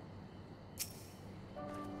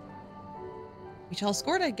 We shall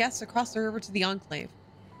escort our guests across the river to the Enclave.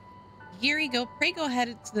 Yuri, pray go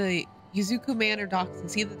ahead to the Yuzuku Manor docks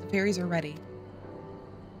and see that the ferries are ready.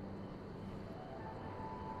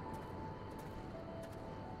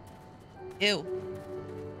 Ew.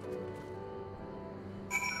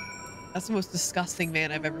 That's the most disgusting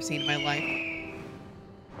man I've ever seen in my life.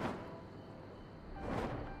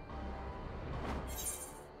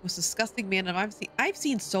 Most disgusting man I've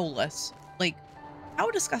seen Soulless. Like, how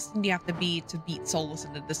disgusting do you have to be to beat Soulless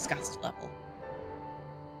at a disgust level?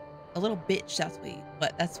 A little bitch, that's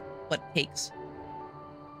what it takes.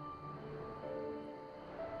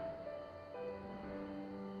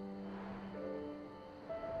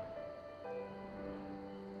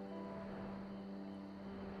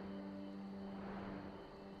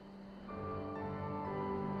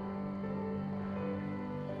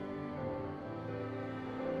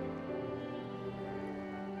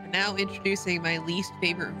 Now introducing my least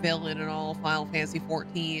favorite villain in all Final Fantasy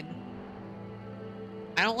XIV.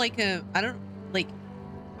 I don't like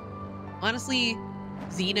honestly,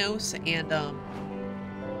 Xenos and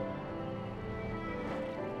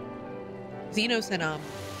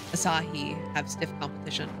Asahi have stiff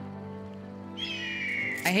competition.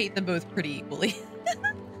 I hate them both pretty equally.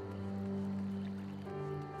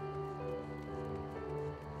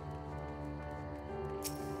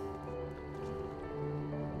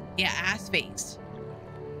 Yeah, ass face.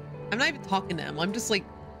 I'm not even talking to him. I'm just like,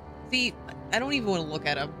 see, I don't even want to look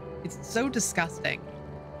at him. It's so disgusting.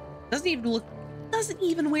 Doesn't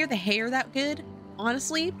even wear the hair that good.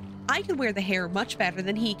 Honestly, I can wear the hair much better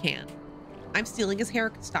than he can. I'm stealing his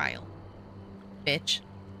hairstyle. Bitch.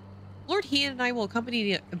 Lord Hean and I will accompany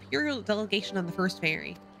the Imperial delegation on the first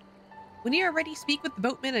ferry. When you are ready, speak with the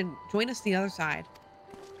boatman and join us on the other side.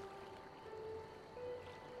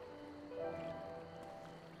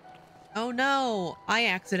 Oh no, I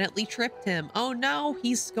accidentally tripped him. Oh no,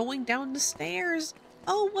 he's going down the stairs.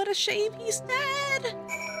 Oh, what a shame, he's dead.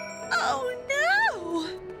 Oh no.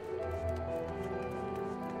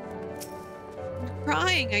 I'm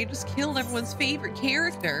crying, I just killed everyone's favorite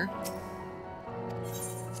character.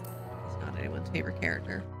 It's not anyone's favorite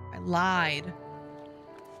character. I lied.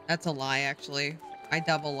 That's a lie, actually. I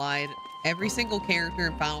double lied. Every single character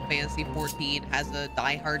in Final Fantasy XIV has a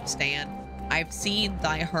diehard stan. I've seen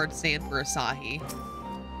diehard stan for Asahi.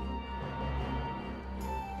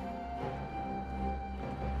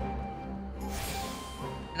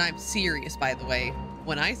 And I'm serious, by the way.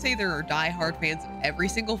 When I say there are diehard fans of every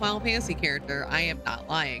single Final Fantasy character, I am not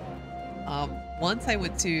lying. Once I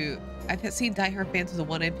went to... I've seen diehard fans of the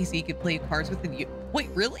one NPC you could play cards with and you... Wait,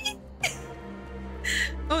 really?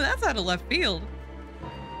 Oh, that's out of left field.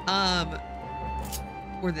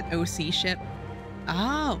 Or the OC ship.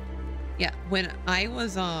 Oh. Yeah, when I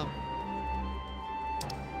was, what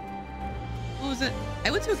was it?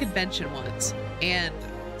 I went to a convention once, and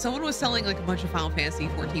someone was selling, like, a bunch of Final Fantasy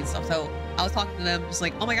XIV stuff, so I was talking to them, just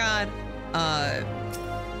like, oh my god,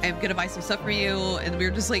 I'm gonna buy some stuff for you, and we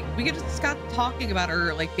were just like, we just got talking about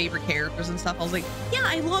our, like, favorite characters and stuff. I was like, yeah,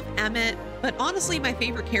 I love Emmett, but honestly, my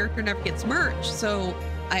favorite character never gets merch, so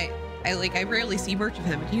I rarely see merch of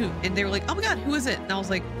him. And they were like, oh my god, who is it? And I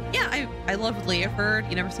was like, yeah, I love Leoford.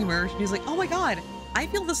 You never see merch. And he's like, oh my god, I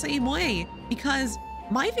feel the same way because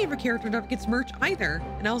my favorite character never gets merch either.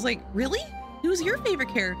 And I was like, really? Who's your favorite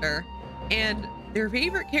character? And their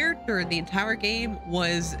favorite character in the entire game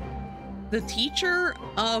was the teacher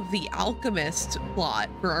of the alchemist plot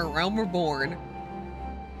for A Realm Reborn.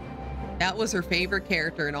 That was her favorite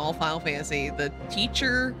character in all Final Fantasy, the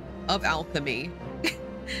teacher of alchemy.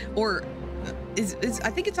 Or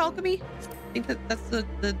I think it's alchemy. I think that's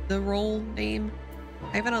the role name.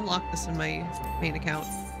 I haven't unlocked this in my main account.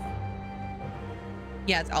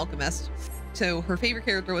 Yeah, it's alchemist. So her favorite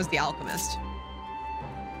character was the alchemist.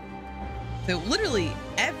 So literally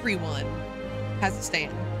everyone has a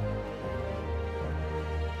stand.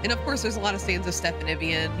 And of course there's a lot of stands of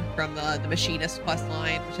Stephanivian from the machinist quest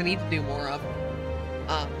line, which I need to do more of.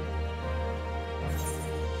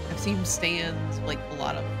 I've seen stands like a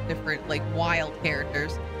lot of different like wild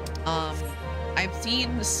characters. I've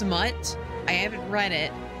seen Smut. I haven't read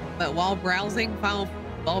it, but while browsing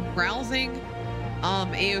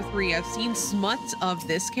AO3, I've seen smuts of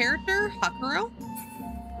this character, Hakuro.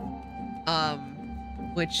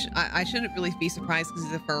 Which I shouldn't really be surprised because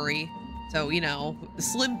he's a furry. So, you know,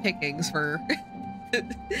 slim pickings for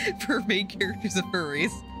for main characters of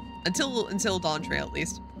furries. Until Dawn Trail, at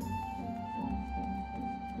least.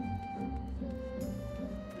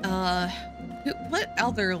 What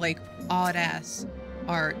other like odd ass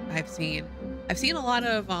art I've seen? I've seen a lot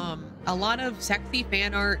of sexy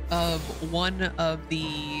fan art of one of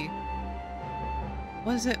the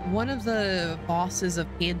bosses of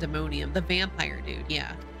Pandemonium, the vampire dude.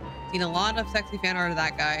 Yeah, seen a lot of sexy fan art of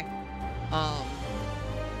that guy.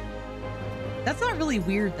 That's not really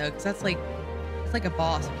weird though, because that's like it's like a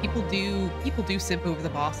boss. People do simp over the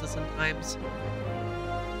bosses sometimes,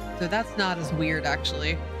 so that's not as weird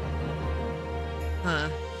actually. Huh.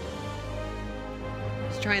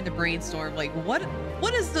 Just trying to brainstorm like what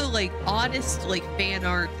is the like oddest like fan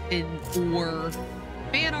art or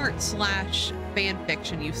fan art slash fan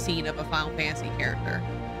fiction you've seen of a Final Fantasy character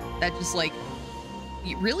that just like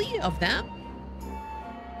really of them?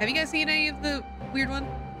 Have you guys seen any of the weird one?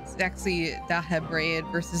 It's actually Dahebraid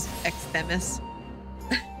versus Exthemis.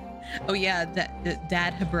 Oh yeah,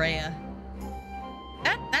 Dad Hebrea.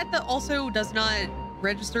 That also does not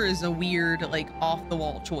register as a weird like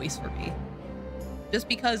off-the-wall choice for me, just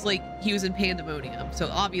because like he was in Pandemonium, so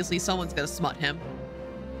obviously someone's gonna smut him.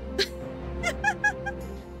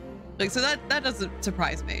 Like, so that doesn't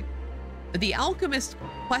surprise me. The alchemist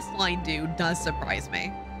questline dude does surprise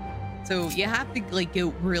me, so you have to like go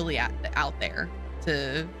really out there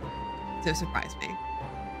to surprise me.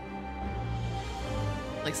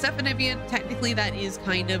 Like Stephanivian, technically that is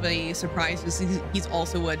kind of a surprise because he's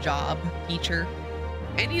also a job teacher.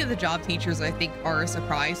 Any of the job teachers I think are a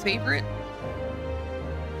surprise favorite.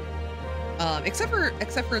 Except for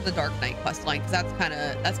the Dark Knight questline, because that's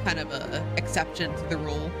kind of a exception to the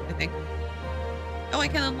rule, I think. Oh, I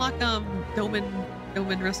can unlock Domain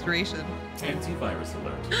Restoration. Antivirus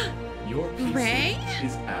alert. Your PC Ray?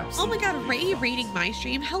 is absolutely Oh my god, Ray fucked. rating my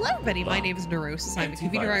stream. Hello, everybody. My name is Neurosis. I'm a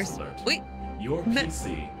computer virus. Wait. Your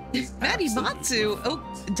PC is Maddie absolutely Matsu. Oh,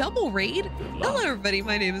 double raid. Hello, everybody.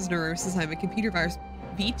 My name is Neurosis. I'm a computer virus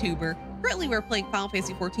VTuber. Currently, we're playing Final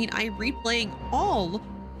Fantasy XIV. I'm replaying all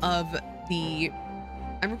of the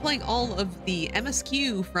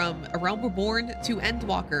MSQ from A Realm Reborn to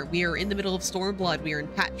Endwalker. We are in the middle of Stormblood. We are in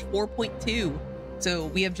patch 4.2. So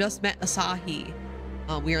we have just met Asahi.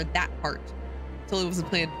 We are at that part. So it wasn't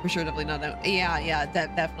planned for sure. Definitely not. No. Yeah,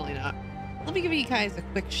 definitely not. Let me give you guys a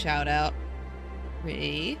quick shout out.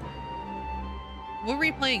 Ray. What were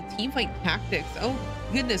we playing? Teamfight Tactics. Oh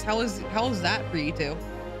goodness, how was that for you two?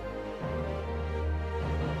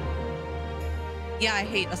 Yeah, I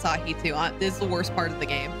hate Asahi too. This is the worst part of the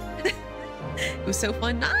game. It was so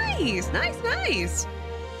fun. Nice.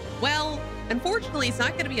 Well, unfortunately, it's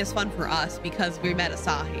not going to be as fun for us because we met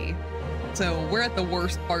Asahi. So we're at the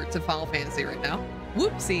worst parts of Final Fantasy right now.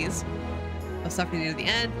 Whoopsies. No stuff near the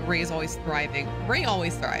end. Ray is always thriving. Ray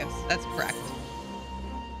always thrives. That's correct.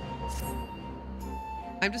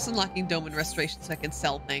 I'm just unlocking Domain Restoration so I can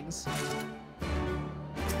sell things.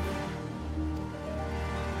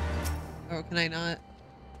 Oh, can I not?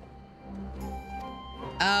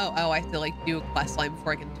 Oh, I have to like do a quest line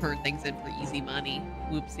before I can turn things in for easy money.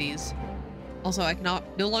 Whoopsies. Also, I cannot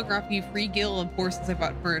no longer offer you free gil and poor since I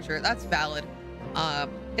bought furniture. That's valid.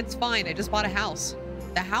 It's fine. I just bought a house.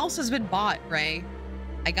 The house has been bought, Ray.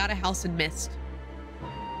 I got a house in Mist.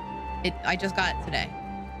 I just got it today.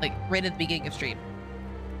 Like right at the beginning of stream.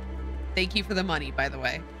 Thank you for the money, by the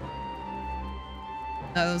way.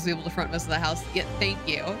 I was able to front most of the house. Yeah, thank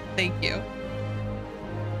you.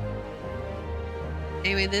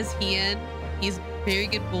 Anyway, this Ian, he's a very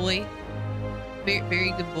good boy.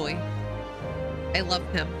 Very good boy. I love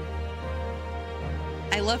him.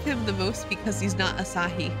 I love him the most because he's not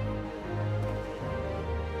Asahi.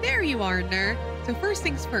 There you are, Ner. So first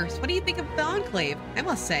things first, what do you think of the Enclave? I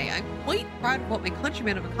must say, I'm quite proud of what my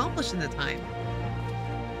countrymen have accomplished in the time.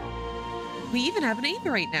 We even have an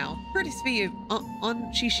Aether right now. Courtesy of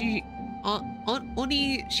Oni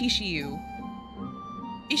Shishiyu.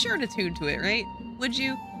 Be sure to tune to it, right? Would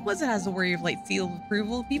you? Once it has the Warrior of Light seal of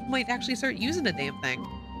approval, people might actually start using the damn thing.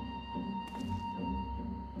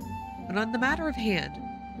 But on the matter of hand,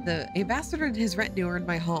 the ambassador and his retinue are in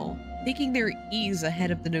my hall, taking their ease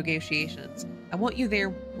ahead of the negotiations. I want you there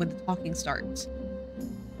when the talking starts.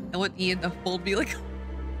 I want Ian to fold me like,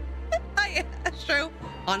 hi, Astro.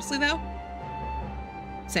 Honestly, though,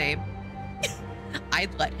 same.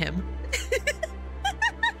 I'd let him.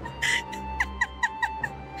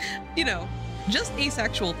 You know, just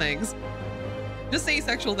asexual things.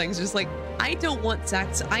 Just like, I don't want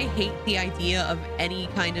sex. I hate the idea of any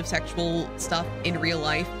kind of sexual stuff in real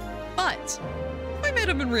life. But if I met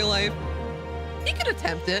him in real life, he could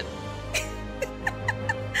attempt it.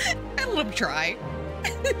 I let him try.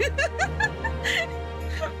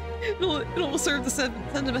 It'll serve to send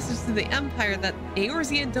a message to the Empire that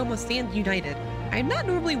Eorzea and Doma stand united. I'm not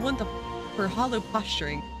normally one for hollow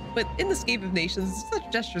posturing, but in this game of nations,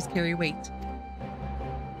 such gestures carry weight.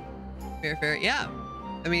 Fair. Yeah.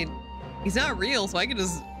 I mean, he's not real, so I could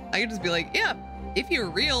just be like, yeah, if you're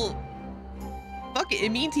real, fuck it, it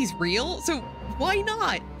means he's real, so why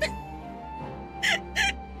not?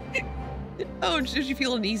 Oh, should you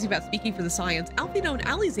feel uneasy about speaking for the science, Alfino and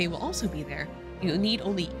Alize will also be there. You'll need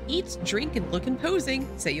only eat, drink, and look imposing.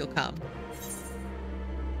 Say you'll come.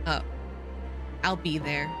 Oh. I'll be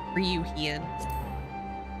there. For you, Ian.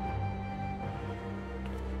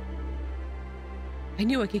 I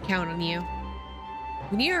knew I could count on you.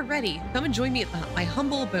 When you are ready, come and join me at my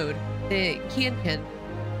humble abode, the Kiankin.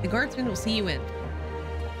 The guardsman will see you in.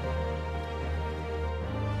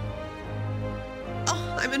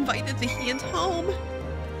 Oh, I'm invited to Ian's home.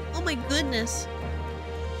 Oh my goodness.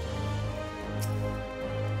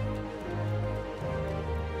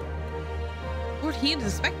 Lord Ian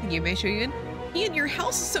is expecting you. May I show you in? Ian, your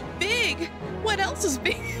house is so big. What else is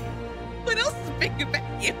big? What else is big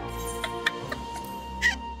about you?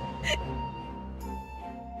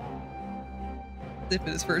 If it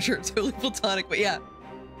is for sure totally platonic, but yeah,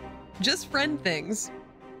 just friend things.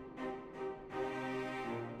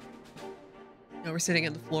 Now we're sitting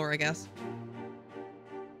on the floor, I guess.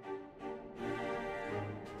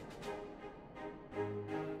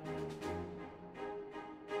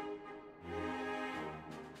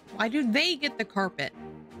 Why do they get the carpet?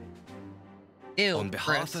 Ew, On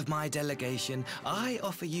behalf gross. of my delegation, I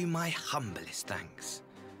offer you my humblest thanks.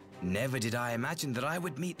 Never did I imagine that I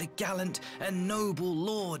would meet the gallant and noble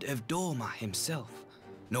Lord of Dorma himself,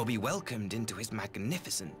 nor be welcomed into his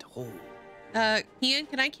magnificent hall. Ian,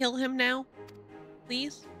 can I kill him now?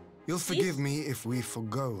 Please? You'll forgive me if we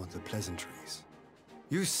forgo the pleasantries.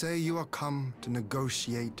 You say you are come to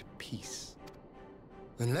negotiate peace.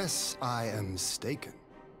 Unless I am mistaken,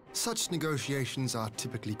 such negotiations are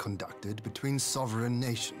typically conducted between sovereign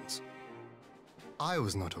nations. I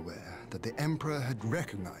was not aware that the Emperor had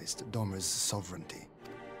recognized Dorma's sovereignty.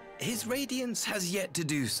 His Radiance has yet to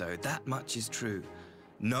do so, that much is true.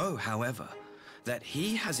 Know, however, that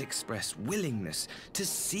he has expressed willingness to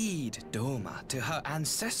cede Dorma to her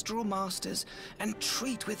ancestral masters and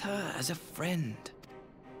treat with her as a friend.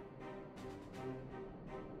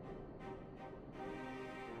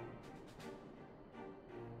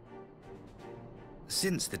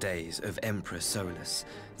 Since the days of Emperor Solus,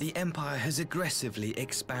 the Empire has aggressively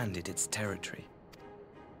expanded its territory.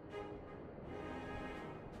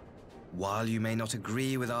 While you may not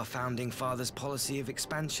agree with our founding father's policy of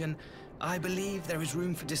expansion, I believe there is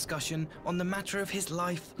room for discussion on the matter of his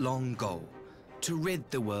lifelong goal, to rid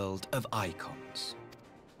the world of icons.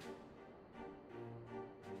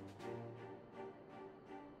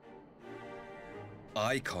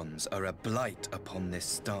 Icons are a blight upon this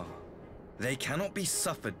star. They cannot be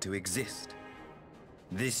suffered to exist.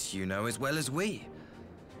 This you know as well as we.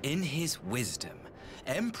 In his wisdom,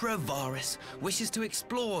 Emperor Varus wishes to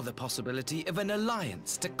explore the possibility of an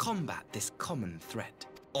alliance to combat this common threat.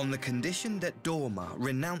 On the condition that Dorma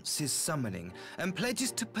renounces summoning and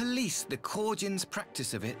pledges to police the Korgin's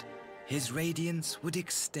practice of it, his Radiance would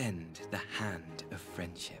extend the hand of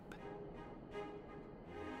friendship.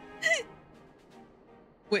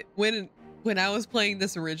 When I was playing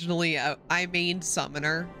this originally, I mained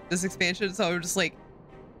Summoner, this expansion, so I was just like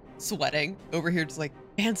sweating over here, just like,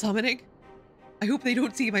 man, summoning? I hope they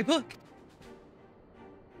don't see my book.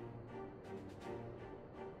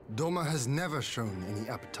 Dorma has never shown any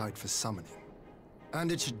appetite for summoning,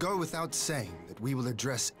 and it should go without saying that we will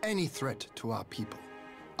address any threat to our people,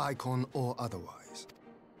 icon or otherwise.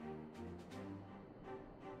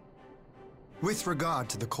 With regard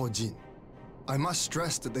to the Korjin, I must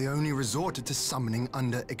stress that they only resorted to summoning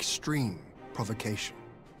under extreme provocation.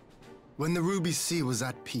 When the Ruby Sea was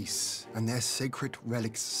at peace and their sacred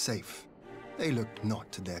relics safe, they looked not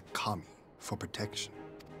to their kami for protection.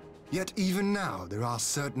 Yet even now there are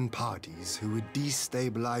certain parties who would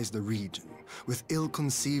destabilize the region with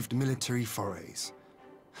ill-conceived military forays.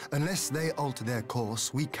 Unless they alter their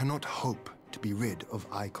course, we cannot hope to be rid of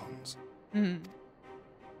icons.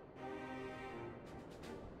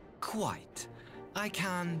 Quite. I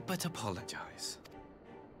can but apologize.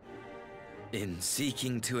 In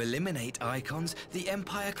seeking to eliminate icons, the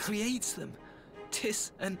Empire creates them.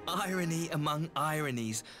 'Tis an irony among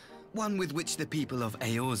ironies, one with which the people of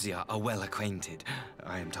Eorzea are well acquainted,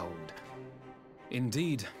 I am told.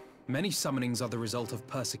 Indeed. Many summonings are the result of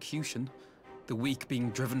persecution, the weak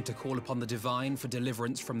being driven to call upon the divine for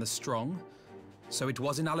deliverance from the strong. So it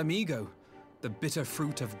was in Alamigo, the bitter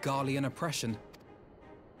fruit of Garlean oppression.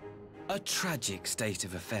 A tragic state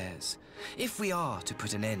of affairs. If we are to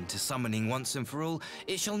put an end to summoning once and for all,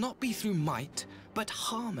 it shall not be through might, but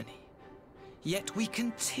harmony. Yet we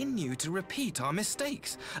continue to repeat our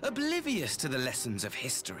mistakes, oblivious to the lessons of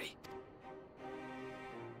history.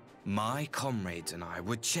 My comrades and I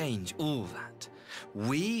would change all that.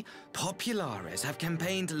 We, Populares, have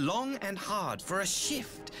campaigned long and hard for a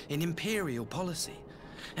shift in imperial policy.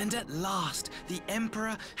 And at last, the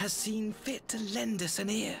Emperor has seen fit to lend us an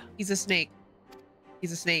ear. He's a snake.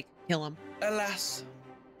 He's a snake. Kill him. Alas,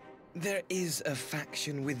 there is a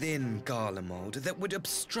faction within Garlemald that would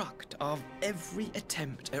obstruct our every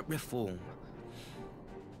attempt at reform.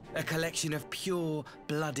 A collection of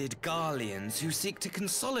pure-blooded Garleans who seek to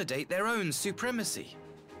consolidate their own supremacy.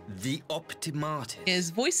 The Optimatis.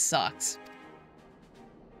 His voice sucks.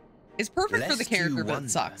 It's perfect for the character, but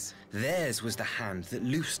it sucks. Theirs was the hand that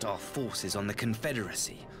loosed our forces on the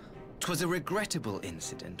Confederacy. 'Twas a regrettable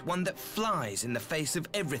incident, one that flies in the face of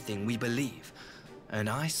everything we believe. And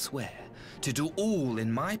I swear to do all in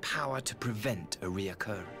my power to prevent a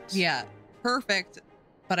reoccurrence. Yeah, perfect,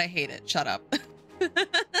 but I hate it. Shut up.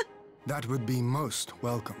 That would be most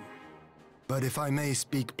welcome. But if I may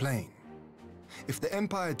speak plain, if the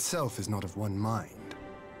Empire itself is not of one mind,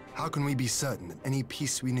 how can we be certain that any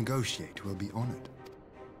peace we negotiate will be honored?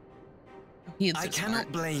 I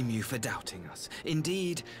cannot blame you for doubting us.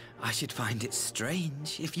 Indeed, I should find it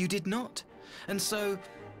strange if you did not. And so,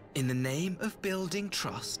 in the name of building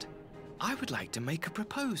trust, I would like to make a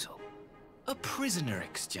proposal. a prisoner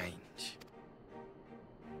exchange.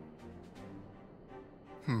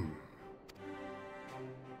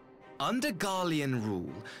 Under Garlean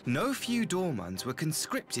rule, no few Dormans were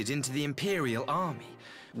conscripted into the Imperial army.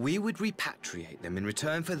 We would repatriate them in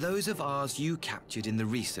return for those of ours you captured in the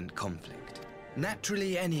recent conflict.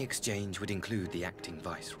 Naturally, any exchange would include the acting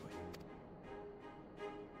viceroy.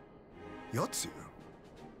 Yotsu?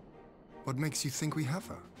 What makes you think we have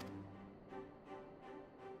her?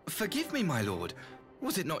 Forgive me, my lord.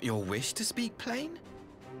 Was it not your wish to speak plain?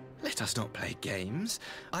 Let us not play games.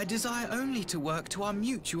 I desire only to work to our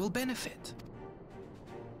mutual benefit.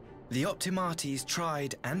 The Optimates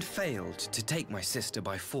tried and failed to take my sister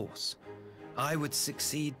by force. I would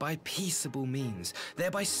succeed by peaceable means,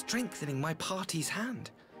 thereby strengthening my party's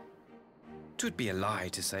hand. 'Twould be a lie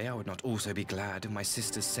to say I would not also be glad of my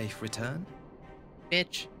sister's safe return.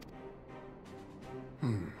 Bitch.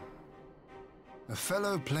 A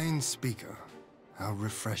fellow plain speaker. How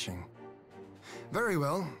refreshing. Very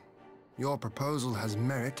well. Your proposal has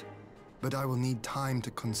merit, but I will need time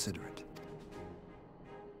to consider it.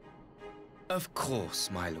 Of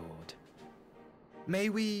course, my lord. May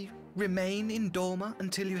we remain in Dorma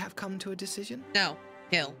until you have come to a decision? No.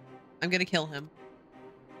 Kill. I'm gonna kill him.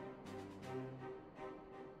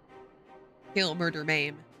 Kill, murder,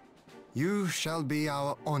 maim. You shall be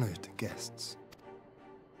our honored guests.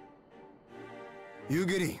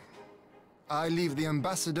 Yugiri, I leave the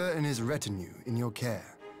ambassador and his retinue in your care.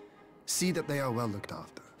 See that they are well looked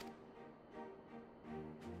after.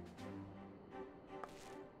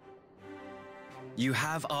 You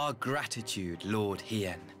have our gratitude, Lord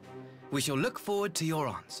Hien. We shall look forward to your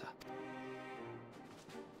answer.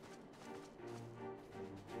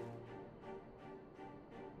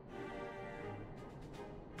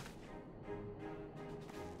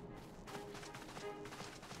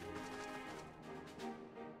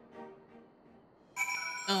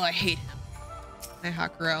 Oh, I hate him. My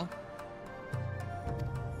Hakuro.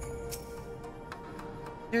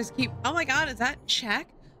 There's keep. Oh my god, is that Check?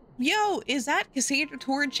 Yo, is that Cassandra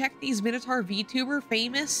Torn Check these Minotaur VTuber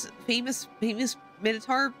famous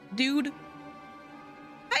Minotaur dude?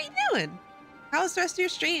 How you doing? How's the rest of your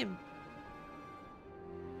stream?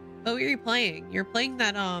 Oh, what are you playing? You're playing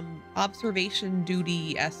that observation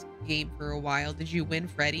duty-esque game for a while. Did you win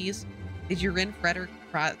Freddy's? Did you win Frederick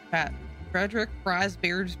Fazbear's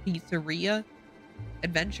Pizzeria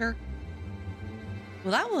adventure?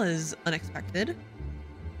 Well, that was unexpected.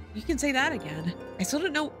 You can say that again. I still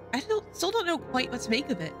don't know quite what to make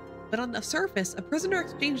of it. But on the surface, a prisoner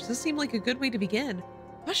exchange does seem like a good way to begin.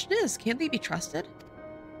 Question is, can they be trusted?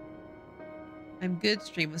 I'm good.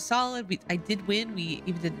 Stream was solid. I did win. We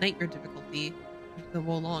even did nightmare difficulty after the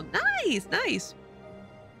roll long. Nice, nice.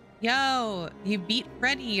 Yo, you beat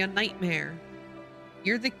Freddy on Nightmare.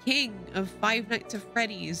 You're the king of Five Nights at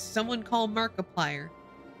Freddy's. Someone call Markiplier.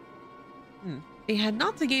 They had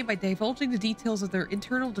not to gain by divulging the details of their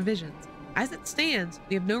internal divisions. As it stands,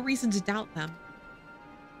 we have no reason to doubt them.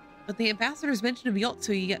 But the ambassador's mention of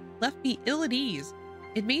Yotsu left me ill at ease.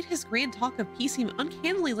 It made his grand talk of peace seem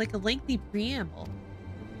uncannily like a lengthy preamble.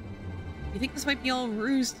 You think this might be all a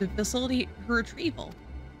ruse to facilitate her retrieval?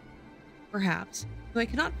 Perhaps, though I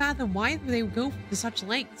cannot fathom why they would go to such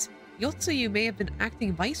lengths. Yotsuyu may have been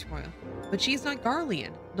acting viceroyal, but she is not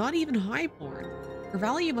Garlean, not even highborn. Her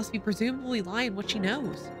value must be presumably lie in what she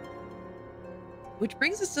knows. Which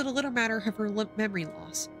brings us to the little matter of her memory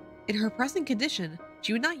loss. In her present condition,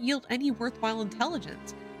 she would not yield any worthwhile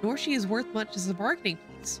intelligence, nor she is worth much as a bargaining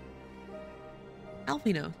piece.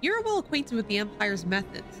 Alphino, you're well acquainted with the Empire's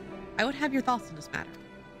methods. I would have your thoughts on this matter.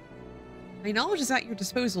 My knowledge is at your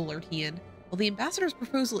disposal, Lord Hien. While the ambassador's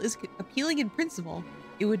proposal is appealing in principle,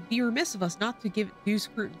 it would be remiss of us not to give it due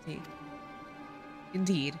scrutiny.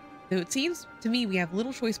 Indeed, though it seems to me we have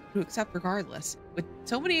little choice but to accept regardless, with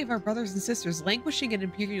so many of our brothers and sisters languishing in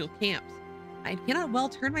imperial camps, I cannot well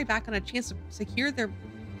turn my back on a chance to secure their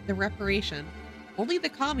reparation. Only the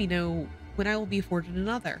Kami know when I will be afforded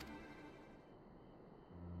another.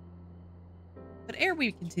 But ere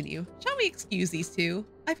we continue, shall we excuse these two?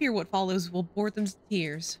 I fear what follows will bore them to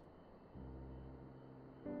tears.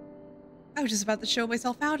 I was just about to show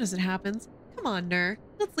myself out as it happens. Come on, Nur.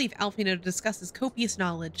 Let's leave Alphino to discuss his copious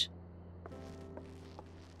knowledge.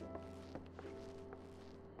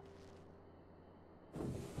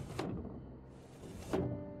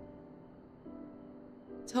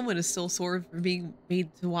 Someone is still sore for being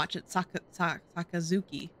made to watch at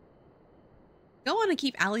Sakazuki. Go on and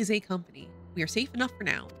keep Alize company. We are safe enough for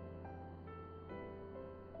now.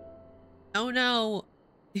 Oh no.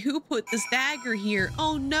 Who put this dagger here?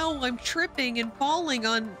 Oh no, I'm tripping and falling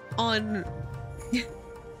on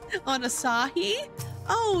On Asahi?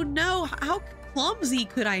 Oh no, how clumsy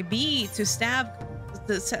could I be to stab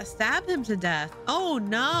him to death? Oh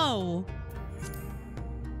no.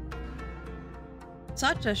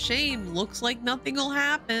 Such a shame. Looks like nothing will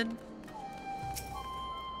happen.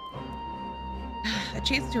 A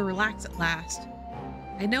chance to relax at last.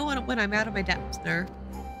 I know when I'm out of my depths, Ner.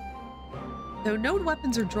 Though no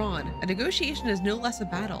weapons are drawn, a negotiation is no less a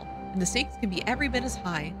battle, and the stakes can be every bit as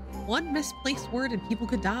high. One misplaced word and people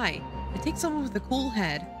could die. It takes someone with a cool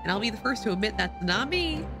head, and I'll be the first to admit that's not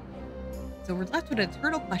me. So we're left with an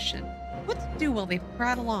eternal question. What to do while they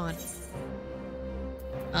prattle on?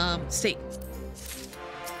 Steak.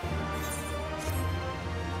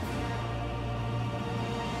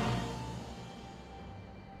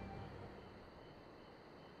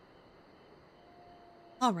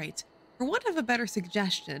 Alright, for want of a better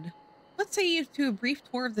suggestion, let's say you to a brief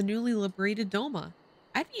tour of the newly liberated Doma.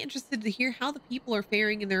 I'd be interested to hear how the people are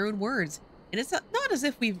faring in their own words, and it's not as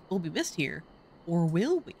if we will be missed here. Or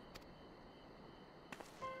will we?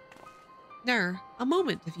 Ner, a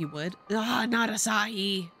moment, if you would. Ah, not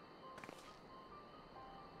Asahi.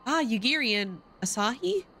 Ah, Yugiri and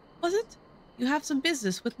Asahi, was it? You have some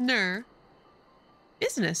business with Ner?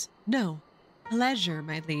 Business? No. Pleasure,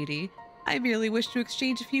 my lady. I merely wish to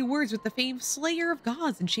exchange a few words with the famed slayer of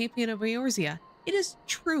gods and champion of Eorzea. It is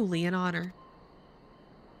truly an honor.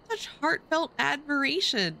 Such heartfelt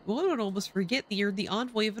admiration. One would almost forget that you're the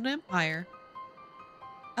envoy of an empire.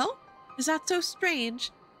 Oh, is that so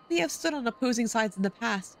strange? We have stood on opposing sides in the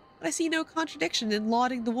past, but I see no contradiction in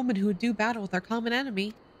lauding the woman who would do battle with our common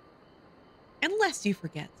enemy. Unless you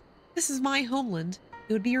forget, this is my homeland.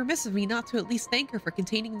 It would be remiss of me not to at least thank her for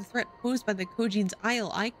containing the threat posed by the Kojin's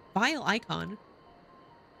vile icon.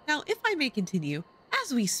 Now, if I may continue,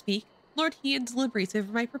 as we speak, Lord Hien deliberates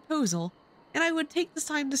over my proposal, and I would take this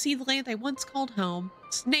time to see the land I once called home.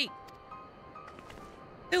 Snake!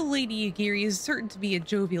 Though Lady Yugiri is certain to be a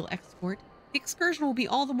jovial export, the excursion will be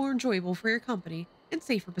all the more enjoyable for your company, and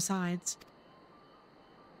safer besides.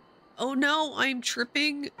 Oh no, I'm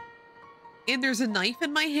tripping. And there's a knife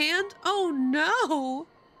in my hand? Oh no!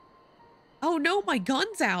 Oh no, my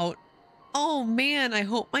gun's out! Oh man, I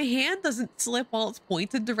hope my hand doesn't slip while it's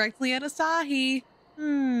pointed directly at Asahi.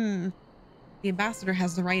 The ambassador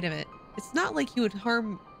has the right of it. It's not like he would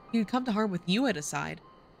come to harm with you at his side.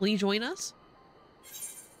 Will you join us?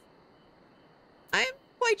 I'm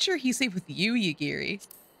quite sure he's safe with you, Yugiri.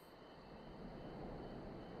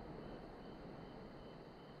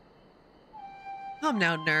 Come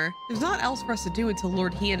now, Ner. There's naught else for us to do until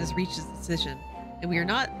Lord Hien has reached his decision. And we are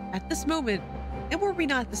not at this moment, and were we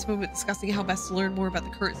not at this moment discussing how best to learn more about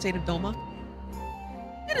the current state of Doma?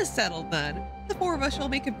 It is settled then. The four of us shall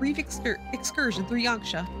make a brief excursion through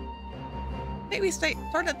Yangsha. May we start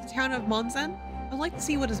at the town of Monzen? I'd like to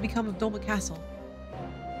see what has become of Doma Castle.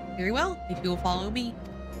 Very well, if you will follow me.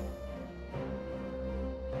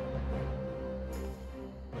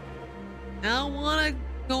 I don't want to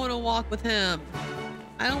go on a walk with him.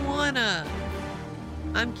 I don't wanna.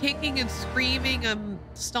 I'm kicking and screaming. I'm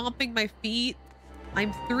stomping my feet.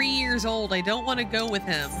 I'm 3 years old. I don't want to go with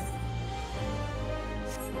him.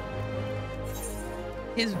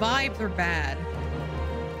 His vibes are bad.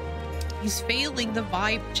 He's failing the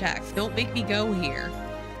vibe check. Don't make me go here.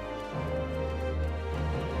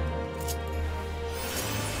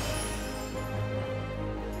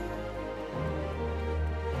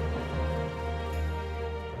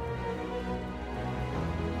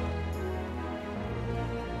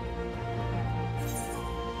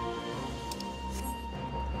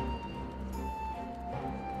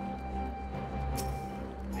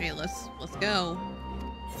 Okay, let's go.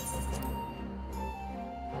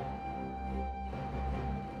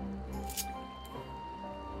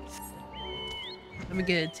 I'm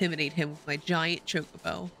gonna intimidate him with my giant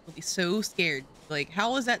chocobo. He'll be so scared. Like,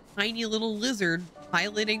 how is that tiny little lizard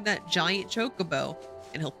piloting that giant chocobo?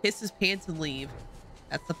 And he'll piss his pants and leave.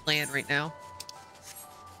 That's the plan right now.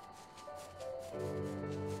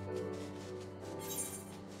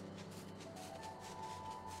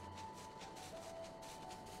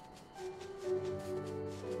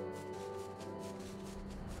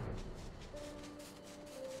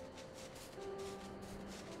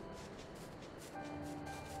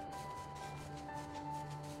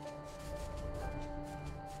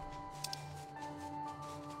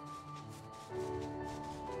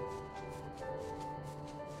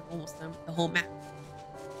 Almost done with the whole map.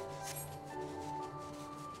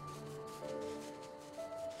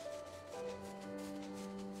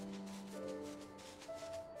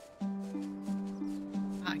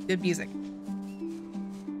 Ah, good music.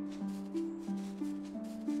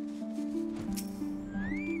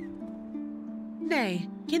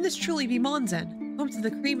 this truly be Monzen, home to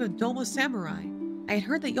the cream of Domo Samurai? I had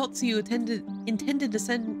heard that Yotsuyu intended to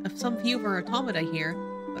send some few of her automata here,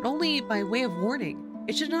 but only by way of warning.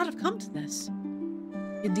 It should not have come to this.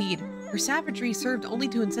 Indeed, her savagery served only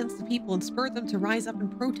to incense the people and spur them to rise up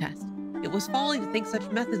and protest. It was folly to think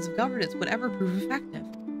such methods of governance would ever prove effective.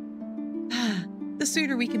 The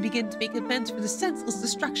sooner we can begin to make amends for the senseless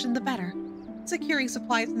destruction, the better. Securing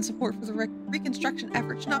supplies and support for the reconstruction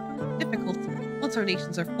effort should not be difficult, once our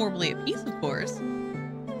nations are formally at peace, of course.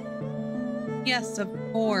 Yes, of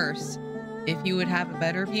course. If you would have a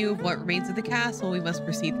better view of what remains of the castle, we must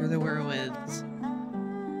proceed through the ruins.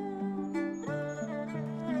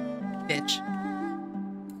 Bitch.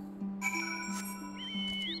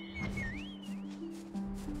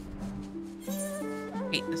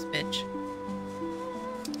 Hate this bitch.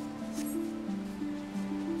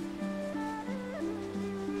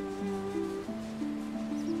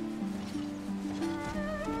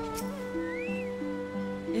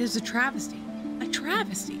 It is a travesty. A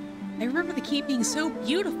travesty. I remember the keep being so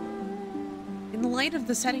beautiful. In the light of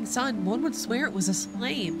the setting sun, one would swear it was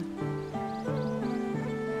aflame.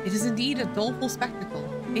 It is indeed a doleful spectacle.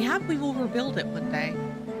 Mayhap we will rebuild it one day,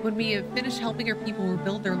 when we have finished helping our people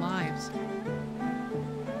rebuild their lives.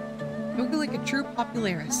 Spoken like a true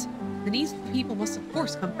popularis, the needs of the people must of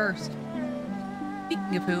course come first.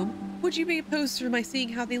 Speaking of whom, would you be opposed to my seeing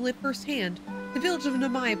how they live firsthand? The village of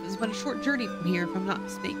Namaib is but a short journey from here, if I'm not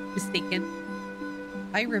mistaken.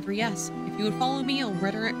 By river, yes. If you would follow me, I'll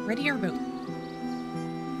ready our boat.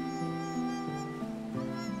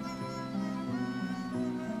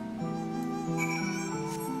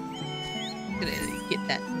 Gonna get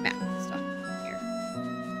that map stuff here.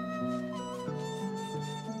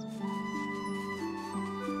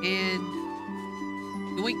 And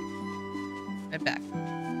yoink. Head back.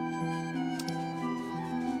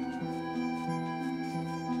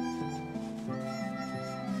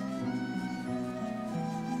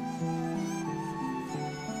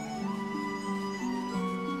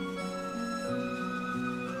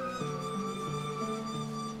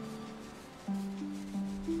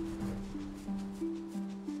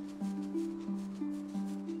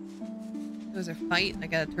 There's a fight. I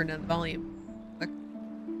gotta turn down the volume. Quick.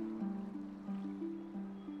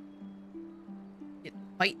 Get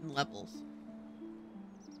fighting levels.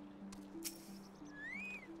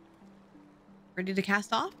 Ready to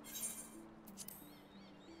cast off?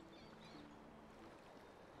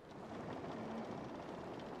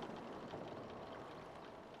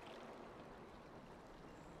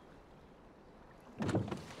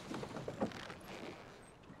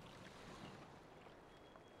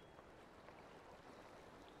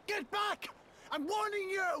 Get back! I'm warning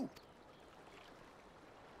you!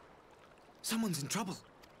 Someone's in trouble.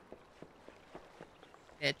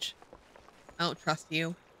 Bitch. I don't trust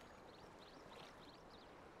you.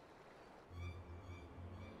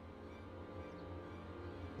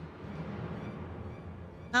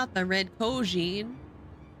 Not the red Kojin.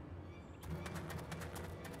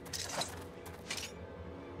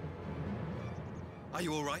 Are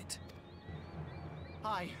you all right?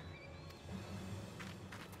 Hi.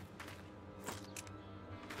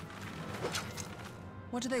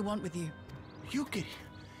 What do they want with you? Yuki,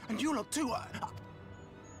 and you look too.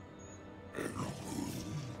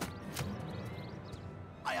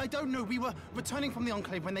 I don't know. We were returning from the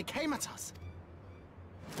Enclave when they came at us.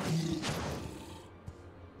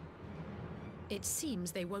 It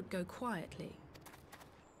seems they won't go quietly.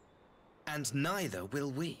 And neither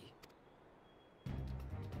will we.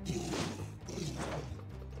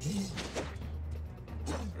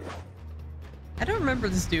 I don't remember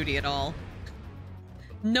this duty at all.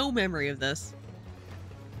 No memory of this.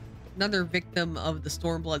 Another victim of the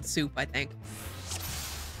Stormblood soup, I think.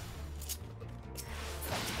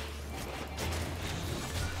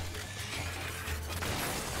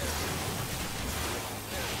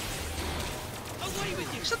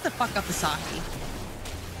 Shut the fuck up, Asaki.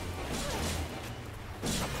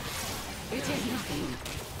 It is nothing.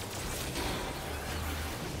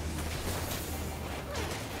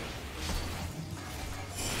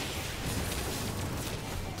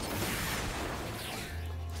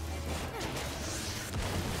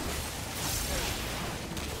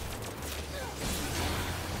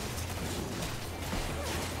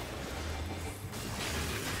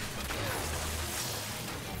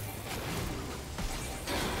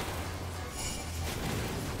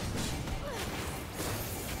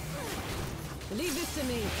 Leave this to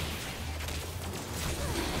me.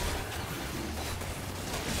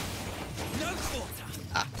 No quarter.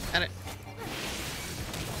 Ah, got it.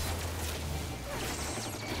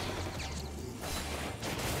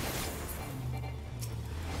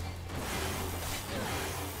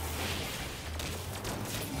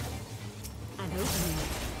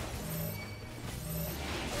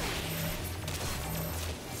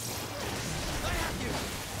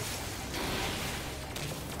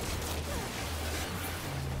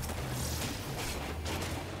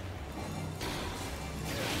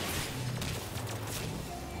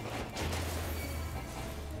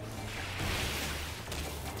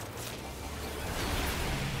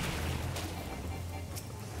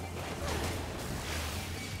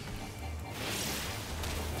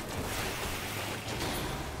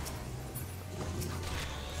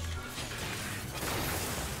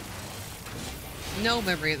 No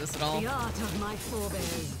memory of this at all. The art of my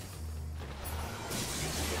forebears.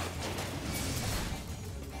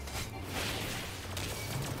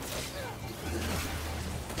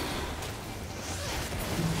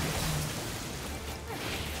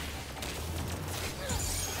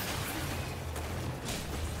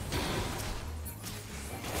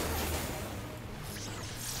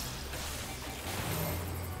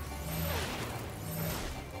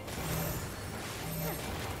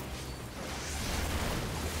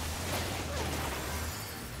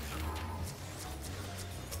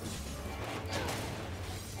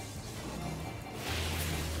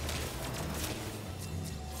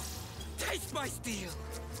 Taste my steel!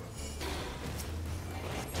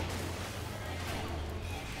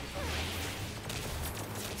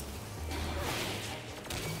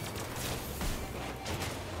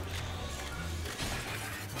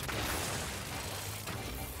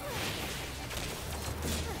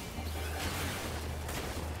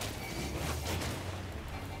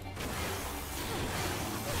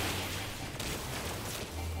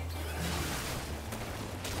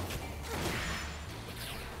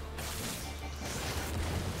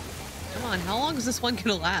 How long is this one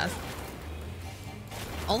gonna last?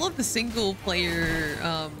 All of the single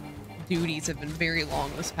player duties have been very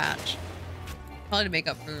long this patch. Probably to make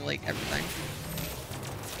up for like everything.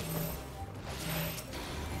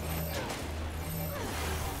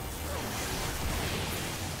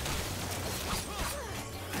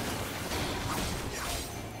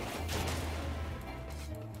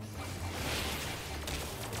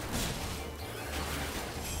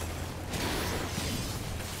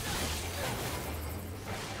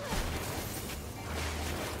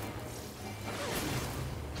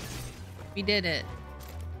 We did it.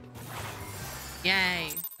 Yay.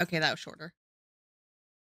 Okay, that was shorter.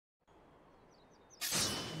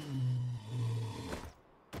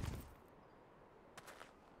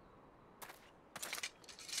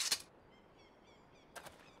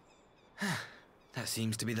 That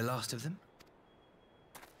seems to be the last of them.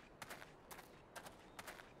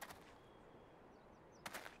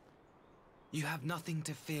 You have nothing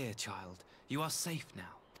to fear, child. You are safe now.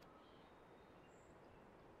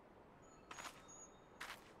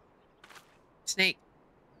 Snake,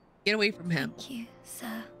 get away from him. Thank you,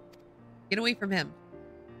 sir. Get away from him.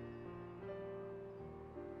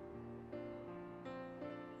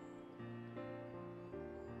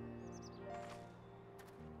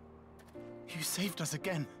 You saved us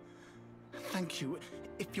again. Thank you.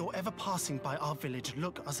 If you're ever passing by our village,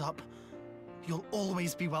 look us up. You'll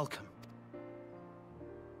always be welcome.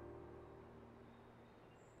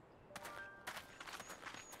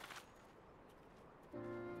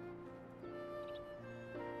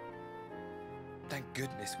 Thank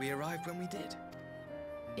goodness we arrived when we did.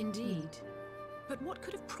 Indeed. But what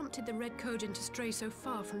could have prompted the Red Kojin to stray so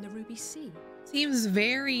far from the Ruby Sea? Seems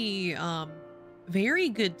very, very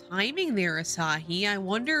good timing there, Asahi. I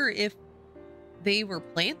wonder if they were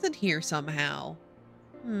planted here somehow.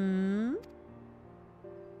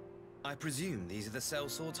 I presume these are the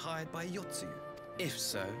sellswords hired by Yotsu. If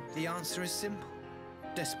so, the answer is simple.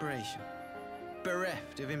 Desperation.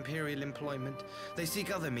 Bereft of imperial employment, they seek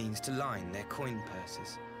other means to line their coin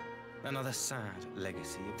purses. Another sad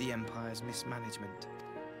legacy of the Empire's mismanagement.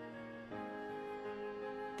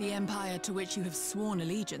 The Empire to which you have sworn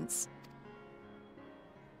allegiance.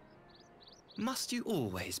 Must you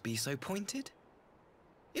always be so pointed?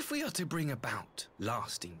 If we are to bring about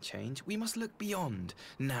lasting change, we must look beyond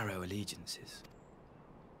narrow allegiances.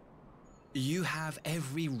 You have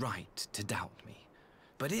every right to doubt me,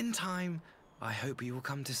 but in time, I hope you will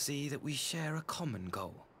come to see that we share a common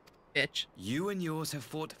goal. Bitch. You and yours have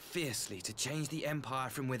fought fiercely to change the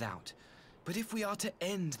Empire from without. But if we are to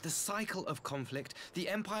end the cycle of conflict, the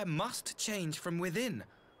Empire must change from within.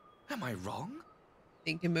 Am I wrong?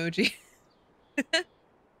 Think emoji.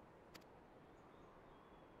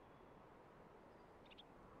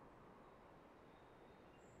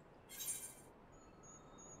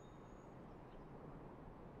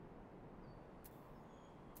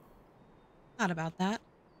 Not about that.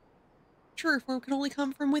 True reform can only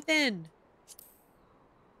come from within.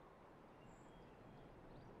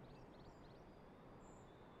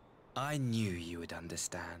 I knew you would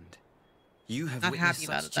understand. You have Not witnessed happy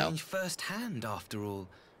about such it, though. change firsthand, after all,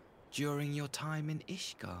 during your time in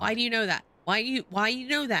Ishgard. Why do you know that? Why do you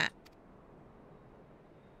know that?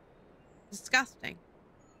 Disgusting.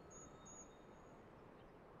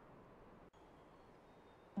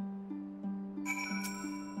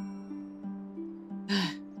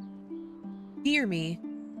 Dear me.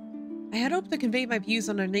 I had hoped to convey my views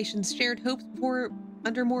on our nation's shared hopes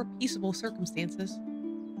under more peaceable circumstances.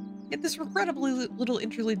 Yet this regrettably little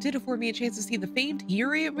interlude did afford me a chance to see the famed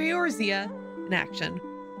Eorzea in action.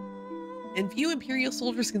 And few Imperial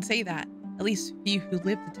soldiers can say that, at least few who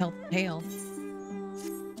live to tell the tale.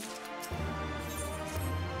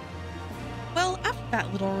 Well, after that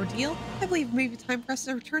little ordeal, I believe it may be time for us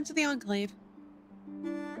to return to the Enclave.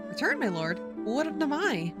 Return, my lord? What of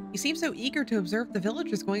Namai? You seem so eager to observe the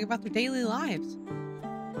villagers going about their daily lives.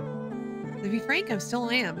 To be frank, I still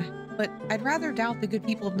am, but I'd rather doubt the good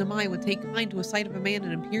people of Namai would take kind to a sight of a man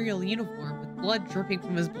in Imperial uniform with blood dripping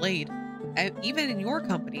from his blade. Even in your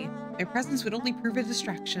company, my presence would only prove a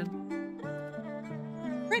distraction.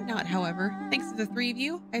 Fret not, however. Thanks to the three of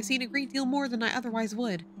you, I've seen a great deal more than I otherwise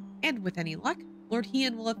would. And with any luck, Lord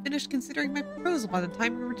Hien will have finished considering my proposal by the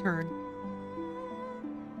time we return.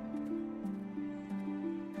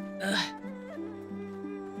 Ugh.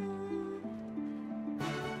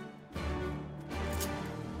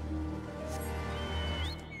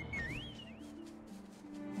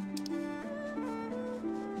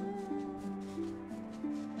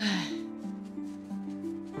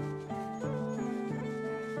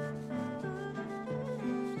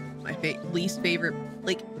 My least favorite,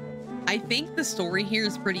 like, I think the story here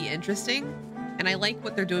is pretty interesting, and I like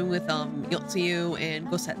what they're doing with Yotsuyu and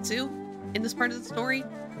Gosetsu in this part of the story,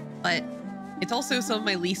 but it's also some of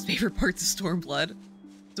my least favorite parts of Stormblood.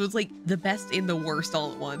 So it's like the best and the worst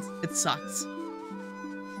all at once. It sucks.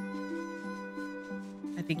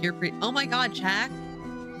 I think you're pretty— oh my god, Chak!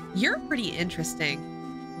 You're pretty interesting.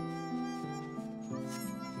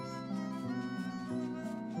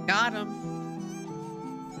 Got him.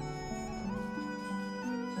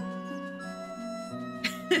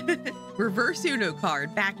 Reverse Uno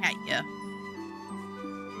card back at ya.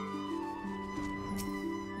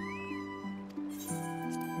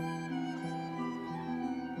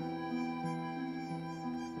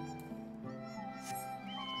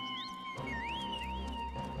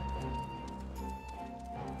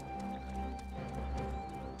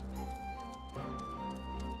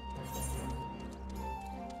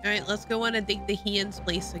 Alright, let's go on and dig the Hien's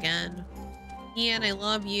place again. Hien, I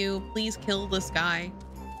love you. Please kill this guy.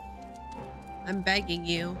 I'm begging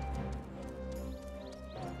you.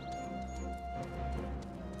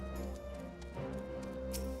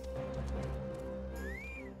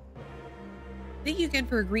 Thank you again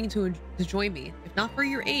for agreeing to join me. If not for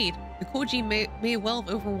your aid, the Koji may well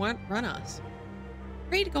have overrun us.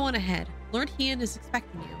 Pray to go on ahead. Lord Hien is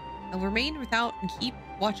expecting you. I'll remain without and keep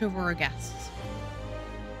watch over our guests.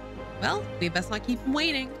 Well, we best not keep him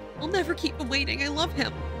waiting. We'll never keep him waiting. I love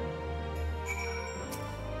him.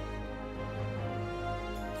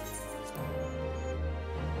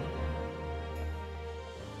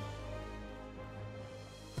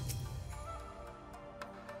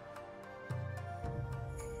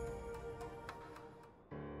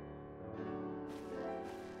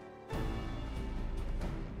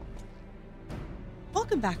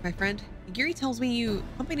 Welcome back, my friend. Yuri tells me you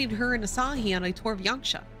accompanied her and Asahi on a tour of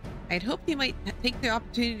Yangsha. I had hoped you might take the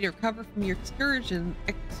opportunity to recover from your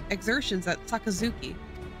exertions at Sakazuki.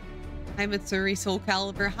 Hi, Mitsuri, Soul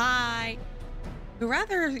Calibur. Hi. But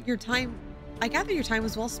I gather your time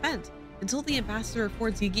was well spent. Until the ambassador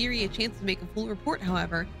affords Yagiri a chance to make a full report,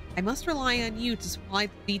 however, I must rely on you to supply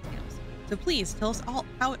the details. So please tell us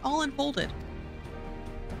how it all unfolded.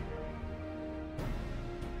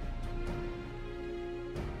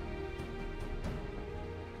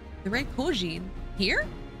 The Red Kojin? Here?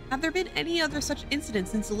 Have there been any other such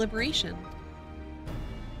incidents since the liberation?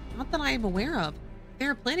 Not that I am aware of. They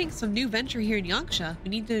are planning some new venture here in Yangsha. We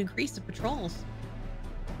need to increase the patrols.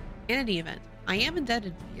 In any event, I am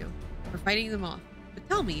indebted to you for fighting them off. But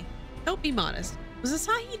tell me, don't be modest. Was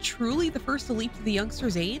Asahi truly the first to leap to the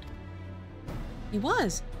youngster's aid? He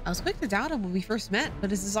was. I was quick to doubt him when we first met,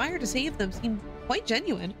 but his desire to save them seemed quite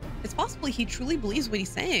genuine. It's possible he truly believes what he's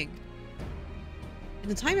saying. In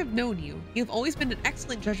the time I've known you, you have always been an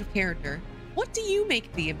excellent judge of character. What do you make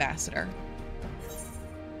of the ambassador?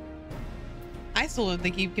 I still don't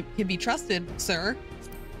think he can be trusted, sir.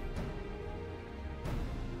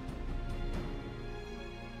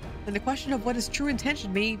 And the question of what his true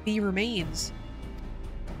intention may be remains.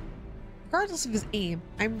 Regardless of his aim,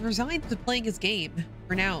 I'm resigned to playing his game,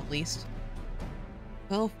 for now at least.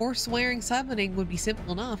 Well, forswearing summoning would be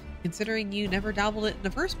simple enough, considering you never dabbled it in the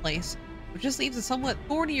first place. Which just leaves a somewhat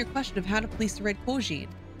thornier question of how to police the Red Kojin.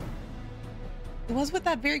 It was with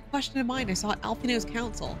that very question in mind I sought Alphino's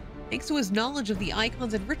counsel. Thanks to his knowledge of the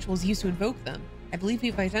icons and rituals used to invoke them, I believe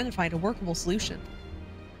we've identified a workable solution.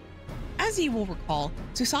 As you will recall,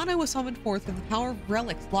 Susanoo was summoned forth with the power of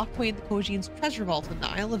relics locked away in the Kojin's treasure vault in the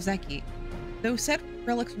Isle of Zeki. Though said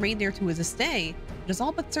relics remain there to this day, It is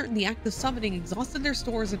all but certain the act of summoning exhausted their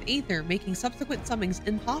stores of aether, making subsequent summonings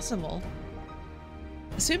impossible.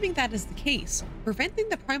 Assuming that is the case, preventing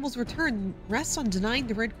the primal's return rests on denying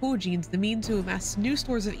the Red Kojins the means to amass new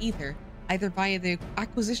stores of ether, either via the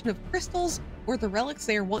acquisition of crystals or the relics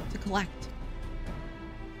they are wont to collect.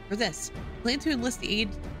 For this, we plan to enlist the aid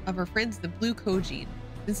of our friends the Blue Kojin.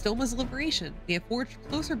 Since Doma's liberation, we have forged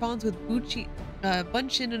closer bonds with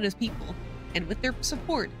Bunshin and his people, and with their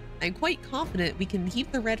support, I am quite confident we can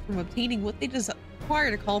keep the Red from obtaining what they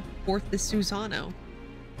require to call forth the Susano.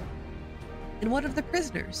 And what of the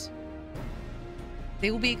prisoners?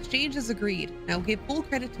 They will be exchanged as agreed, and I will give full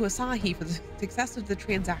credit to Asahi for the success of the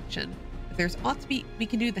transaction. If there's aught we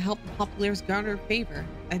can do to help the Populares garner favor,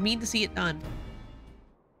 I mean to see it done.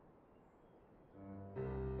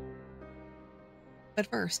 But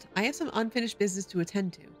first, I have some unfinished business to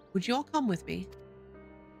attend to. Would you all come with me?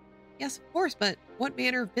 Yes, of course, but what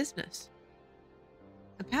manner of business?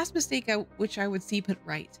 A past mistake which I would see put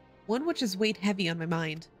right. One which has weighed heavy on my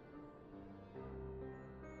mind.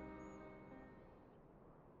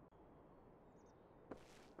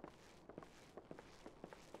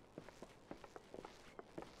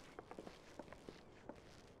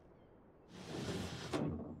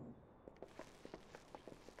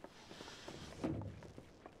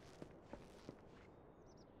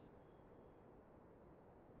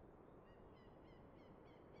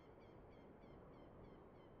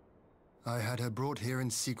 I had her brought here in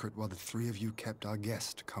secret while the three of you kept our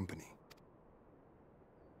guest company.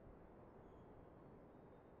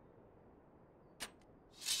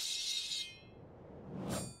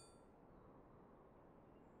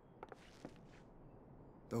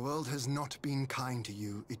 The world has not been kind to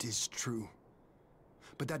you, it is true.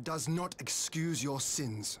 But that does not excuse your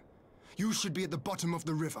sins. You should be at the bottom of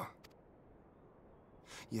the river.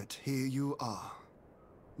 Yet here you are.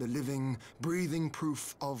 The living, breathing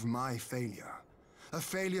proof of my failure. A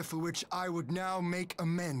failure for which I would now make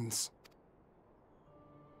amends.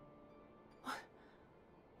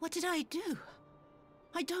 What did I do?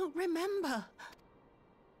 I don't remember.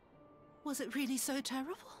 Was it really so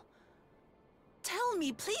terrible? Tell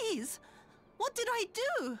me, please. What did I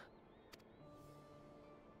do?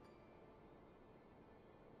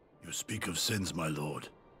 You speak of sins, my lord.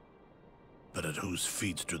 But at whose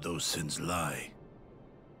feet do those sins lie?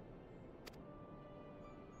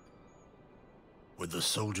 With the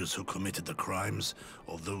soldiers who committed the crimes,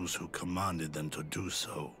 or those who commanded them to do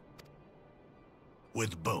so?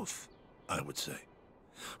 With both, I would say.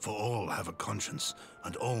 For all have a conscience,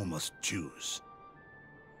 and all must choose.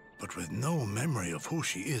 But with no memory of who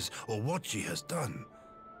she is, or what she has done,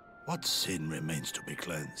 what sin remains to be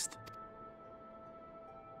cleansed?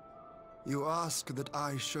 You ask that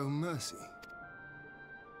I show mercy.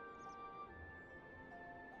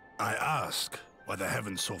 I ask why the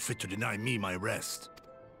heavens saw fit to deny me my rest.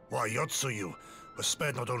 Why Yotsuyu was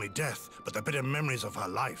spared not only death, but the bitter memories of her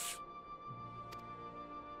life.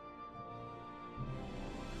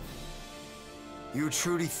 You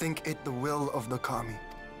truly think it the will of the Kami?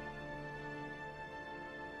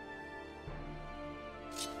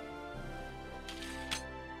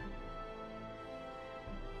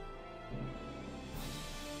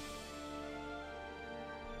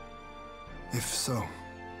 If so,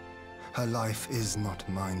 her life is not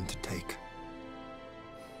mine to take.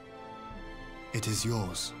 It is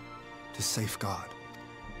yours to safeguard.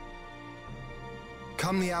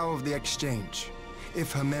 Come the hour of the exchange,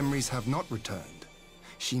 if her memories have not returned,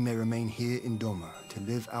 she may remain here in Doma to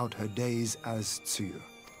live out her days as Tsuyu.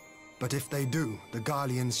 But if they do, the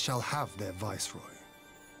Garleans shall have their viceroy.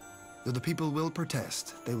 Though the people will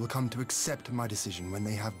protest, they will come to accept my decision when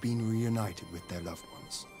they have been reunited with their loved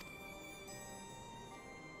ones.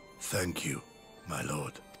 Thank you, my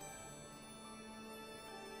lord.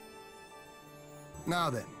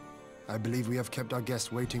 Now then, I believe we have kept our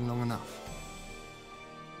guest waiting long enough.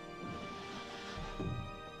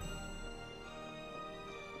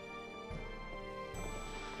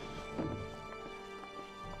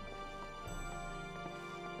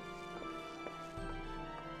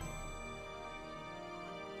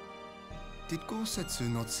 Did Gosetsu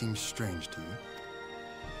not seem strange to you?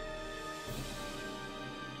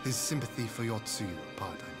 His sympathy for Yotsuyu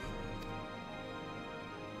apart,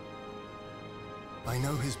 I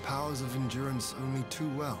know his powers of endurance only too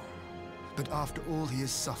well, but after all he has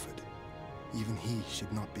suffered, even he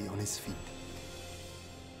should not be on his feet.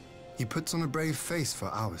 He puts on a brave face for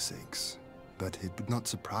our sakes, but it would not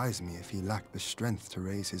surprise me if he lacked the strength to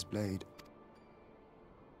raise his blade.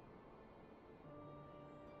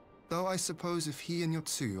 Though I suppose if he and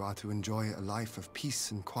Yotsuyu are to enjoy a life of peace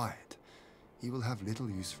and quiet, he will have little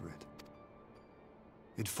use for it.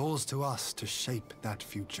 It falls to us to shape that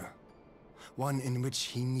future. One in which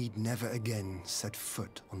he need never again set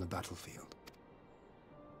foot on the battlefield.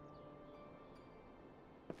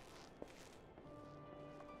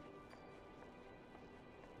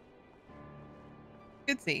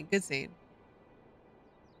 Good scene, good scene.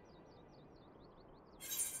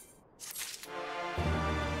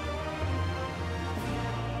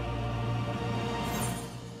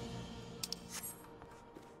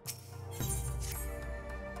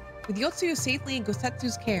 With Yotsuyu safely in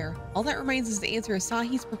Gosetsu's care, all that remains is to answer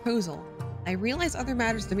Asahi's proposal. I realize other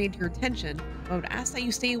matters demand your attention, but I would ask that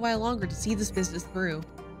you stay a while longer to see this business through.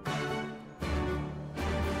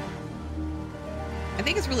 I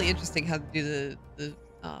think it's really interesting how to do the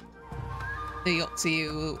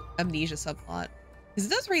Yotsuyu amnesia subplot, because it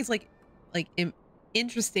does raise like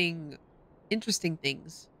interesting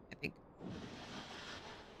things, I think.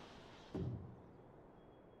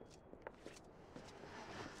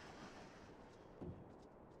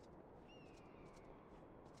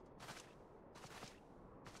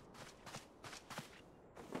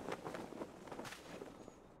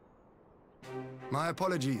 My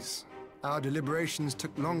apologies. Our deliberations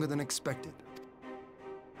took longer than expected.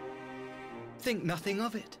 Think nothing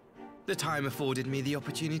of it. The time afforded me the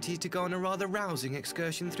opportunity to go on a rather rousing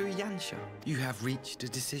excursion through Yansha. You have reached a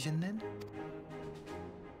decision then?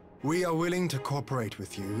 We are willing to cooperate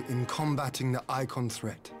with you in combating the Icon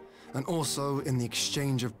threat, and also in the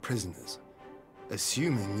exchange of prisoners.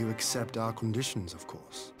 Assuming you accept our conditions, of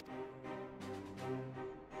course.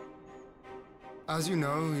 As you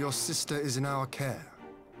know, your sister is in our care.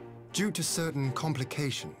 Due to certain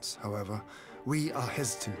complications, however, we are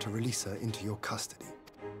hesitant to release her into your custody.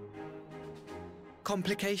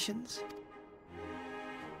 Complications?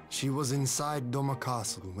 She was inside Doma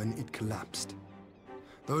Castle when it collapsed.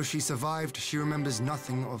 Though she survived, she remembers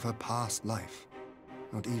nothing of her past life,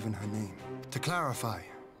 not even her name. To clarify,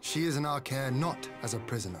 she is in our care not as a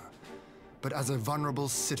prisoner, but as a vulnerable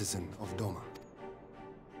citizen of Doma.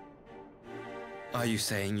 Are you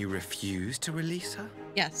saying you refuse to release her?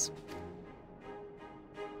 Yes.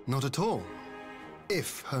 Not at all.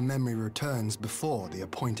 If her memory returns before the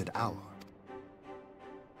appointed hour.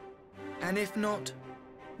 And if not,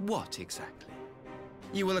 what exactly?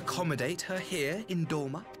 You will accommodate her here in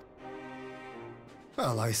Doma?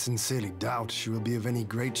 Well, I sincerely doubt she will be of any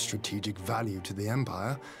great strategic value to the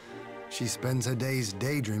Empire. She spends her days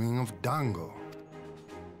daydreaming of Dango.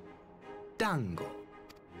 Dango?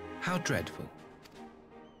 How dreadful.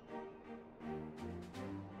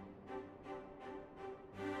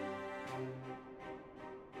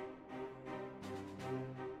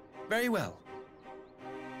 Very well.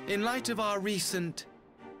 In light of our recent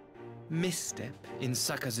misstep in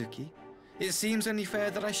Sakazuki, it seems only fair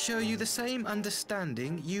that I show you the same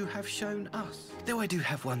understanding you have shown us. Though I do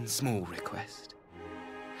have one small request.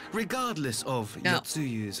 Regardless of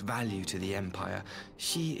Yotsuyu's value to the Empire,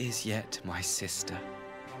 she is yet my sister.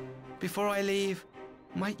 Before I leave,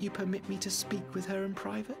 might you permit me to speak with her in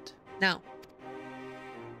private? No.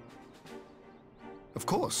 Of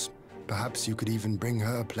course. Perhaps you could even bring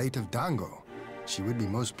her a plate of dango. She would be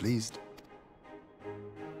most pleased.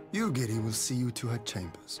 Yugiri will see you to her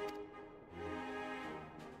chambers.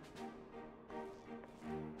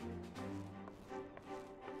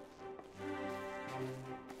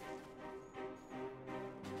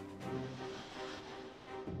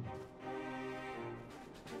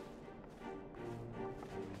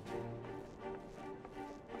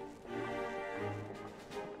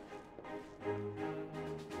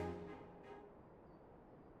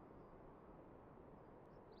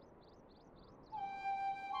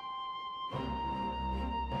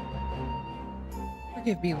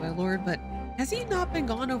 Forgive me, my lord, but has he not been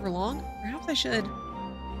gone over long? Perhaps I should.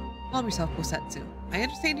 Calm yourself, Gosetsu. I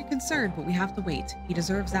understand your concern, but we have to wait. He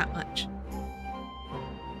deserves that much.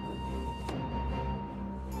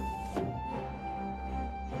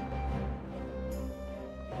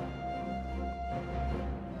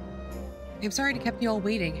 I'm sorry to keep you all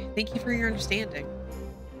waiting. Thank you for your understanding.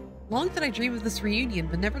 Long did I dream of this reunion,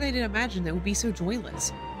 but never did I imagine that it would be so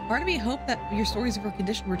joyless. Part of me hoped that your stories of her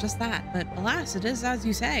condition were just that, but alas, it is as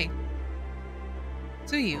you say.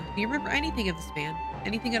 Tsuyu, do you remember anything of this man?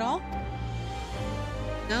 Anything at all?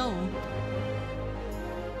 No.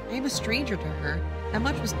 I am a stranger to her. That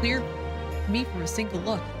much was clear to me from a single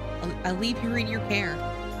look. I'll leave her in your care.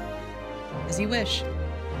 As you wish.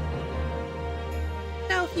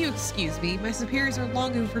 Now, if you excuse me, my superiors are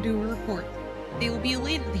long overdue a report. They will be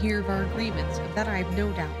elated to hear of our agreements, of that I have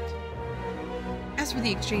no doubt. As for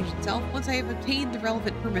the exchange itself, once I have obtained the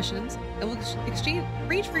relevant permissions, I will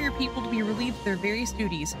arrange for your people to be relieved of their various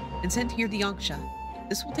duties and sent here to Yangsha.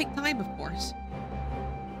 This will take time, of course.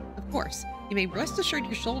 Of course, you may rest assured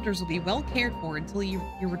your soldiers will be well cared for until you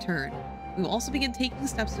return. We will also begin taking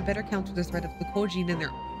steps to better counter the threat of the Kojin and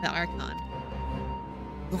the Archon.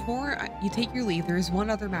 Before you take your leave, there is one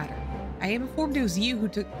other matter. I am informed it was you who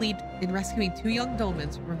took lead in rescuing 2 young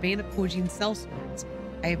Domans from a band of Kojin sellswords.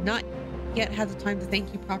 I have not yet had the time to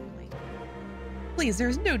thank you properly. Please, there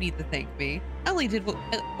is no need to thank me. I only did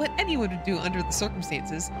what anyone would do under the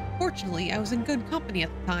circumstances. Fortunately, I was in good company at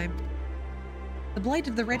the time. The blight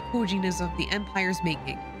of the Red Kojin is of the Empire's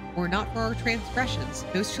making. Were it not for our transgressions,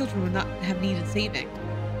 those children would not have needed saving.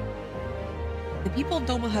 The people of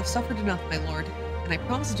Doma have suffered enough, my lord, and I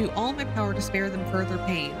promise to do all in my power to spare them further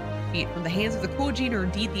pain, be it from the hands of the Kojin or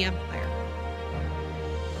indeed the Empire.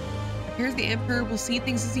 It appears the Emperor will see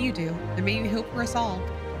things as you do. There may be hope for us all.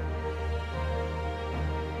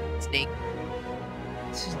 Snake.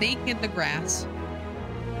 Snake in the grass.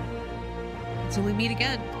 Until we meet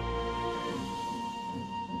again.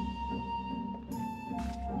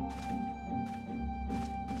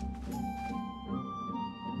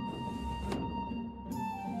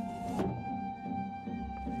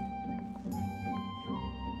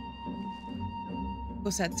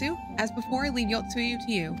 Kosetsu, as before, I leave Yotsuyu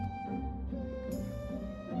to you.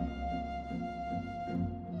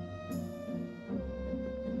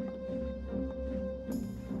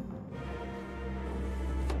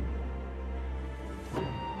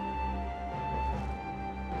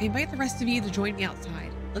 I invite the rest of you to join me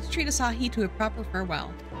outside. Let's treat Asahi to a proper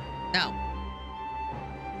farewell. No.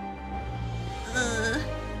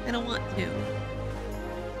 I don't want to.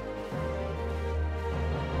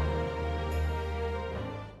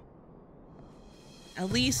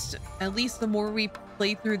 At least the more we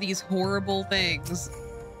play through these horrible things,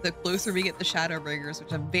 the closer we get to Shadowbringers,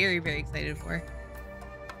 which I'm very, very excited for.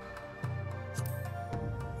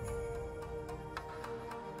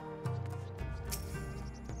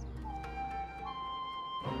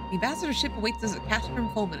 The ambassador ship awaits us at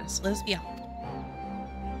Castrum Fulminus. Let us be out.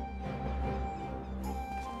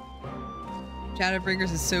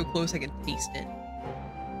 Shadowbringers is so close I can taste it.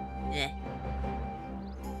 Yeah.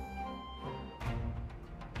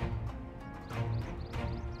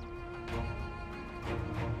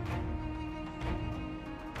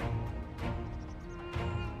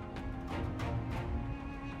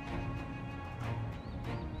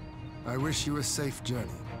 I wish you a safe journey.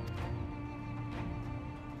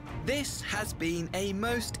 This has been a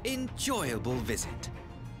most enjoyable visit.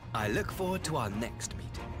 I look forward to our next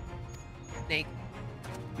meeting. Snake.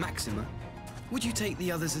 Maxima, would you take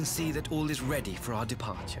the others and see that all is ready for our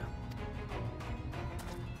departure?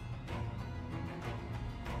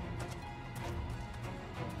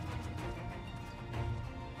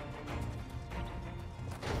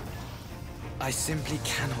 I simply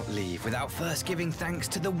cannot leave without first giving thanks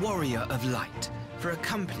to the Warrior of Light for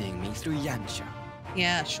accompanying me through Yansha.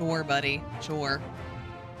 Yeah, sure, buddy. Sure.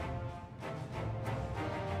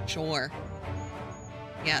 Sure.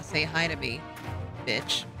 Yeah, say hi to me,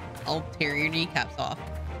 bitch. I'll tear your kneecaps off.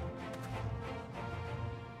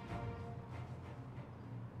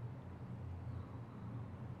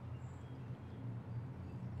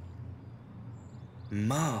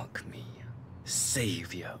 Mark me,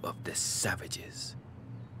 savior of the savages.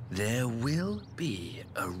 There will be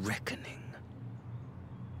a reckoning.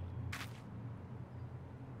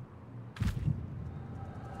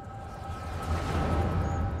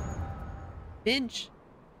 Binge.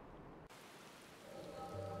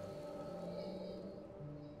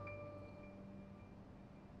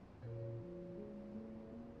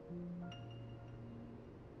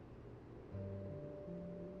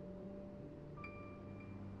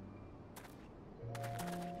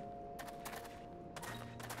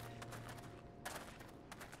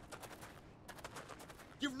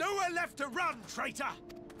 You've nowhere left to run, traitor!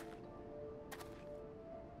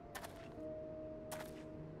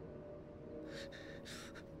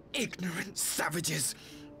 Ignorant savages!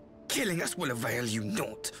 Killing us will avail you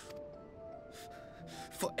naught.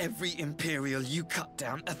 For every Imperial you cut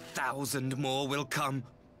down, 1,000 more will come.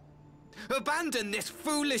 Abandon this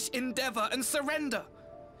foolish endeavor and surrender.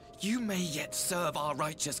 You may yet serve our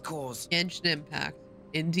righteous cause. Genshin Impact.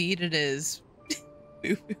 Indeed it is.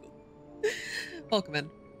 Welcome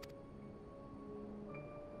in.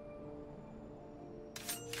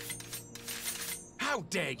 How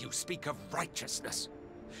dare you speak of righteousness?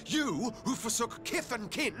 You who forsook kith and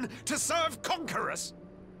kin to serve conquerors!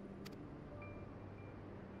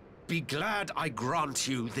 Be glad I grant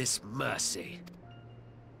you this mercy.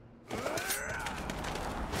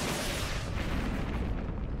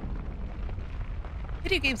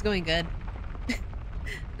 Video game's going good.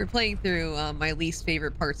 We're playing through my least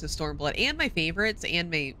favorite parts of Stormblood and my favorites and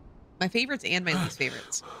my favorites and my least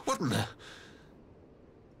favorites. What in the...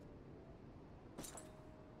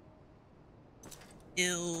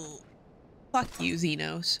 Ew. Fuck you,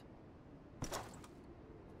 Xenos.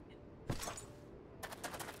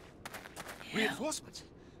 Reinforcements?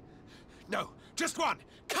 No, just one.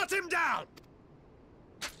 Cut him down!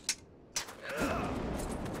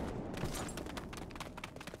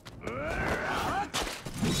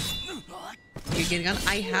 You get a gun?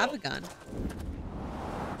 I have a gun.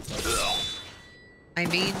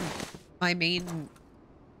 My main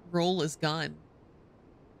role is gun.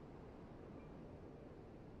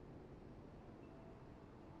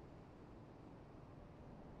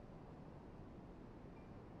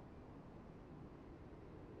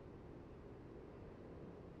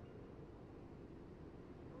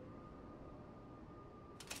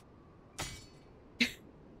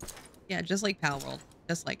 Yeah, just like Palworld.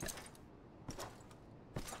 Just like it.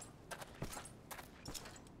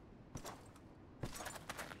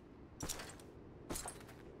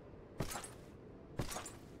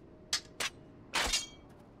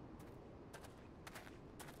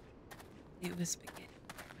 It was spaghetti.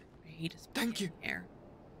 I hate a spaghetti. Thank you. Air.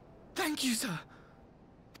 Thank you, sir.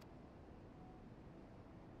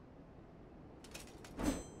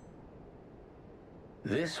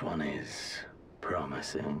 This one is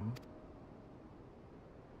promising.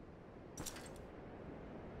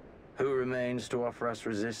 Who remains to offer us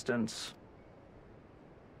resistance?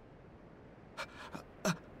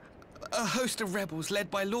 A host of rebels led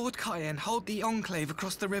by Lord Cayenne hold the Enclave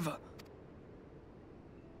across the river.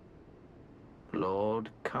 Lord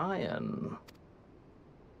Cayenne?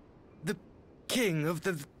 The king of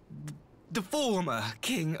the former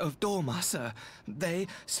king of Dorma, sir. They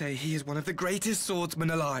say he is one of the greatest swordsmen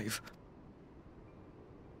alive.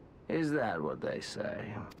 Is that what they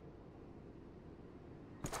say?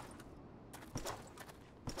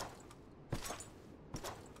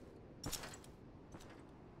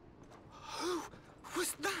 Who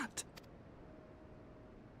was that?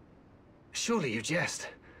 Surely you jest.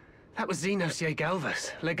 That was Xenos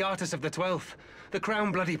Galvus, Legatus of the 12th, the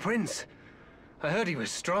Crown Bloody Prince. I heard he was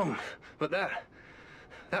strong, but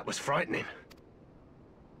that was frightening.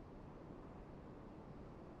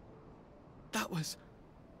 That was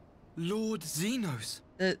Lord Xenos.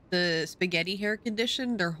 The spaghetti hair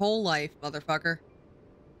condition their whole life, motherfucker.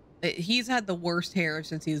 He's had the worst hair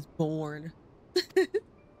since he was born.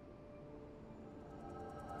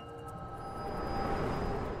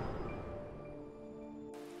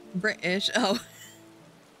 British. Oh.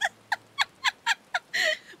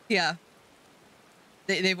 Yeah.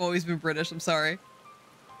 They've always been British, I'm sorry.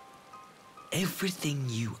 Everything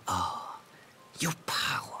you are, your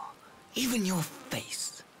power, even your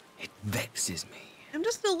face, it vexes me. I'm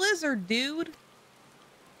just a lizard, dude.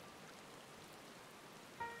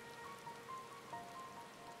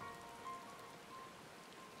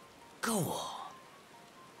 Go on.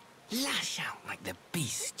 Lash out like the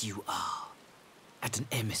beast you are at an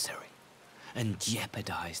emissary and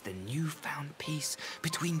jeopardize the newfound peace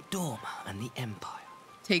between Dorma and the Empire.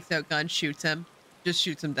 Takes out gun, shoots him. Just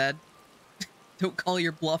shoots him dead. Don't call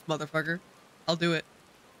your bluff, motherfucker. I'll do it.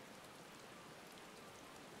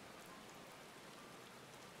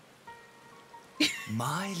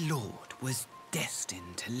 My lord was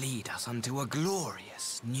destined to lead us unto a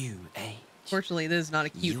glorious new age. Fortunately, this is not a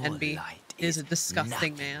cute Your NB. light It is a disgusting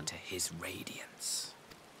nothing man. to his radiance.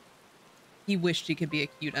 He wished he could be a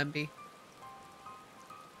cute MB.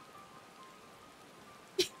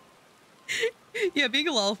 Yeah, being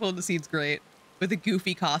a Lalaphone in the scene's great. With a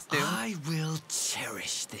goofy costume. I will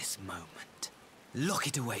cherish this moment. Lock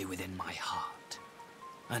it away within my heart.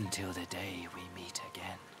 Until the day we meet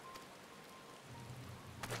again.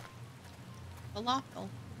 Falafel.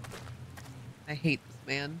 I hate this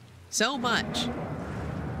man so much.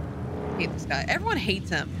 I hate this guy. Everyone hates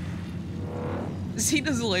him.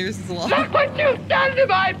 Xenos hilarious as well. Look what you've done to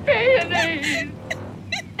my peonies!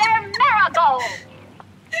 They're marigolds!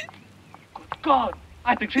 Good God,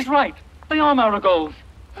 I think she's right. They are marigolds.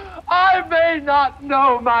 I may not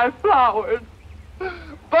know my flowers,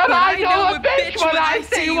 but I know a bitch when I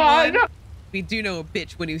see one. We do know a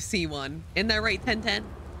bitch when you see one. Isn't that right, 1010?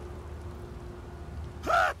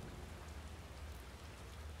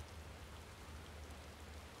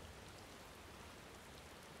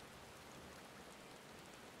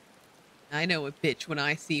 I know a bitch when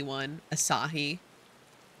I see one. Asahi.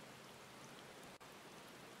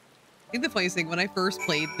 I think the funniest thing, when I first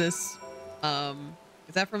played this,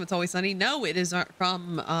 is that from It's Always Sunny? No, it is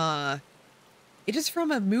from, it is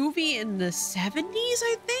from a movie in the 70s,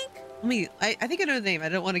 I think? Let me, I think I know the name. I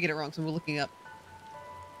don't want to get it wrong, so we're looking up.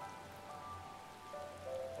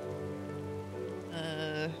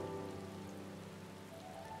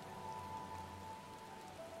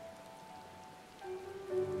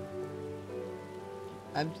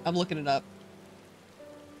 I'm looking it up.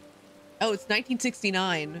 Oh, it's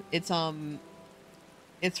 1969. It's from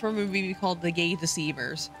a movie called The Gay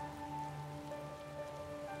Deceivers.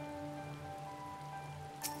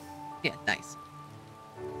 Yeah, nice.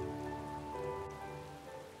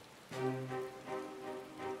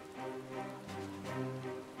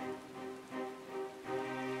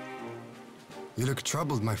 You look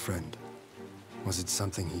troubled, my friend. Was it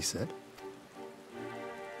something he said?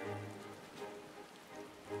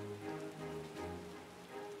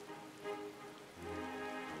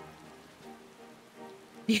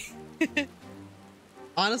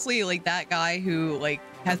 Honestly, like that guy who like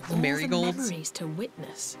has the marigolds. The memories to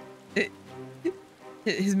witness.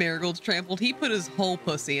 His marigolds trampled. He put his whole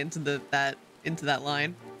pussy into that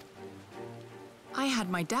line. I had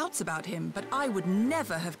my doubts about him, but I would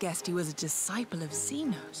never have guessed he was a disciple of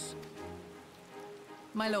Xenos.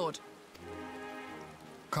 My lord.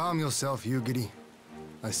 Calm yourself, Yugiri.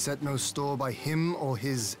 I set no store by him or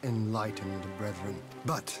his enlightened brethren.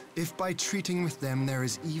 But if by treating with them there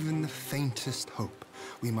is even the faintest hope,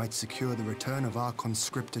 we might secure the return of our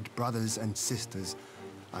conscripted brothers and sisters,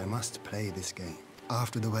 I must play this game.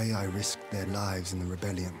 After the way I risked their lives in the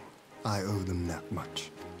rebellion, I owe them that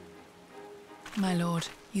much. My lord,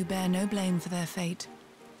 you bear no blame for their fate.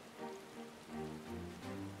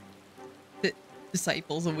 The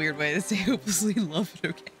disciple's a weird way to say hopelessly in love,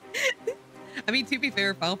 but okay. I mean, to be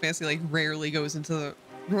fair, Final Fantasy like rarely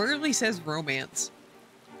says romance.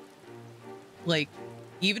 Like,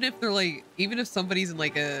 even if somebody's in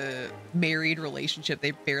like a married relationship,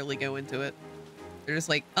 they barely go into it. They're just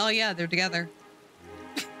like, oh yeah, they're together.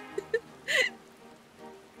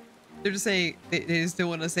 They're just saying, they just don't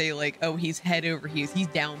want to say like, oh, he's head over heels, he's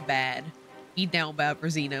down bad. He's down bad for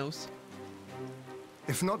Xenos.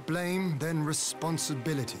 If not blame, then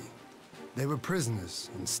responsibility. They were prisoners,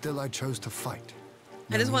 and still I chose to fight.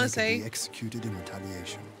 I just want to say, be executed in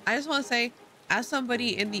retaliation. I just want to say, as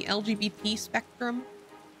somebody in the LGBT spectrum,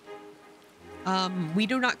 we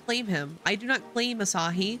do not claim him. I do not claim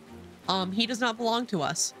Asahi. He does not belong to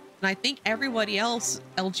us. And I think everybody else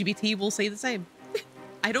LGBT will say the same.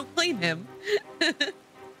 I don't claim him.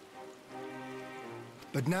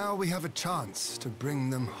 But now we have a chance to bring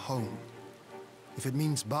them home. If it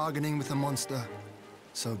means bargaining with a monster,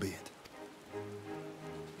 so be it.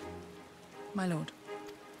 My lord.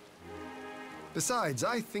 Besides,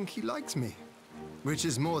 I think he likes me, which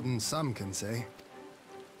is more than some can say.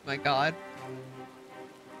 My God.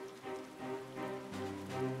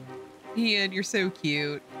 Ian, you're so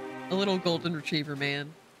cute. A little golden retriever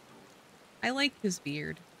man. I like his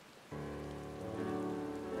beard.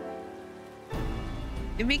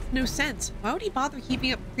 It makes no sense. Why would he bother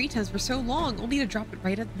keeping up pretense for so long, only to drop it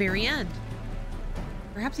right at the very end?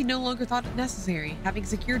 Perhaps he no longer thought it necessary, having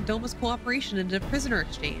secured Doma's cooperation in a prisoner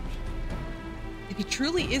exchange. If he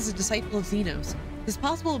truly is a disciple of Xenos, his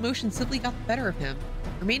possible emotions simply got the better of him.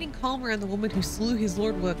 Remaining calm around the woman who slew his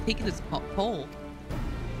lord would have taken its toll.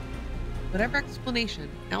 Whatever explanation,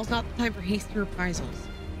 now's not the time for hasty reprisals.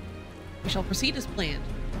 We shall proceed as planned.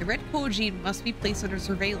 The Red Coagine must be placed under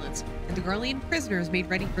surveillance, and the Garlean prisoners made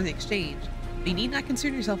ready for the exchange. But you need not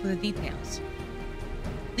concern yourself with the details.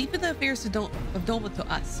 Leave the affairs of Doma to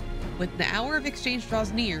us. When the hour of exchange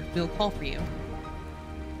draws near, we'll call for you.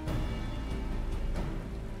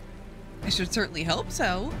 I should certainly hope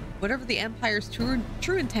so. Whatever the Empire's true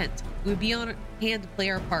intent, we would be on hand to play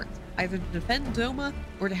our part, either to defend Doma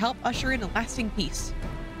or to help usher in a lasting peace.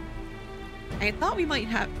 I had thought we might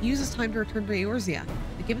use this time to return to Eorzea,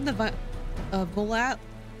 but given the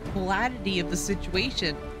volatility of the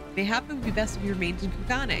situation, mayhap it would be best if we remained in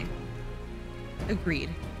Kugane. Agreed.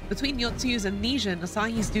 Between Yotsu's amnesia and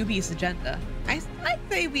Asahi's dubious agenda, I'd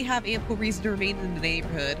say we have ample reason to remain in the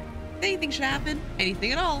neighborhood. If anything should happen,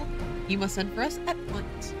 anything at all, you must send for us at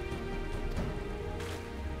once.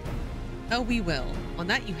 Oh, we will. On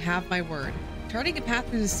that you have my word. Charting a path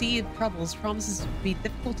through the sea of troubles promises to be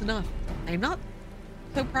difficult enough. I am not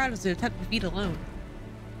so proud as to attempt defeat alone.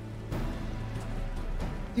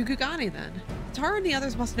 To Kugane, then. Tara and the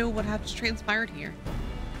others must know what has transpired here.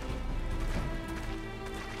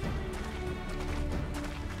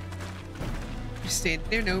 You standing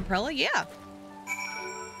there, no umbrella? Yeah.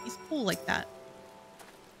 He's cool like that.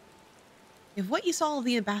 If what you saw of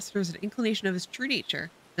the ambassador is an inclination of his true nature,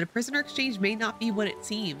 then a prisoner exchange may not be what it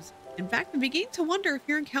seems. In fact, I'm beginning to wonder if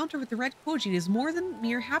your encounter with the Red Kojin is more than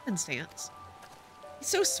mere happenstance. He's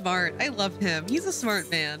so smart. I love him. He's a smart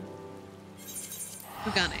man.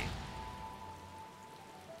 Ugane.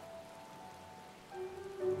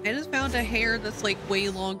 I just found a hair that's like way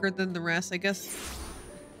longer than the rest. I guess.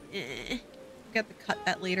 Got to cut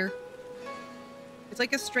that later. It's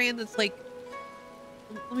like a strand that's like.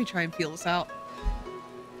 Let me try and feel this out.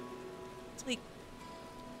 It's like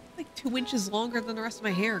 2 inches longer than the rest of my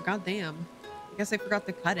hair. God damn. I guess I forgot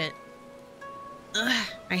to cut it. Ugh,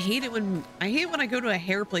 I hate it when I go to a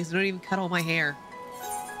hair place and don't even cut all my hair.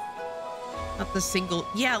 Not the single.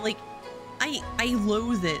 Yeah, like I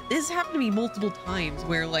loathe it. This happened to me multiple times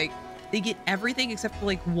where like they get everything except for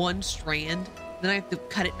like one strand. Then I have to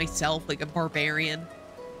cut it myself like a barbarian.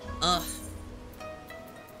 Ugh.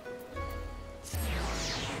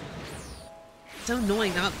 So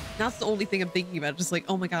annoying. That's the only thing I'm thinking about. Just like,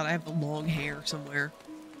 oh my god, I have the long hair somewhere.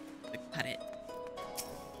 Like, cut it.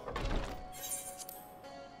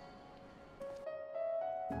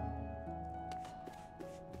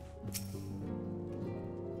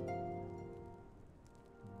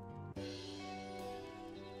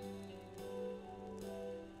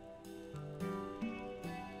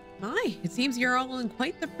 My, it seems you're all in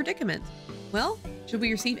quite the predicament. Well, should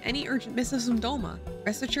we receive any urgent missives from Doma,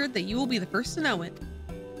 rest assured that you will be the first to know it.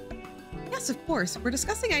 Yes, of course. We're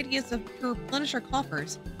discussing ideas to replenish our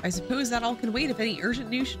coffers. I suppose that all can wait if any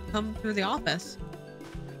urgent news should come through the office.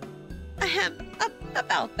 Ahem.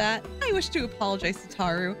 About that, I wish to apologize to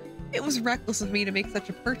Taru. It was reckless of me to make such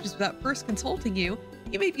a purchase without first consulting you.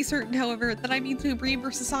 You may be certain, however, that I mean to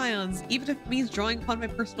reimburse the Scions, even if it means drawing upon my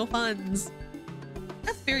personal funds.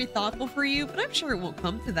 That's very thoughtful for you, but I'm sure it won't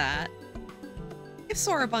come to that. If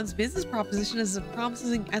Soroban's business proposition is as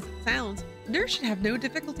promising as it sounds, Nurse should have no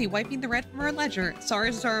difficulty wiping the red from our ledger.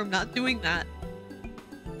 Sorry, I'm not doing that.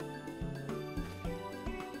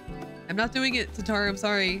 I'm not doing it, Tataru, I'm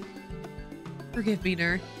sorry. Forgive me,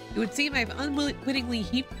 Nur. It would seem I've unwittingly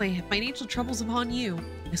heaped my financial troubles upon you.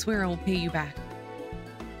 I swear I will pay you back.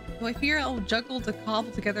 Though I fear I will juggle to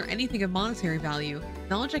cobble together anything of monetary value,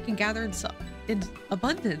 knowledge I can gather in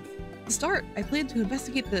abundance. To start, I plan to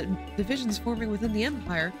investigate the divisions forming within the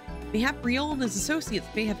Empire. Mayhap Riol and his associates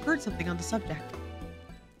may have heard something on the subject.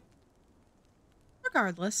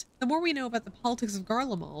 Regardless, the more we know about the politics of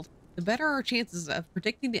Garlemald, the better our chances of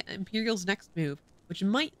predicting the Imperial's next move, which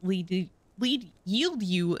might yield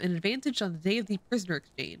you an advantage on the day of the prisoner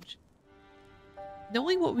exchange.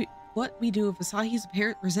 Knowing what we do of Asahi's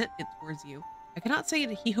apparent resentment towards you, I cannot say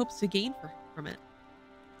that he hopes to gain from it.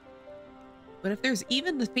 But if there's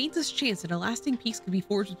even the faintest chance that a lasting peace could be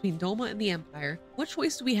forged between Doma and the Empire, what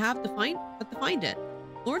choice do we have to find it?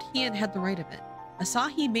 Lord Hien had the right of it.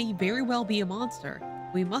 Asahi may very well be a monster.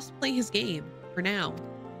 We must play his game, for now.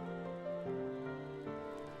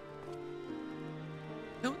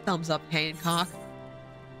 No thumbs up, Hancock.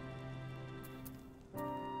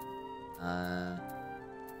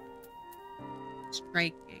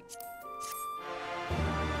 Striking.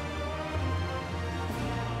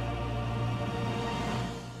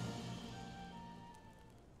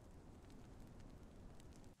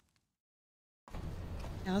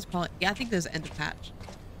 Yeah, that's probably, yeah, I think there's end of patch.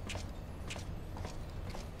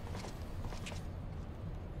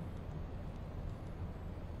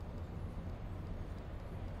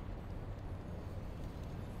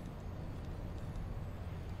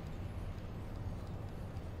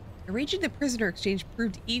 Arranging the prisoner exchange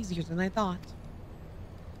proved easier than I thought.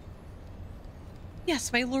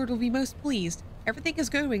 Yes, my lord will be most pleased. Everything is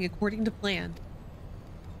going according to plan.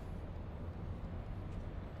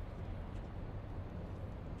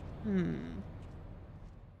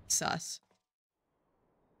 Sus.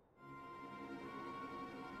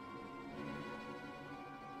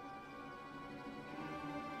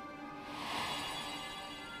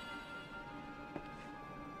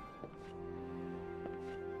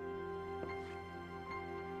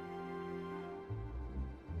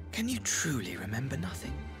 Can you truly remember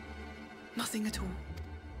nothing? Nothing at all?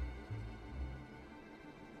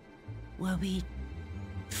 Were we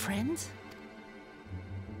friends?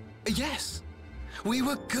 Yes. We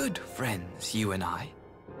were good friends, you and I.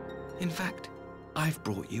 In fact, I've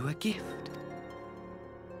brought you a gift.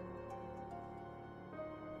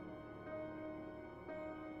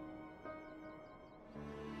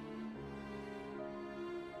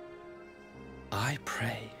 I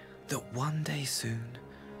pray that one day soon,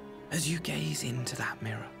 as you gaze into that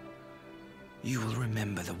mirror, you will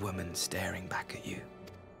remember the woman staring back at you.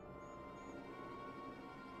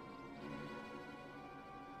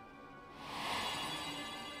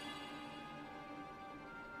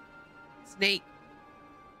 Snake.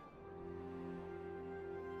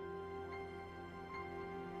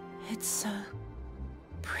 It's so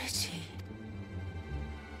pretty.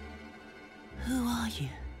 Who are you?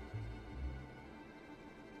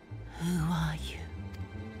 Who are you?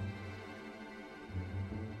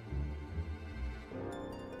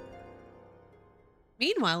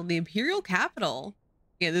 Meanwhile, in the Imperial capital.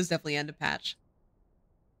 Yeah, this is definitely end of patch.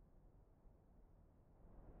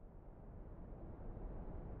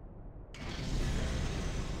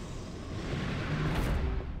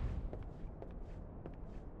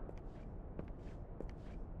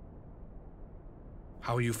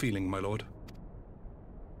 How are you feeling, my lord?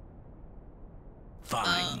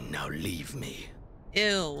 Fine, now leave me.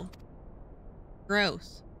 Ew.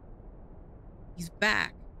 Gross. He's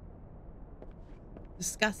back.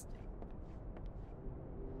 Disgusting.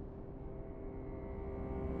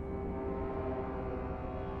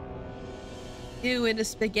 Ew, and the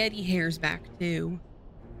spaghetti hair's back too.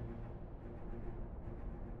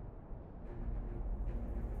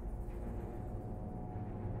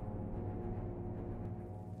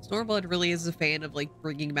 Stormblood really is a fan of like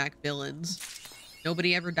bringing back villains.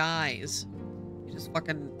 Nobody ever dies. They just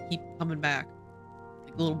fucking keep coming back.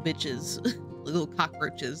 Like little bitches. Like little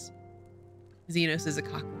cockroaches. Xenos is a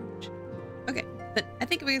cockroach. Okay, but I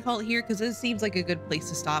think we can call it here because this seems like a good place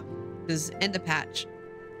to stop. Because end of patch.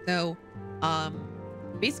 So,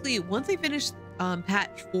 basically once I finish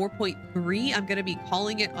patch 4.3, I'm gonna be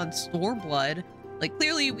calling it on Stormblood. Like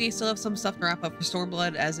clearly we still have some stuff to wrap up for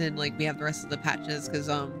Stormblood, as in like we have the rest of the patches because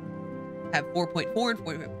have 4.4 and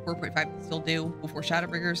 4.5 to still do before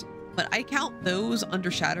Shadowbringers. But I count those under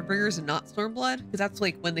Shadowbringers and not Stormblood because that's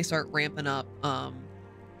like when they start ramping up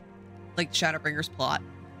like Shadowbringers plot.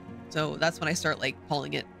 So that's when I start like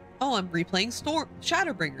calling it, oh, I'm replaying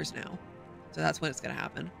Shadowbringers now. So that's when it's gonna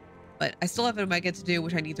happen. But I still have an Omega to do,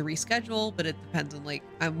 which I need to reschedule, but it depends on like,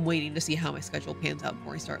 I'm waiting to see how my schedule pans out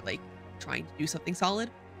before I start like trying to do something solid.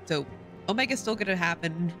 So Omega's still gonna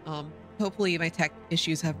happen. Hopefully my tech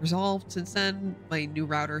issues have resolved since then. My new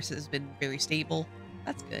router has been very stable.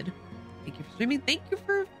 That's good. Thank you for streaming. Thank you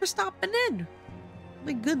for stopping in. Oh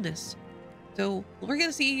my goodness. So we're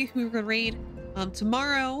gonna see who we're gonna raid.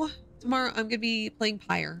 Tomorrow I'm gonna be playing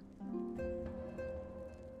Pyre.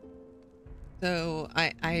 So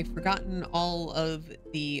I've forgotten all of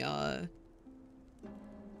the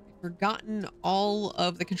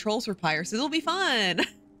controls for Pyre, so it'll be fun.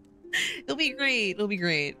 It'll be great. It'll be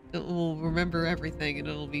great. We'll remember everything and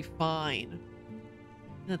it'll be fine.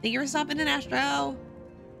 Thank you for stopping in, Astro.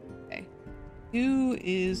 Okay. Who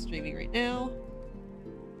is streaming right now?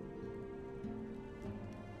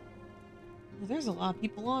 Well, there's a lot of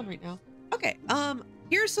people on right now. Okay.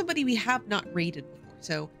 Here's somebody we have not raided before.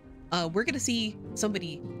 So we're gonna see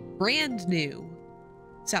somebody brand new.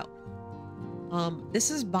 So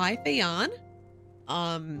this is by Fayon.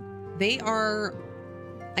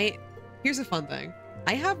 Here's a fun thing.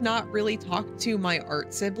 I have not really talked to my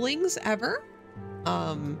art siblings ever.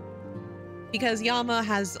 Because Yama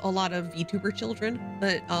has a lot of VTuber children,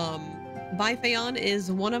 but Bai Fayon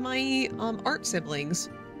is one of my art siblings.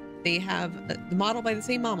 They have the model by the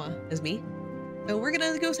same mama as me. So we're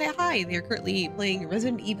gonna go say hi. They're currently playing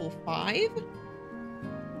Resident Evil 5.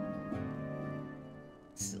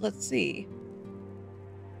 Let's see.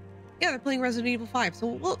 Yeah, they're playing Resident Evil 5. So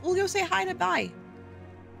we'll go say hi to Bai.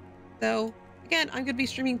 So again, I'm gonna be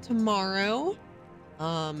streaming tomorrow.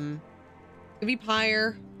 Gonna be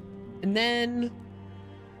Pyre, and then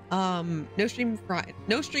no stream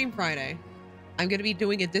Friday. I'm gonna be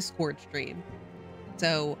doing a Discord stream.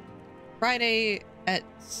 So Friday at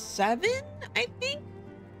 7, I think,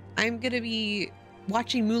 I'm gonna be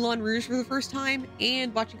watching Moulin Rouge for the first time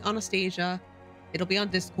and watching Anastasia. It'll be on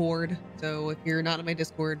Discord. So if you're not on my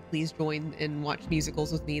Discord, please join and watch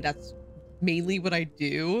musicals with me. That's mainly what I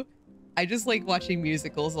do. I just like watching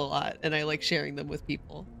musicals a lot and I like sharing them with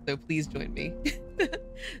people. So please join me.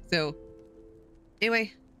 So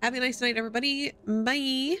anyway, have a nice night, everybody.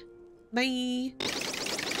 Bye. Bye.